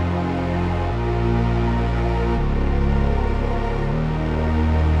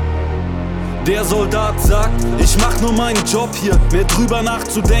 Der Soldat sagt, ich mach nur meinen Job hier. Mehr drüber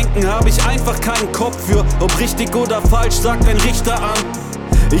nachzudenken, hab ich einfach keinen Kopf für. Ob richtig oder falsch, sagt ein Richter an.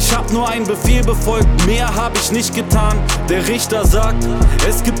 Ich hab nur einen Befehl befolgt, mehr hab ich nicht getan. Der Richter sagt,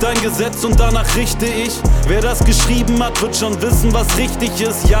 es gibt ein Gesetz und danach richte ich. Wer das geschrieben hat, wird schon wissen, was richtig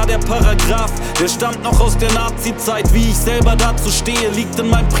ist. Ja, der Paragraph, der stammt noch aus der Nazi-Zeit. Wie ich selber dazu stehe, liegt in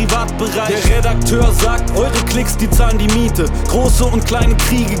meinem Privatbereich. Der Redakteur sagt, eure Klicks, die zahlen die Miete. Große und kleine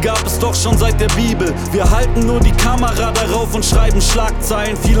Kriege gab es doch schon seit der Bibel. Wir halten nur die Kamera darauf und schreiben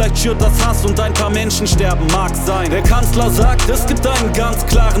Schlagzeilen. Vielleicht schürt das Hass und ein paar Menschen sterben, mag sein. Der Kanzler sagt, es gibt einen ganz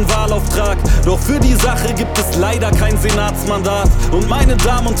klaren Wahlauftrag. Doch für die Sache gibt es leider kein Senatsmandat. Und meine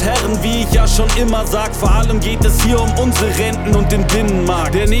Damen und Herren, wie ich ja schon immer sag, vor allem geht es hier um unsere Renten und den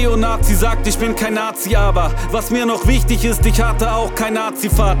Binnenmarkt. Der Neonazi sagt, ich bin kein Nazi, aber was mir noch wichtig ist, ich hatte auch keinen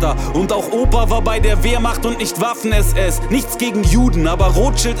Nazi-Vater. Und auch Opa war bei der Wehrmacht und nicht Waffen-SS. Nichts gegen Juden, aber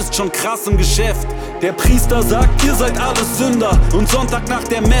Rothschild ist schon krass im Geschäft. Der Priester sagt, ihr seid alles Sünder. Und Sonntag nach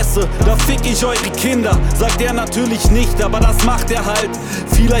der Messe, da fick ich eure Kinder. Sagt er natürlich nicht, aber das macht er halt.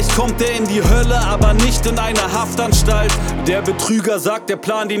 Vielleicht kommt er in die Hölle, aber nicht in eine Haftanstalt. Der Betrüger sagt, der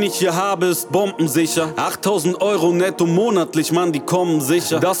Plan, den ich hier habe, ist bombensicher. 8.000 € netto monatlich, Mann, die kommen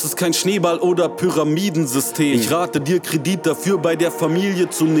sicher. Das ist kein Schneeball- oder Pyramidensystem. Ich rate dir, Kredit dafür bei der Familie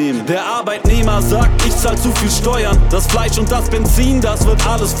zu nehmen. Der Arbeitnehmer sagt, ich zahl zu viel Steuern. Das Fleisch und das Benzin, das wird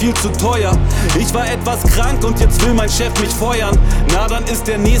alles viel zu teuer. Ich war etwas krank und jetzt will mein Chef mich feuern. Na, dann ist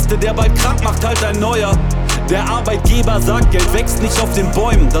der Nächste, der bald krank macht, halt ein neuer. Der Arbeitgeber sagt, Geld wächst nicht auf den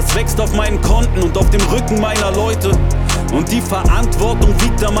Bäumen, das wächst auf meinen Konten und auf dem Rücken meiner Leute. Und die Verantwortung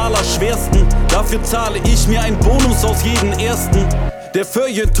wiegt am allerschwersten. Dafür zahle ich mir einen Bonus aus jedem ersten. Der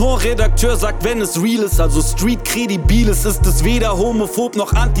Feuilleton-Redakteur sagt, wenn es real ist, also street-kredibil ist, ist es weder homophob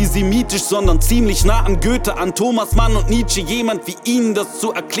noch antisemitisch, sondern ziemlich nah an Goethe, an Thomas Mann und Nietzsche. Jemand wie Ihnen das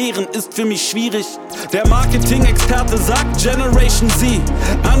zu erklären, ist für mich schwierig. Der Marketing-Experte sagt Generation Z.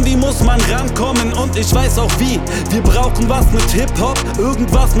 An die muss man rankommen und ich weiß auch wie. Wir brauchen was mit Hip-Hop,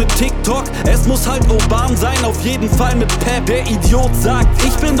 irgendwas mit TikTok. Es muss halt urban sein, auf jeden Fall mit Pep. Der Idiot sagt,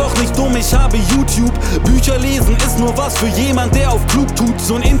 ich bin doch nicht dumm, ich habe YouTube. Bücher lesen ist nur was für jemand, der auf klug tut.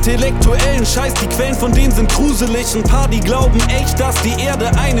 So einen intellektuellen Scheiß, die Quellen von denen sind gruselig. Ein paar, die glauben echt, dass die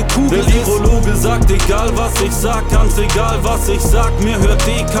Erde eine Kugel ist. Der Virologe sagt, egal was ich sag, ganz egal was ich sag, mir hört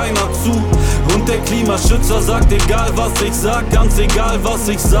eh keiner zu. Und der Klimaschützer sagt, egal was ich sag, ganz egal was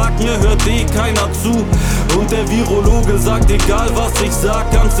ich sag, mir hört eh keiner zu. Und der Virologe sagt, egal was ich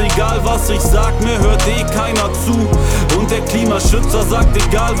sag, ganz egal was ich sag, mir hört eh keiner zu. Und der Klimaschützer sagt,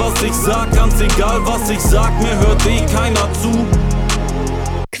 egal was ich sag, ganz egal was ich sag, mir hört eh keiner zu.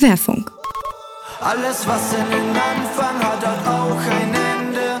 Querfunk. Alles, was einen Anfang hat, hat auch ein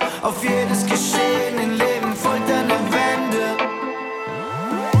Ende. Auf jedes Geschehen im Leben folgt eine Wende.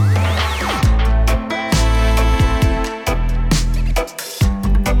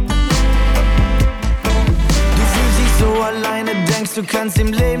 Du fühlst dich so alleine, denkst, du kannst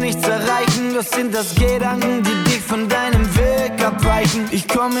im Leben nichts erreichen. Doch sind das Gedanken, die dich von deinem Weg abweichen. Ich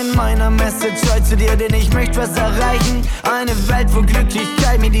komm in meiner Message heute zu dir, denn ich möchte was erreichen. Eine Welt, wo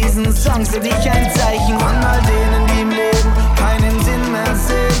Glücklichkeit mit diesen Songs für dich ein Zeichen. An all denen, die im Leben keinen Sinn mehr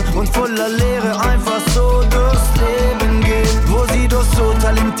sehen und voller Leere einfach so durchs Leben gehen. Wo sie doch so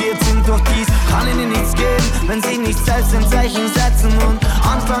talentiert sind, doch dies kann ihnen nichts geben, wenn sie nicht selbst ein Zeichen setzen und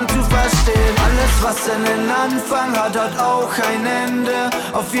anfangen zu verstehen. Alles, was einen Anfang hat, hat auch ein Ende.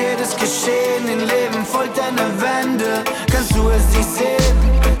 Auf jedes Geschehen im Leben folgt eine Wende. Kannst du es nicht sehen?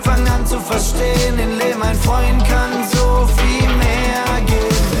 Fang an zu verstehen, im Leben ein Freund kann so viel mehr geben.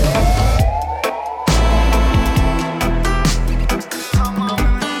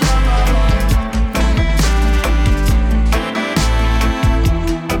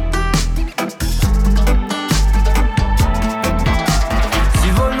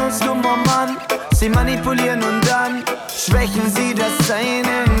 Sie wollen uns nur Mann, sie manipulieren und dann schwächen sie das Sein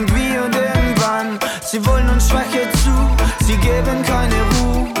irgendwie und irgendwann. Sie wollen uns Schwache zu, sie geben keine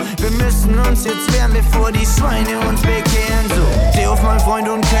Ruhe. Wir müssen uns jetzt wehren, bevor die Schweine uns bekehren. So, steh auf, mein Freund,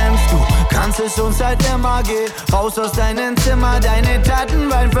 und kämpfst du. Kannst es uns halt immer gehen. Raus aus deinem Zimmer, deine Taten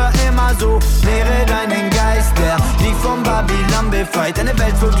bleiben für immer so. Lehre deinen Geist, der dich vom Babylon befreit. Eine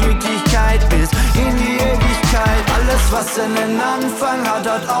Welt für Glücklichkeit bis in die Ewigkeit. Alles, was einen Anfang hat,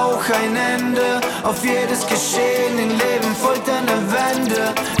 hat auch ein Ende. Auf jedes Geschehen im Leben folgt eine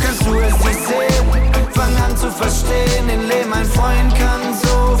Wende. Kannst du es nicht sehen? Fang an zu verstehen, im Leben ein Freund kann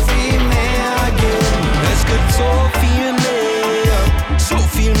so viel mehr geben. Es gibt so viel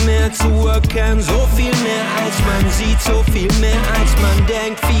mehr zu erkennen, so viel mehr als man sieht, so viel mehr als man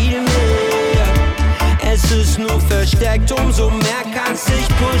denkt, viel mehr. Es ist nur versteckt, umso mehr kannst dich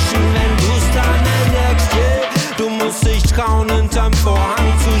pushen, wenn du's dann entdeckst, yeah. Du musst dich trauen, hinterm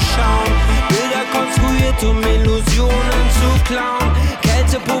Vorhang zu schauen, Bilder konstruiert, um Illusionen zu klauen.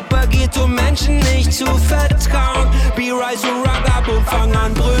 Kälte propagiert, um Menschen nicht zu vertrauen. Be rise and rock up und fang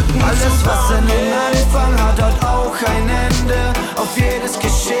an Brücken alles, zu bauen. Alles, was einen Anfang hat, hat auch ein Ende. Auf jedes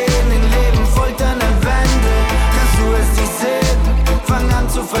Geschehen im Leben folgt eine Wende. Kannst du es nicht sehen? Fang an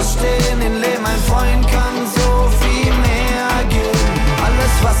zu verstehen, im Leben ein Freund kann so viel mehr geben.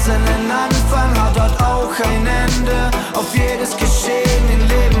 Alles, was einen Anfang hat, hat auch ein Ende. Auf jedes Geschehen im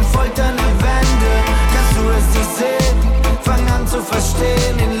Leben folgt eine Wende. Kannst du es nicht sehen? Fang an zu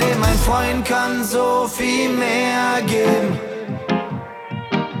verstehen, im Leben ein Freund kann so viel mehr geben.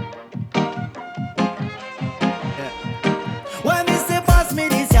 When me say pass me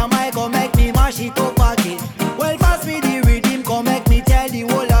this, ya might go make me mash it up again. Well, pass me the rhythm, come make me tell the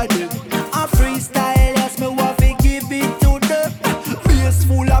whole of them. A freestyle, yes, me want to give it to them. Bass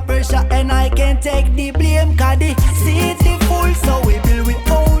full of pressure and I can't take the blame. Cause the city full, so we build we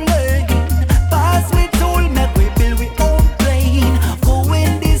own lane. Pass me tool, make we build we own plane. Go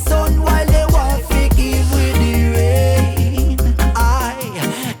in the sun while they want to give with the rain.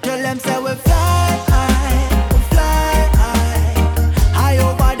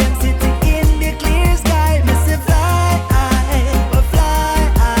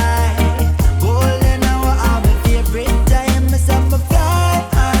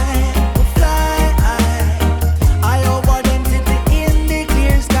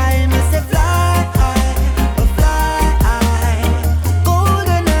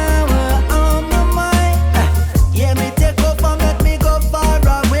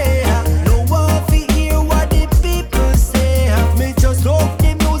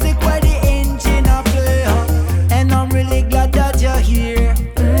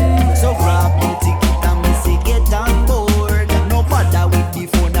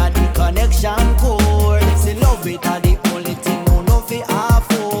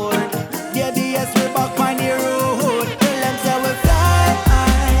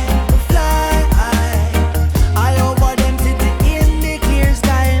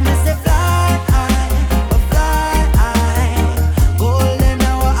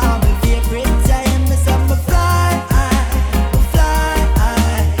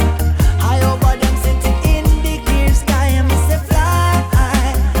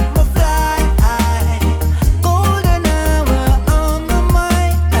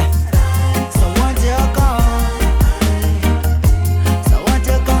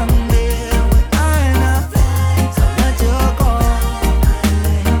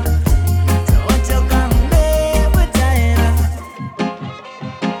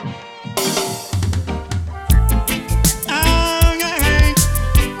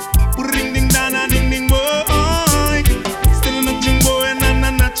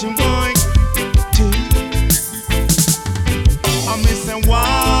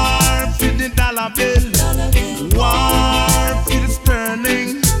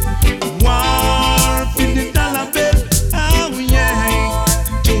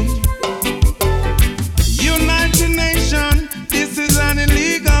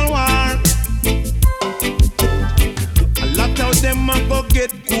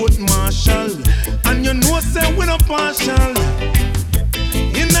 get court martial. And you know say we no partial.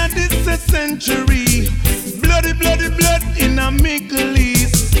 In a this a century, bloody blood in a Middle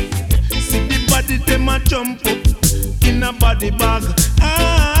East. See the body them a jump up in a body bag.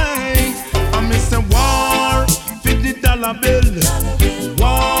 I miss a war for the dollar bill,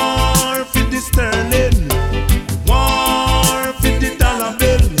 war for the sterling, war for the dollar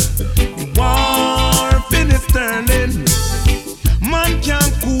bill, war for the sterling. Man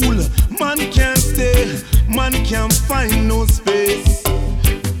can't cool, man can't stay, man can't find no space.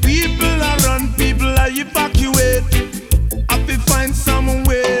 People are run, people are evacuate. I fi find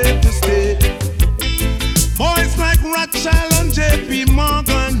somewhere to stay. Boys like Rothschild and JP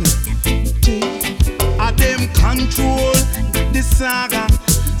Morgan, are them control the saga.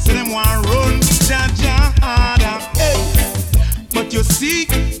 So them want run Jaja harder. Hey. But you see,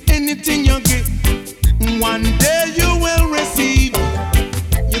 anything you get, one day you will receive.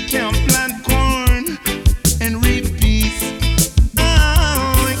 You can't plant corn and reap peace.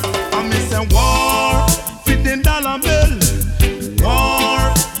 I miss a war for the dollar bill,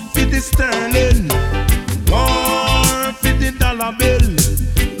 war for the sterling, war for the dollar bill,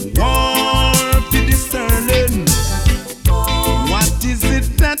 war for the sterling. What is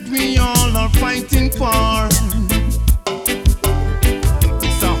it that we all are fighting for?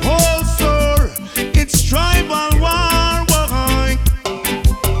 It's a whole sore, it's tribal war.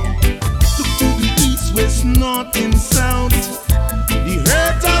 Look to the east, west, north and south. The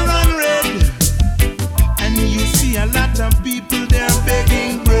earth are run red, and you see a lot of people there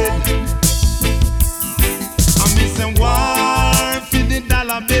begging bread. I'm missing war for the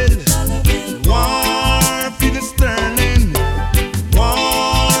dollar bill, war for the sterling,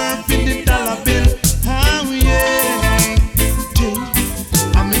 war for the dollar bill. Oh yeah,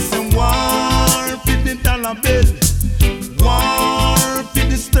 I'm missing war for the dollar bill, war for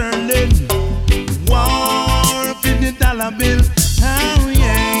the sterling, war for the dollar bill. Oh yeah.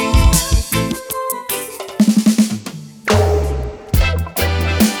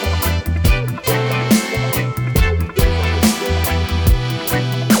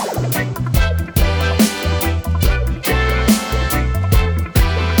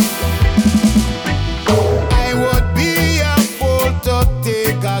 I would be a fool to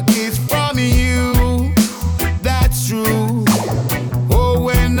take a kiss from you. That's true. Oh,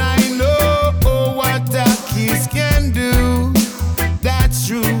 when I know what a kiss can do. That's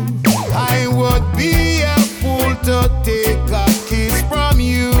true. I would be a fool to take a kiss from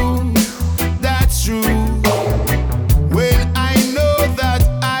you. That's true. When I know that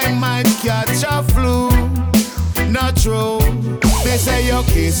I might catch a flu. Not true. They say you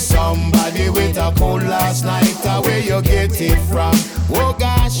kiss somebody with a cold last night. Where you get it from? Oh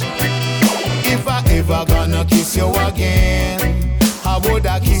gosh. If I ever gonna kiss you again, how would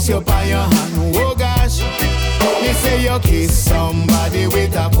I kiss you by your hand? Oh gosh. They say you kiss somebody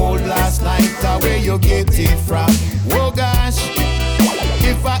with a cold last night. Where you get it from? Oh gosh.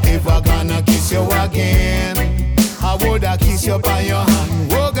 If I ever gonna kiss you again, how would I kiss you by your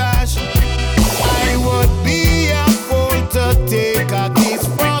hand? Oh gosh. I would be a fool to take a kiss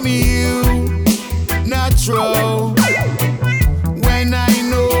from you. Not true. When I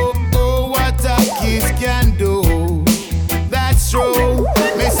know what a kiss can do. That's true.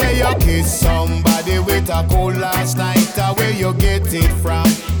 They say you kiss somebody with a cold last night. Where you get it from?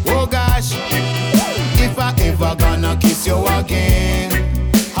 Oh gosh. If I ever gonna kiss you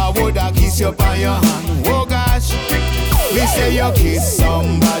again, how would I kiss you by your hand? Oh gosh. They say you kiss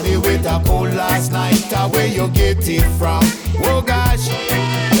somebody with a cold last night. Where you get it from? Oh gosh.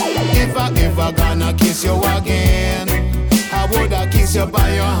 If I ever gonna kiss you again, how would I kiss you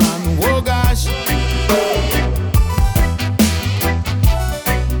by your hand? Oh gosh.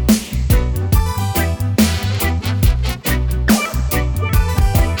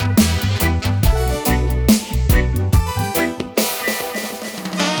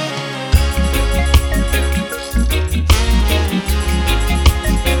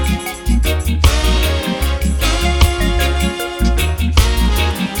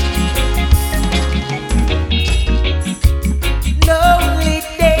 Lonely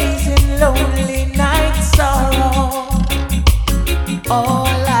days and lonely nights are all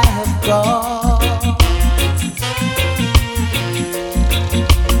I have got.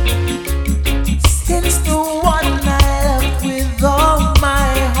 Since the one I loved with all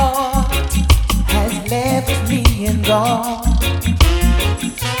my heart has left me and gone,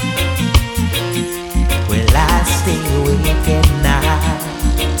 will I stay awake at night?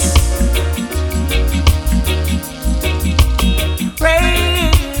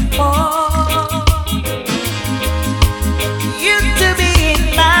 Praying for you to be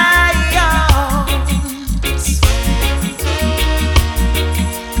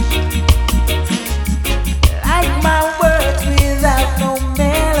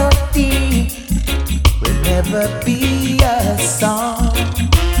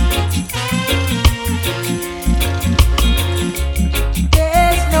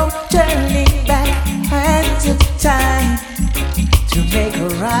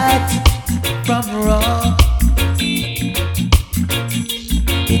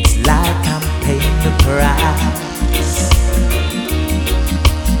rise.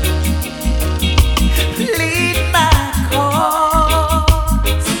 Plead my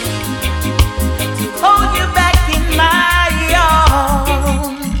cause to hold you back in my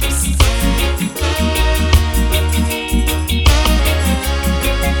arms.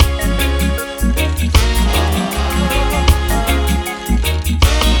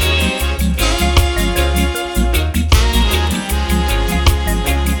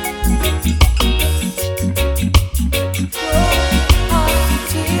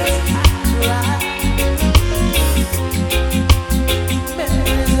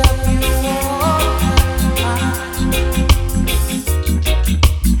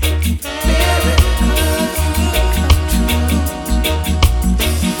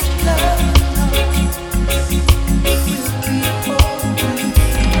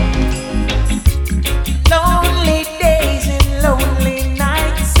 Lonely days and lonely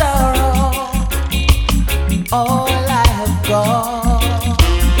nights are all I have got.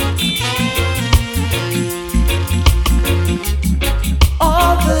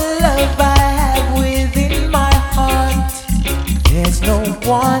 All the love I have within my heart, there's no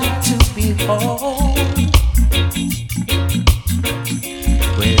one to behold.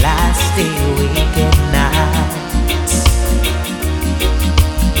 Will I stay awake at night,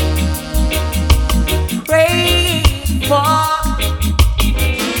 praying for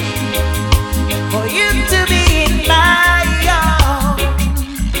you to be in my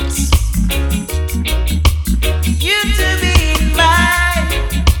arms, you to be in my,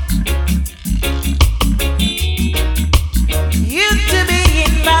 you to be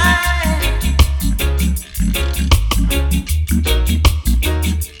in my.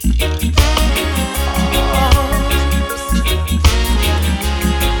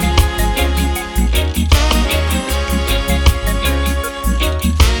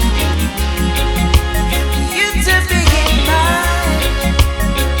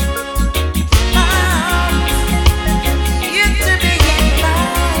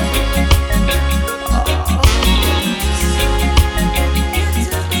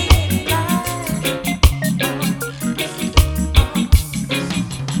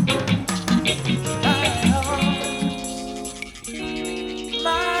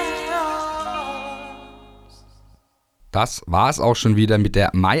 Das war es auch schon wieder mit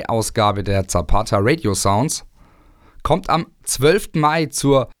der Mai-Ausgabe der Zapata Radio Sounds. Kommt am 12. Mai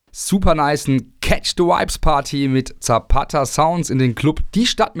zur super nicen Catch the Vibes Party mit Zapata Soundz in den Club Die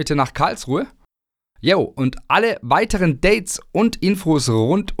Stadtmitte nach Karlsruhe. Jo, und alle weiteren Dates und Infos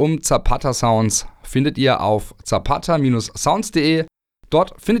rund um Zapata Soundz findet ihr auf zapata-sounds.de.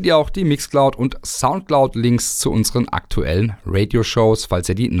 Dort findet ihr auch die Mixcloud und Soundcloud-Links zu unseren aktuellen Radioshows, falls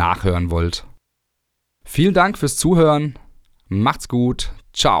ihr die nachhören wollt. Vielen Dank fürs Zuhören. Macht's gut.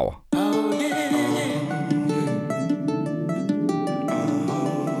 Ciao.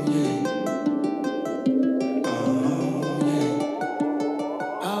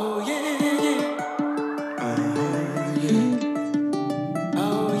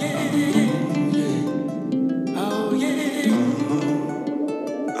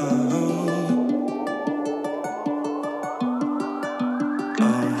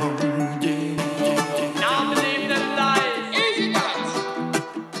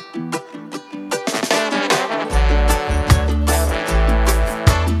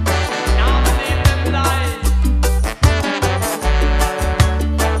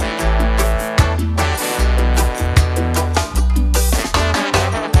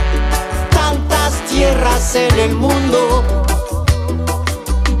 En el mundo,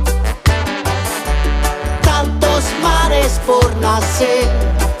 tantos mares por nacer,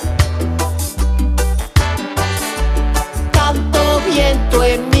 tanto viento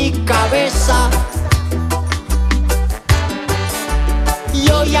en mi cabeza.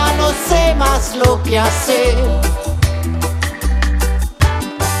 Yo ya no sé más lo que hacer.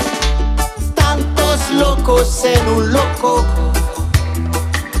 Tantos locos en un loco.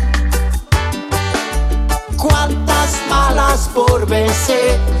 Cuántas malas por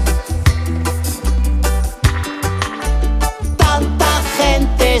vencer. Tanta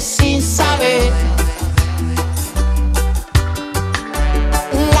gente sin saber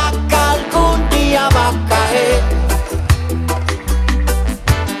la que algún día va a caer.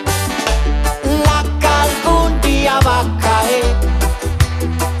 La que algún día va a caer.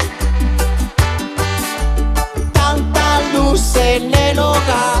 Tanta luz en el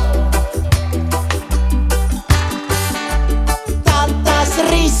hogar.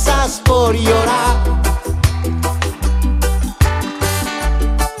 Risas por llorar,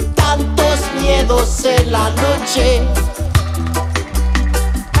 tantos miedos en la noche.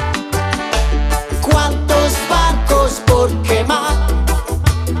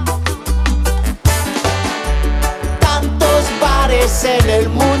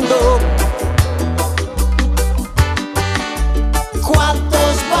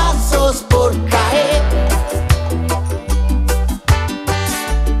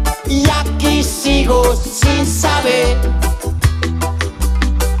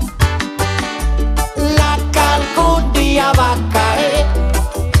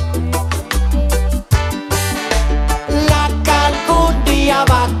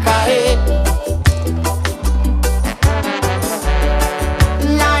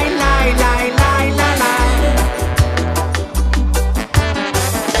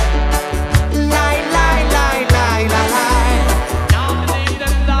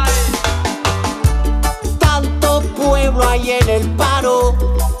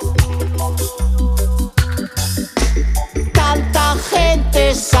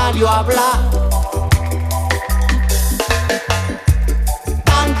 salió a hablar.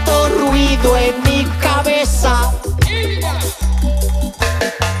 Tanto ruido en mi cabeza,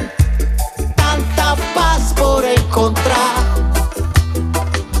 tanta paz por encontrar.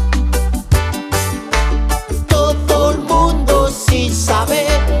 Todo el mundo sin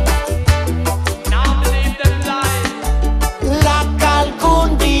saber la que algún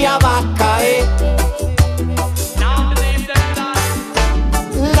día va a caer.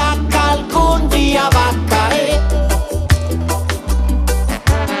 La que algún día va a caer.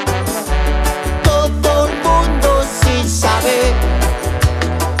 Todo el mundo sin saber.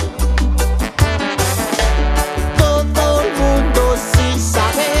 Todo el mundo sin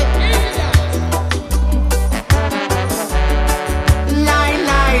saber. La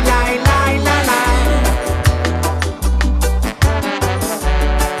la la la la la.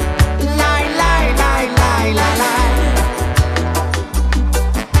 La la la la la la.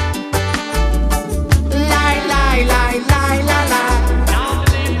 La la la la la la.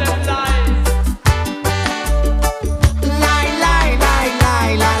 La la la la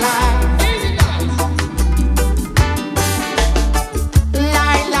la la. La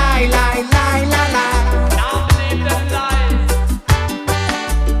la la la la la.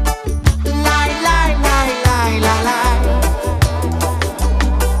 La la la la la la.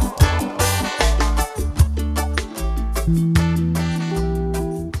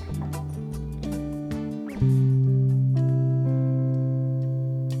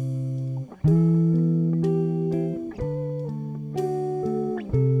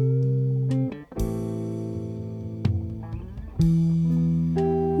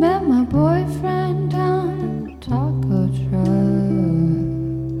 Met my boyfriend down at Taco Truck.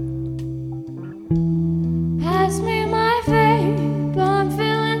 Pass me my vape, I'm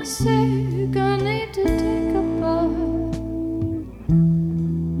feeling sick, I need to take a bite.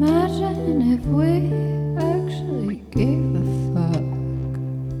 Imagine if we actually gave a fuck.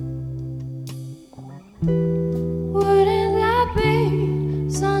 Wouldn't that be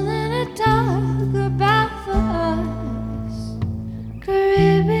something to talk about for us?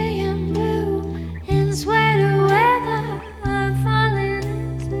 Caribbean blue in sweater weather, I'm falling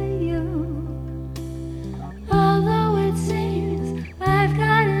into you. Although it seems I've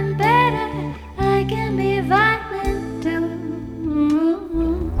gotten better, I can be violent too.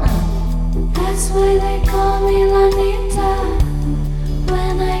 That's why they call me Lanita.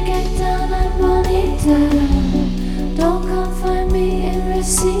 When I get down, I'm bonita. Don't come find me in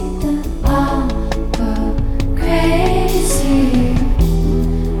Reseda. I'll go crazy.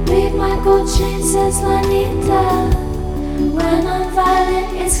 Read my gold chain, says Lanita. When I'm violent,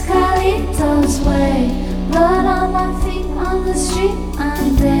 it's Carlito's way. Blood on my feet on the street,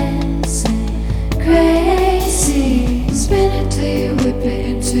 I'm dancing crazy. Spin it till you whip it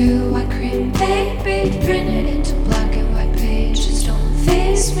into white cream, baby. Print it into black and white pages. Don't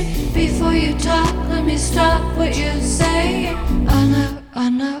face me before you talk. Let me stop what you're saying.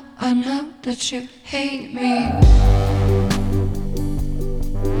 I know that you hate me.